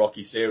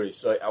Rocky series,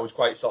 so I was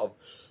quite sort of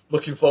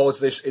looking forward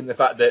to this in the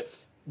fact that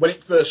when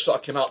it first sort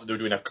of came out that they were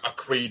doing a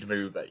Creed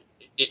movie,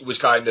 it was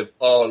kind of,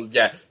 oh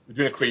yeah, we're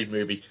doing a Creed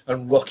movie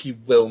and Rocky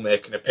will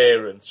make an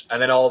appearance,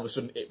 and then all of a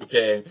sudden it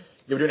became,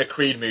 we're doing a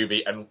Creed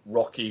movie and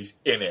Rocky's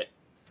in it.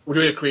 We're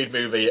doing a Creed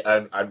movie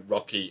and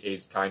Rocky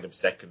is kind of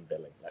second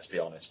billing, let's be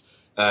honest,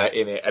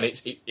 in it, and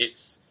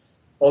it's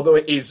although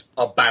it is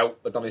about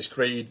Adonis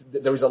Creed,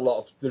 there's a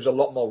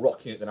lot more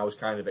Rocky in it than I was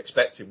kind of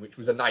expecting, which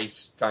was a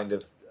nice kind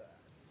of,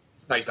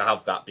 it's nice to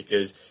have that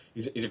because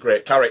he's a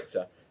great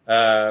character.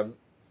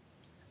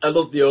 I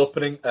loved the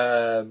opening.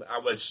 I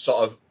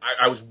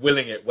was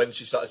willing it when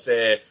she sort of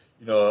say,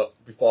 you know,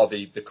 before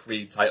the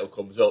Creed title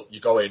comes up, you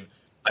go in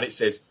and it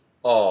says,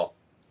 oh,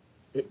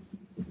 you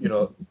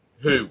know,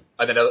 who?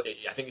 And then I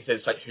think it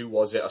says like, who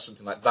was it or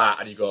something like that.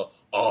 And you go,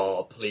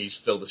 oh, please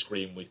fill the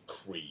screen with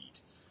Creed.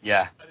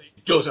 Yeah. And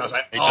it doesn't. I was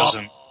like, it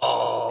doesn't.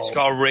 It's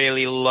got a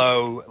really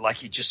low,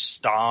 like it just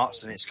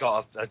starts and it's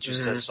got a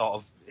sort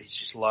of, it's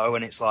just low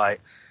and it's like,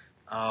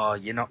 oh,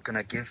 you're not going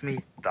to give me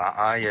that,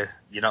 are you?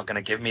 You're not going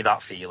to give me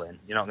that feeling.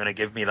 You're not going to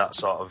give me that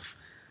sort of...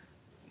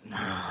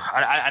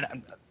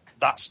 And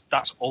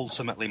that's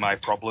ultimately my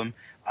problem.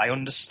 I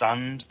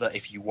understand that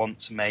if you want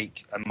to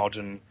make a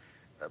modern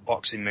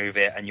boxing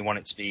movie and you want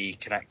it to be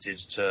connected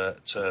to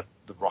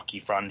the Rocky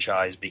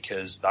franchise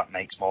because that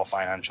makes more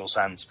financial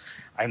sense,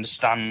 I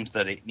understand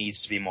that it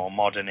needs to be more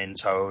modern in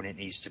tone. It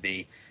needs to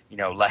be, you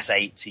know, less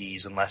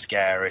 80s and less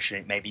garish, and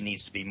it maybe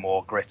needs to be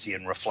more gritty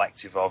and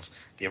reflective of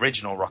the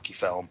original Rocky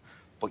film.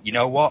 But you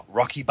know what?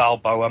 Rocky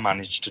Balboa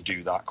managed to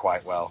do that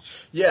quite well.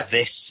 Yeah.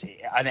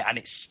 And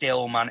it's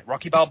still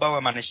Rocky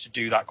Balboa managed to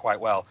do that quite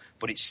well,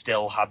 but it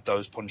still had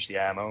those punch the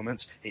air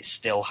moments. It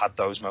still had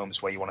those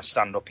moments where you want to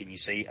stand up in your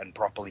seat and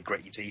properly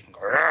grit your teeth and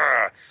go,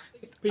 I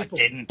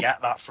didn't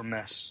get that from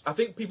this. I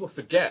think people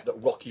forget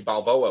that Rocky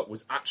Balboa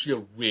was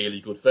actually a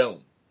really good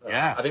film.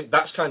 Yeah. I think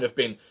that's kind of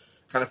been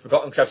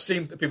forgotten because I've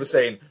seen people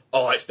saying,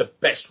 oh, it's the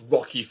best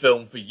Rocky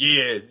film for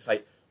years. It's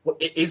like, well,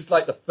 it is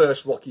like the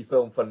first Rocky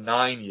film for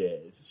 9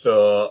 years,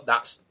 so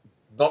that's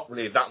not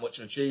really that much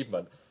an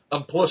achievement.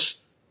 And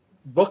plus,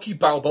 Rocky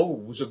Balboa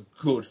was a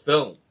good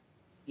film.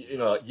 You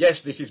know,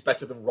 yes, this is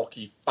better than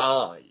Rocky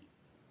 5,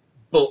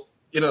 but,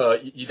 you know,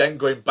 you're then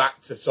going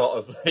back to sort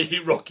of like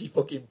Rocky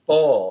fucking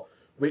 4,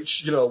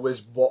 which, you know,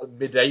 was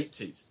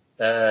mid-80s.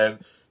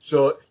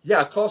 So,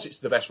 yeah, of course it's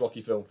the best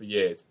Rocky film for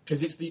years,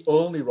 because it's the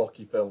only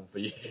Rocky film for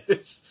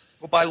years.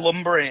 Well, by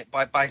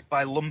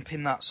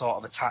lumping that sort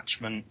of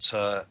attachment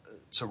to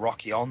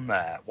Rocky on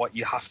there, what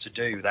you have to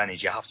do then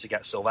is you have to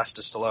get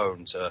Sylvester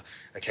Stallone to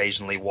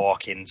occasionally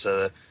walk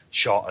into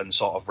shot and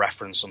sort of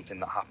reference something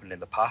that happened in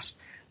the past,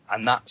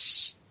 and that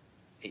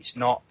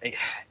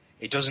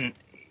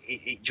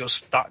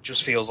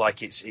just feels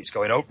like it's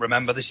going, oh,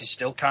 remember this is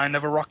still kind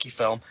of a Rocky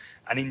film,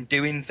 and in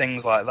doing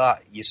things like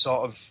that,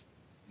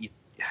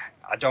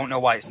 I don't know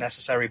why it's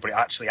necessary, but it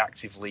actually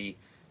actively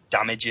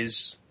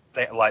damages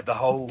the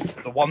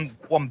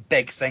one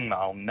big thing that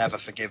I'll never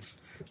forgive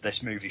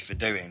this movie for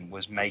doing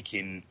was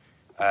making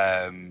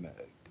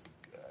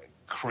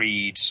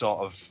Creed sort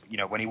of, you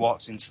know, when he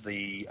walks into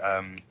the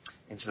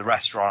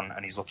restaurant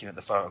and he's looking at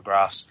the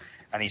photographs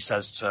and he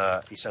says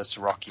to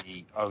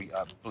Rocky, oh,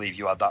 I believe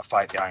you had that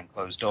fight behind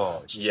closed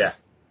doors. Yeah.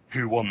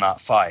 who won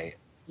that fight.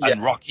 Yeah.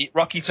 And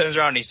Rocky turns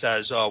around and he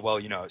says, "Oh well,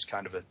 it's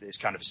kind of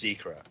a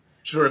secret."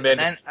 Should remain.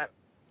 And then,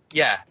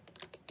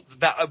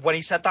 that when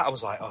he said that, I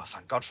was like, "Oh,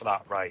 thank God for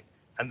that!" Right?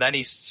 And then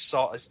he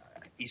says,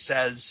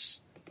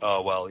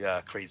 "Oh well,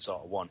 yeah, Creed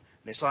sort of won."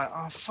 And it's like,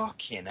 "Oh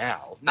fucking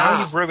hell! Now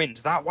you've ruined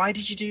that. Why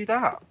did you do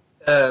that?"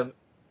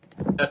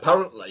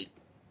 Apparently,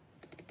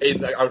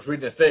 I was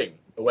reading a thing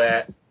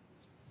where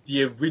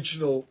the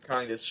original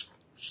kind of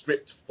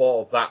script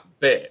for that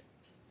bit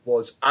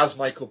was as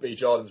Michael B.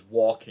 Jordan's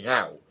walking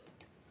out,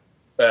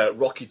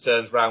 Rocky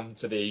turns round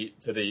to the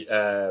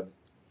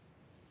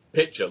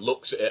picture,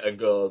 looks at it, and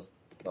goes,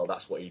 "No,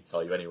 that's what he'd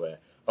tell you anyway,"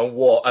 and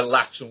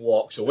laughs and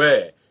walks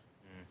away.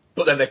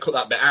 But then they cut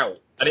that bit out,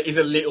 and it is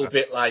a little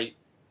bit like,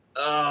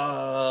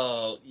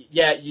 oh,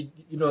 yeah, you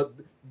know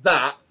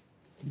that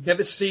you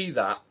never see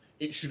that.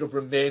 It should have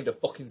remained a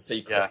fucking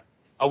secret. Yeah,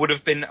 I would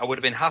have been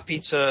happy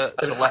to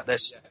let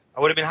this. I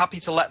would have been happy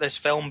to let this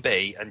film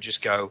be and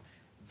just go.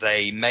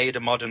 They made a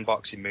modern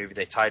boxing movie.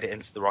 They tied it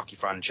into the Rocky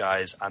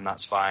franchise, and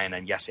that's fine.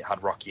 And yes, it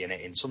had Rocky in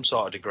it in some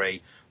sort of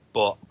degree.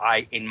 But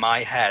in my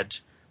head,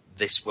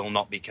 this will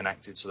not be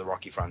connected to the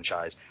Rocky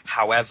franchise.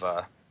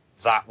 However,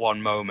 that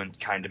one moment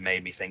kind of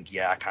made me think,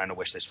 yeah, I kind of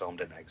wish this film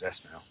didn't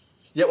exist now.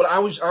 Yeah, well, I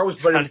was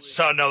very.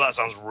 So I know that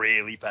sounds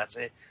really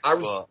petty. I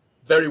was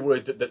very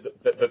worried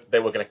that they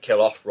were going to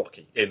kill off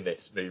Rocky in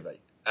this movie,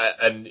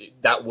 and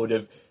that would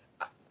have,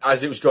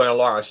 as it was going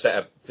along, I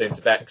saying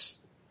to Bex,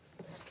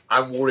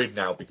 I'm worried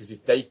now because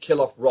if they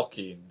kill off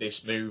Rocky in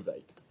this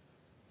movie,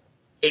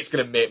 it's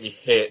going to make me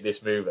hate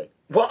this movie.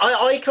 Well,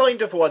 I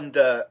kind of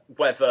wonder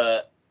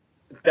whether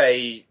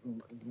they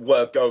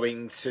were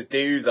going to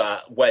do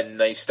that when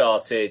they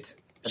started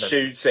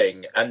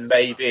shooting, and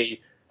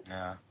maybe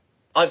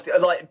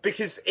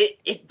because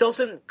it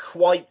doesn't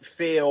quite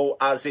feel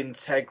as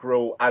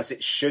integral as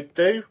it should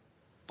do.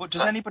 But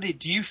does anybody?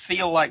 Do you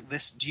feel like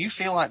this? Do you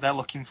feel like they're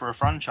looking for a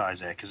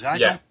franchise here? Because I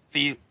don't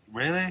feel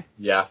really.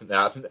 Yeah,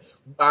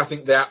 I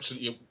think they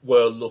absolutely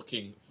were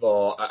looking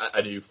for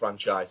a new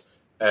franchise.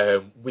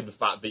 With the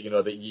fact that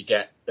that you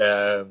get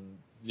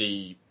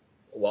Tony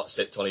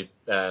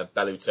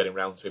Bellew turning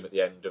around to him at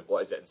the end of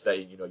what is it and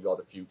saying you're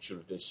the future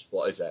of this.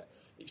 What is it?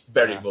 It's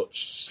very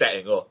much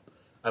setting up.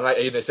 And like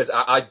it says,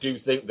 I do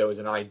think there was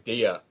an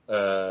idea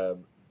to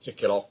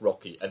kill off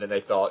Rocky, and then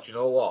they thought, you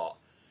know what,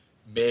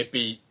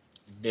 maybe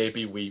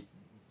we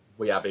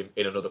have him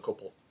in another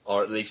couple,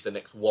 or at least the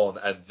next one,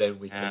 and then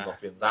we can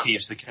off in that.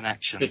 Keeps the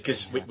connection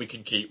because we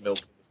can keep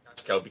milking this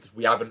cash cow because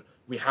we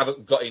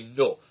haven't got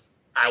enough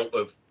out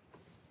of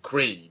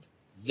Creed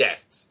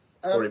yet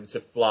for him to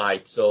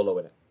fly solo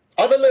in it.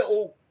 I'm a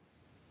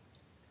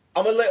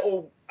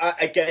little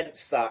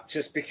against that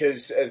just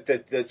because of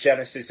the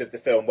genesis of the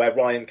film, where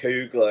Ryan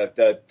Coogler,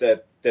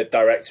 the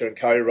director and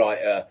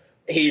co-writer,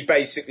 he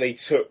basically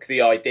took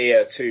the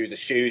idea to the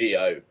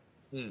studio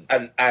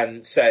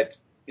and said,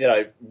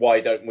 why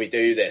don't we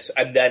do this?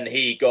 And then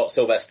he got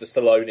Sylvester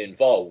Stallone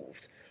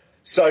involved.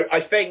 So I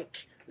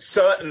think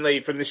certainly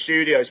from the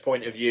studio's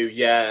point of view,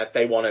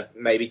 they want to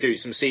maybe do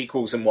some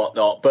sequels and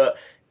whatnot, but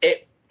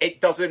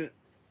it doesn't.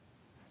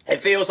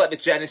 It feels like the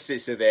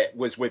genesis of it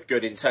was with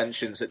good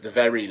intentions at the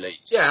very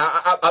least. Yeah,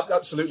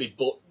 absolutely.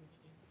 But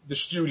the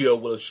studio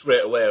will have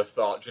straight away have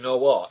thought, you know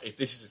what? If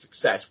this is a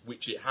success,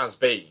 which it has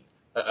been,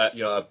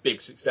 a big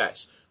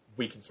success,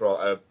 we can throw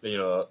out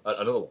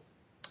another one.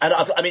 And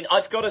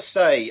I've got to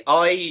say,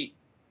 I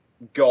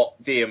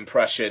got the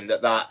impression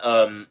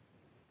that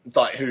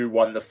who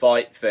won the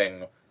fight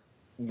thing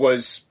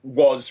was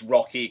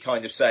Rocky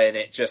kind of saying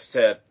it just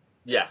to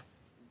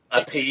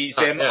appease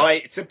him. Yeah.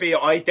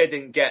 I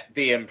didn't get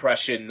the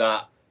impression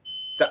that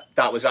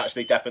was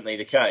actually definitely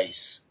the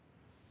case.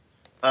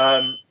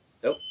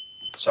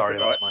 Sorry,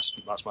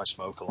 that's my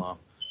smoke alarm.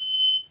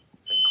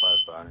 I think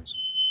Claire's burning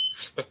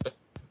something.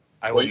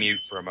 I will mute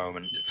for a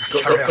moment.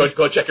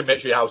 Go check and make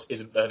sure your house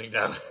isn't burning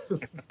down.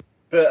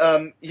 But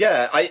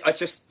I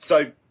just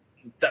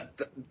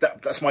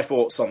that's my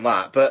thoughts on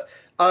that. But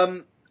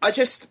the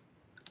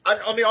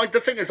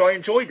thing is, I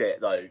enjoyed it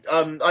though.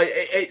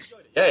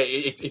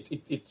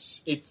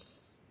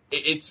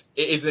 It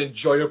is an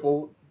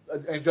enjoyable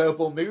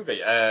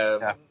movie.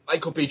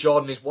 Michael B.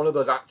 Jordan is one of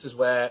those actors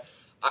where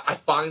I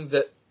find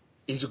that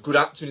he's a good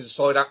actor and he's a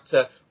solid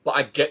actor, but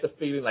I get the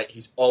feeling like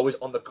he's always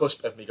on the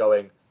cusp of me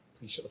going,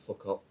 please shut the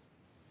fuck up.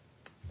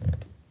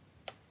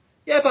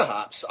 Yeah,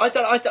 perhaps.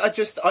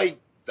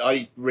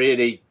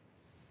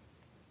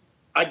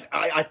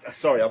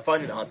 Sorry, I'm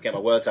finding it hard to get my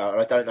words out,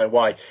 and I don't know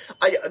why.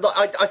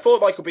 I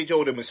thought Michael B.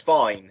 Jordan was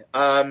fine.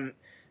 There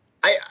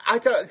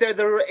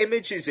are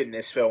images in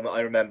this film that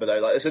I remember though.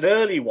 Like there's an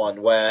early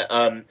one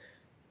where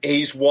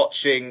he's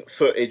watching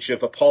footage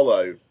of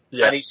Apollo,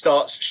 and he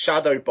starts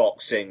shadow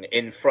boxing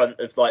in front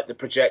of like the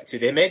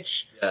projected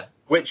image,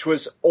 which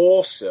was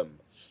awesome.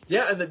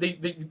 Yeah, and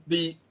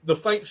the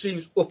fight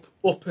scenes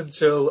up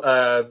until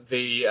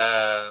the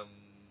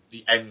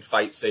end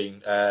fight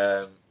scene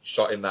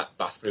shot in that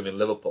bathroom in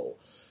Liverpool.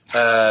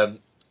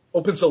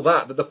 Up until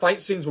that, the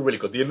fight scenes were really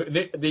good.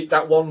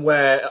 That one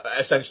where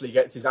essentially he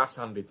gets his ass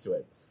handed to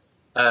him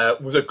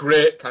was a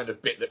great kind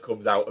of bit that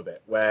comes out of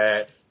it,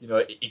 where, you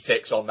know, he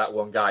takes on that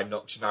one guy,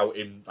 knocks him out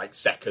in like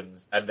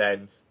seconds, and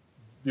then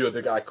the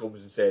other guy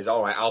comes and says,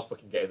 all right, I'll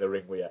fucking get in the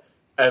ring with you,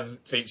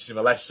 and teaches him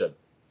a lesson.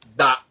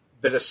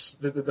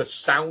 The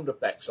sound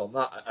effects on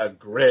that are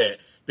great,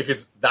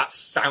 because that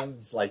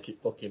sounds like it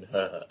fucking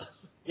hurt.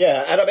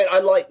 Yeah, and I mean, I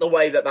like the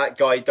way that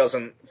guy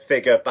doesn't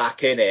figure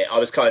back in it. I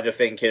was kind of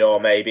thinking,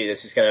 maybe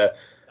this is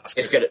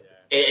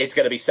it's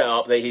gonna be set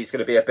up that he's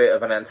gonna be a bit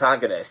of an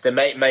antagonist, and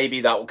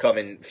maybe that will come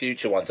in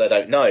future ones. I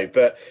don't know,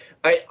 but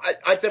I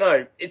don't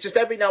know. It just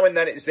every now and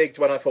then it zigged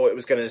when I thought it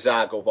was going to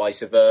zag, or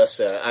vice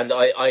versa, and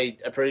I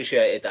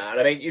appreciated that.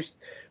 I mean,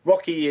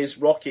 Rocky is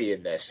Rocky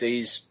in this.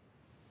 He's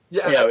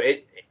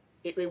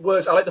it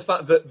was. I like the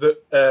fact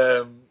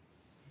that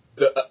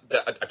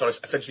Adonis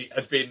essentially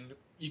has been.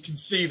 You can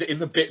see that in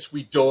the bits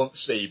we don't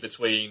see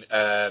between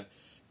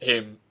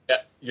him,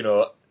 you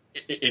know,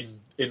 in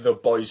the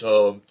boys'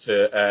 home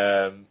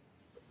to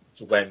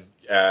when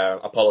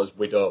Apollo's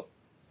widow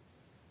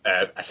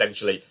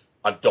essentially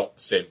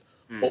adopts him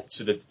up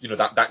to the, you know,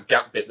 that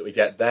gap bit that we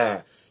get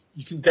there.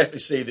 You can definitely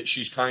see that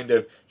she's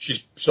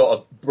sort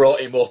of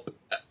brought him up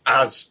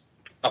as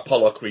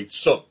Apollo Creed's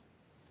son.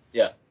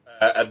 Yeah.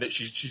 And that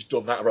she's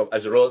done that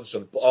as her own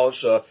son, but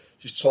also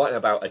she's talking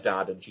about her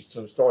dad, and she's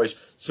telling stories.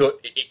 So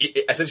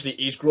essentially,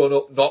 he's grown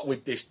up not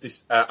with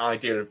this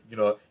idea of, you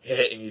know,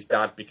 hating his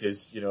dad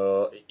because, you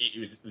know,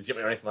 he was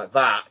legitimate or anything like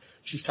that.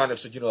 She's kind of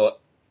said, you know,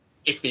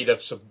 if he'd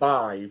have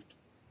survived,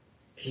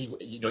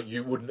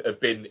 you wouldn't have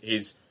been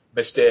his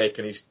mistake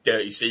and his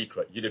dirty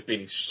secret. You'd have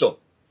been his son.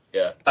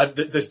 Yeah. And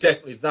there's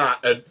definitely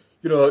that, and,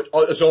 you know,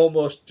 it's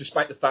almost,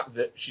 despite the fact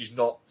that she's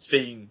not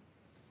seen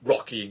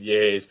Rocky in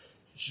years.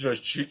 You know,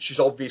 she's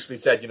obviously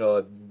said, you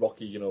know,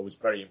 Rocky, you know, was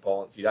very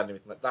important. He had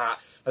anything like that,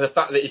 and the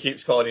fact that he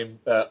keeps calling him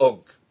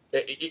Unk,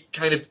 it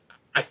kind of,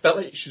 I felt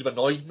like it should have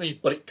annoyed me,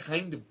 but it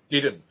kind of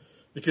didn't,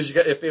 because you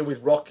get the feel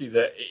with Rocky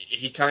that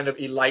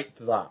he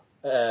liked that.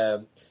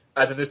 And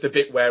then there's the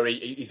bit where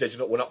he says, you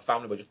know, we're not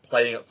family, we're just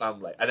playing at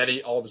family, and then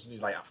all of a sudden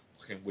he's like, I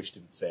fucking wish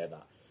didn't say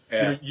that.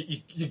 Yeah. You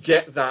know, you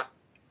get that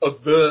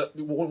overt.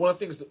 One of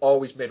the things that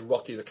always made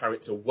Rocky as a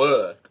character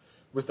work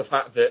was the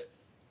fact that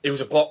he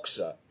was a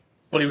boxer,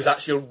 but he was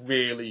actually a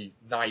really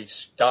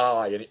nice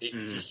guy, and it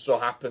just so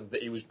happened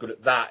that he was good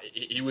at that.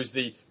 He was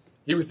the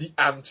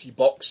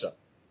anti-boxer.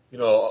 You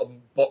know,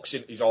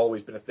 boxing has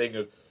always been a thing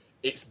of,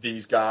 it's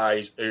these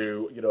guys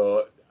who, you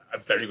know, are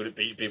very good at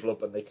beating people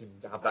up, and they can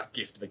have that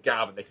gift of the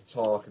gab, and they can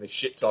talk, and they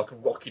shit talk,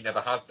 and Rocky never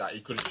had that.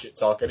 He couldn't shit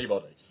talk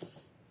anybody,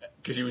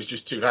 because he was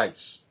just too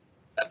nice.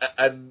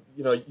 And,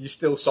 you know, you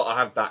still sort of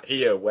have that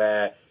here,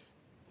 where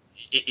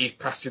he's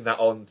passing that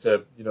on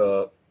to, you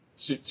know,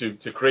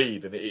 to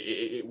Creed, and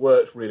it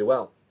works really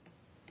well.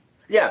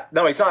 Yeah,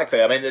 no,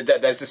 exactly. I mean,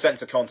 there's a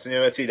sense of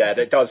continuity there.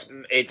 It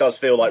does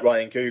feel like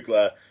Ryan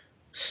Coogler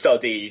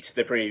studied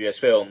the previous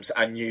films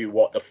and knew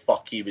what the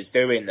fuck he was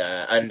doing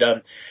there,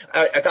 and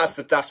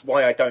that's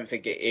why I don't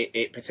think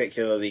it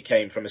particularly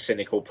came from a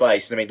cynical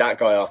place. I mean, that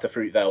guy after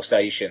Fruitvale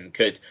Station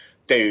could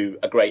do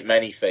a great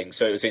many things,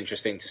 so it was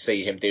interesting to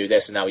see him do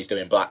this, and now he's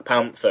doing Black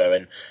Panther,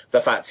 and the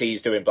fact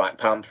he's doing Black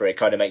Panther, it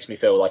kind of makes me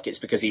feel like it's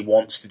because he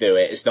wants to do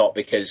it. It's not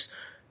because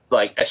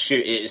like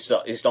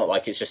it's not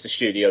like it's just a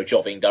studio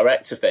jobbing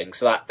director thing.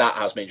 So that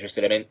has me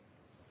interested. I mean,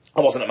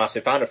 I wasn't a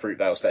massive fan of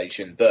Fruitvale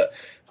Station, but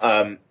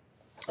I'm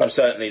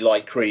certainly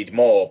like Creed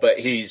more, but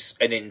he's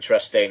an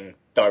interesting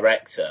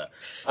director.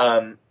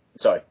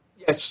 Sorry.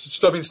 Yeah,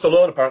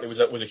 Stallone apparently was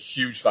a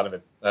huge fan of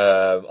him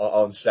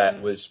on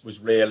set. Was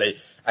really.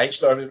 I think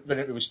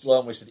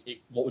Stallone was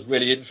what was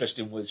really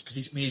interesting was because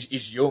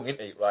he's young,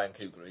 isn't he, Ryan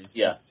Coogler?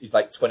 He's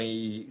like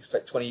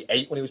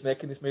 28 when he was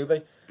making this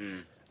movie.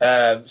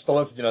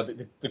 Stallone said, you know,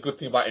 the good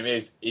thing about him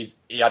is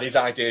he had his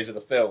ideas of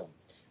the film,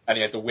 and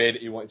he had the way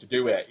that he wanted to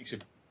do it. He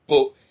said,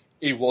 but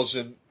he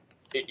wasn't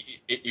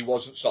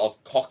sort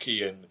of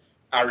cocky and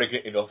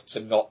arrogant enough to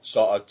not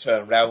sort of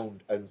turn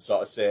around and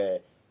sort of say,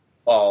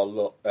 oh,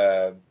 look,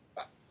 I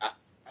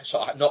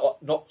sort of,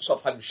 not sort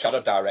of having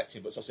shadow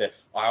directing, but sort of say,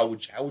 oh,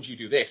 how would you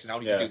do this, and how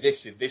would you do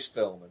this in this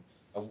film,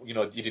 and you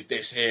know, you did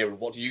this here, and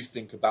what do you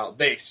think about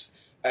this?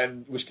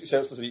 And it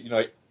was, you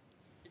know,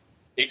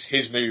 it's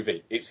his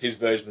movie, it's his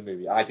version of the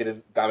movie. I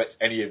didn't direct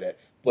any of it,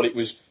 but it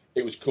was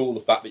cool the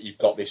fact that you've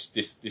got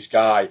this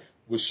guy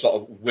was sort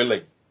of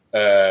willing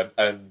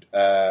and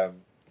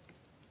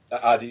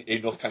had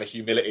enough kind of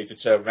humility to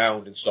turn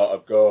around and sort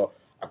of go,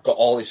 I've got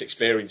all this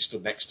experience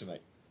stood next to me.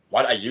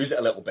 Why don't I use it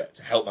a little bit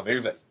to help my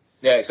movie?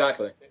 Yeah,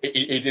 exactly.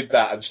 He did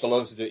that, and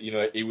Stallone said that, you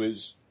know,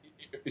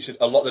 he said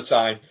a lot of the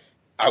time,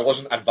 I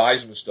wasn't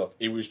advising him stuff.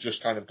 He was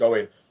just kind of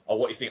going, oh,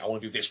 what do you think? I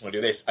want to do this, I want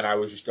to do this. And I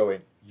was just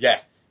going, yeah.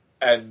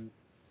 And,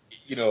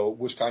 you know,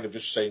 was kind of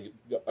just saying,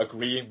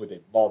 agreeing with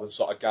him more than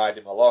sort of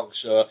guiding him along.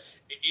 So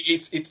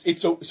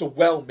it's a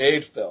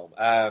well-made film.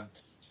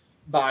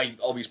 My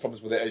obvious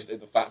problems with it is the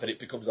fact that it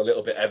becomes a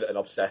little bit Everton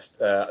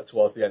obsessed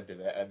towards the end of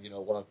it, and you know,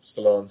 one of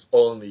Stallone's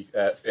only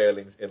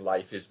failings in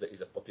life is that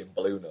he's a fucking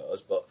blue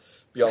nose. But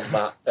beyond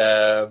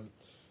that,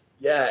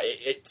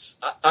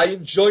 I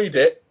enjoyed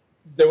it,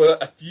 there were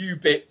a few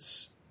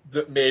bits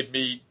that made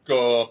me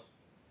go,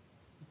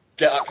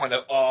 get that kind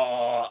of,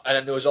 and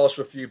then there was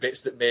also a few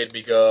bits that made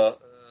me go,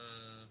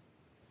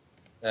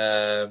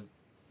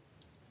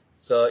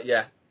 so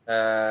yeah,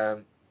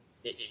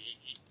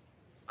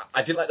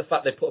 I did like the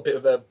fact they put a bit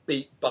of a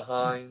beat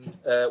behind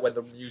when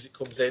the music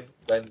comes in,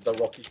 when the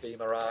Rocky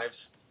theme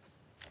arrives.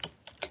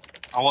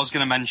 I was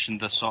going to mention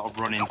the sort of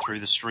running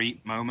through the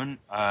street moment.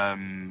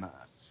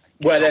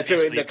 Where they're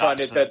doing the kind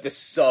of the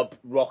sub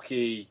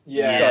Rocky, we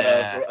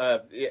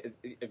got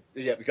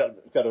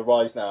to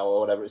rise now or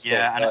whatever it's called.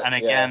 And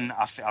again,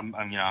 I'm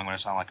going to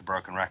sound like a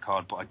broken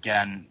record, but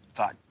again,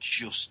 that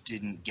just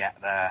didn't get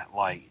there.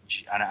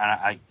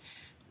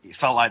 It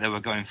felt like they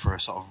were going for a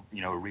sort of,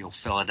 a real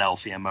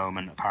Philadelphia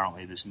moment.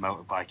 Apparently, this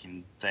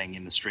motorbiking thing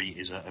in the street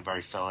is a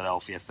very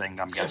Philadelphia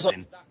thing, I'm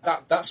guessing.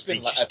 That's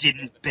been it just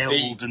didn't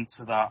build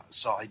into that.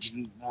 So I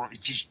didn't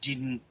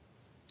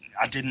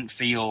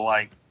feel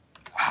like,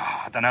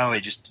 I don't know,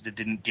 it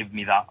didn't give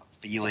me that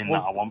feeling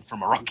that I want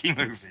from a Rocky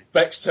movie.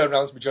 Bex turned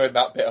around to me during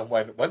that bit and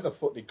went, when the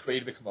fuck did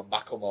Creed become a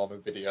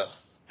Macklemore video?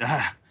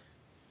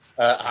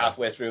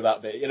 Halfway through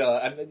that bit,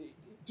 and it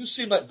does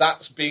seem like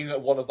that's been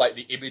one of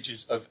the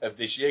images of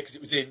this year, because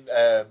it was in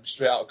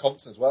Straight Outta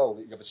Compton as well.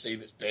 You have a scene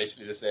that's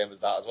basically the same as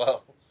that as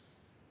well.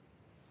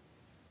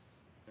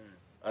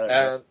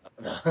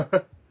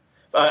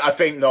 I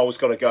think Noel's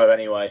got to go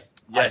anyway.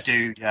 Yes. I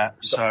do, yeah.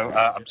 So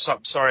I'm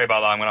sorry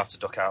about that. I'm going to have to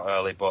duck out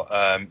early. But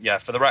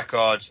for the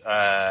record,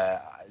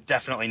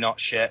 definitely not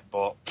shit,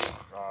 but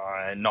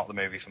not the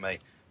movie for me.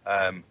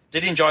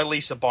 Did enjoy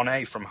Lisa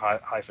Bonet from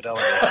High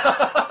Fidelity.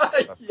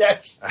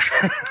 Yes.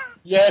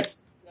 Yes.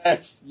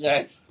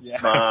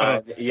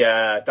 Man,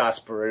 yeah, that's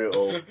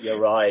brutal. You're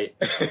right.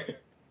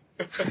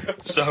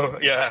 So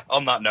yeah,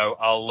 on that note,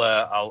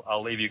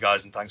 I'll leave you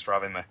guys, and thanks for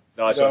having me.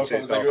 Nice one,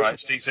 cheers. Right,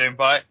 speak soon.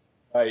 Bye.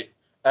 Right.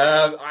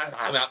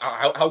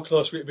 How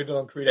close we've been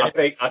on Creed? I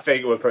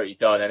think we're pretty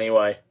done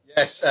anyway.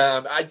 Yes,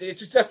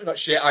 it's definitely not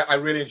shit. I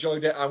really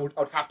enjoyed it.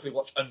 I'd happily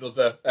watch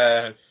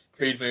another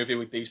Creed movie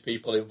with these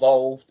people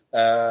involved.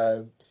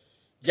 I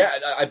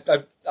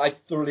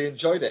thoroughly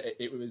enjoyed it.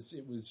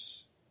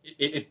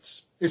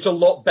 It's a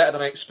lot better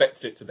than I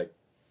expected it to be,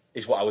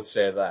 is what I would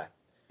say there.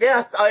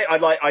 Yeah,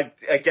 I'm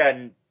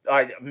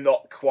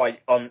not quite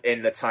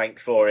in the tank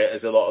for it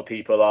as a lot of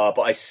people are,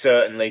 but I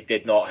certainly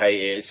did not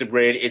hate it. It's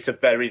a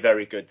very,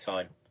 very good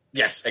time.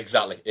 Yes,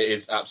 exactly. It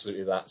is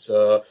absolutely that.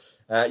 So,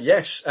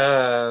 yes,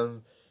 I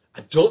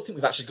don't think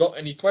we've actually got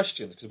any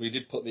questions, because we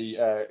did put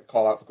the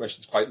call out for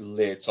questions quite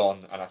late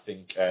on, and I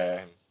think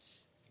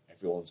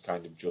everyone's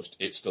kind of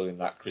it's still in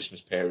that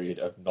Christmas period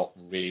of not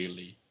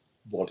really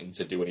wanting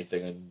to do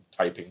anything, and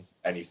typing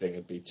anything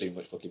would be too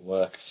much fucking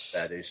work.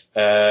 That is.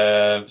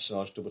 So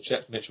I'll just double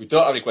check to make sure we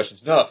don't have any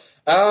questions. No.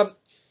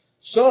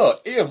 So,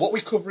 Ian, what are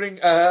we covering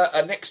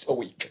next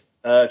week?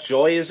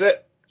 Joy, is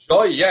it?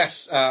 Joy,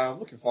 yes.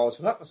 Looking forward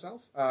to that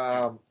myself.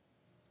 And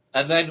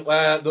then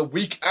the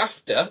week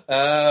after,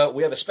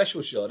 we have a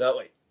special show, don't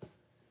we?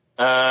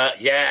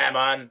 Yeah,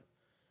 man.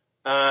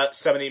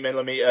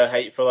 70mm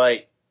Hateful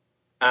Eight,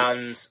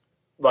 and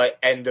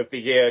end of the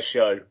year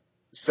show.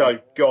 So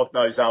God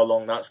knows how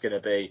long that's going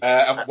to be.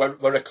 And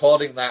we're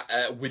recording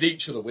that with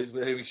each other. We sat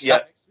next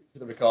to each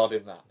other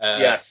recording that.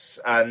 Yes,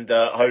 and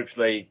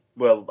hopefully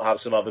we'll have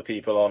some other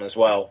people on as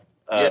well.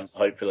 Yes.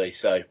 Hopefully,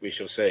 so we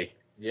shall see.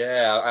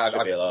 Yeah, I've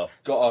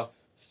got to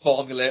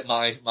formulate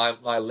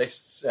my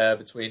lists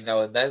between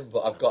now and then, but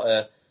I've got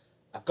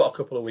a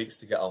couple of weeks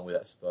to get on with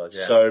it, I suppose.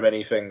 Yeah. So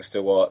many things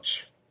to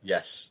watch.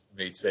 Yes,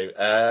 me too.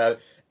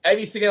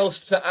 Anything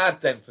else to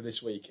add then for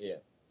this week, Ian?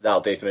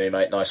 That'll do for me,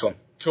 mate. Nice one.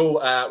 Cool.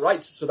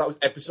 Right, so that was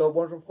episode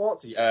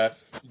 140. You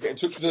get in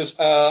touch with us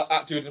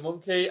at Dude and the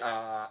Monkey,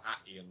 at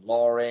Ian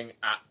Loring,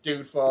 at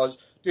DudeFoz,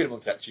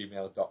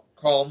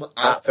 dudeandthemonkey@gmail.com.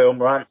 At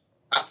Film Rant.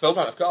 At Film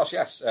Rant, of course,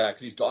 yes,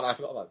 because he's got an I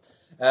forgot about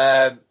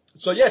it.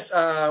 So yes,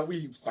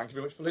 we thank you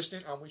very much for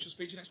listening, and we shall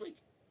speak to you next week.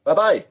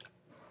 Bye-bye.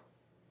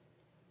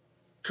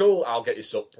 Cool, I'll get this up.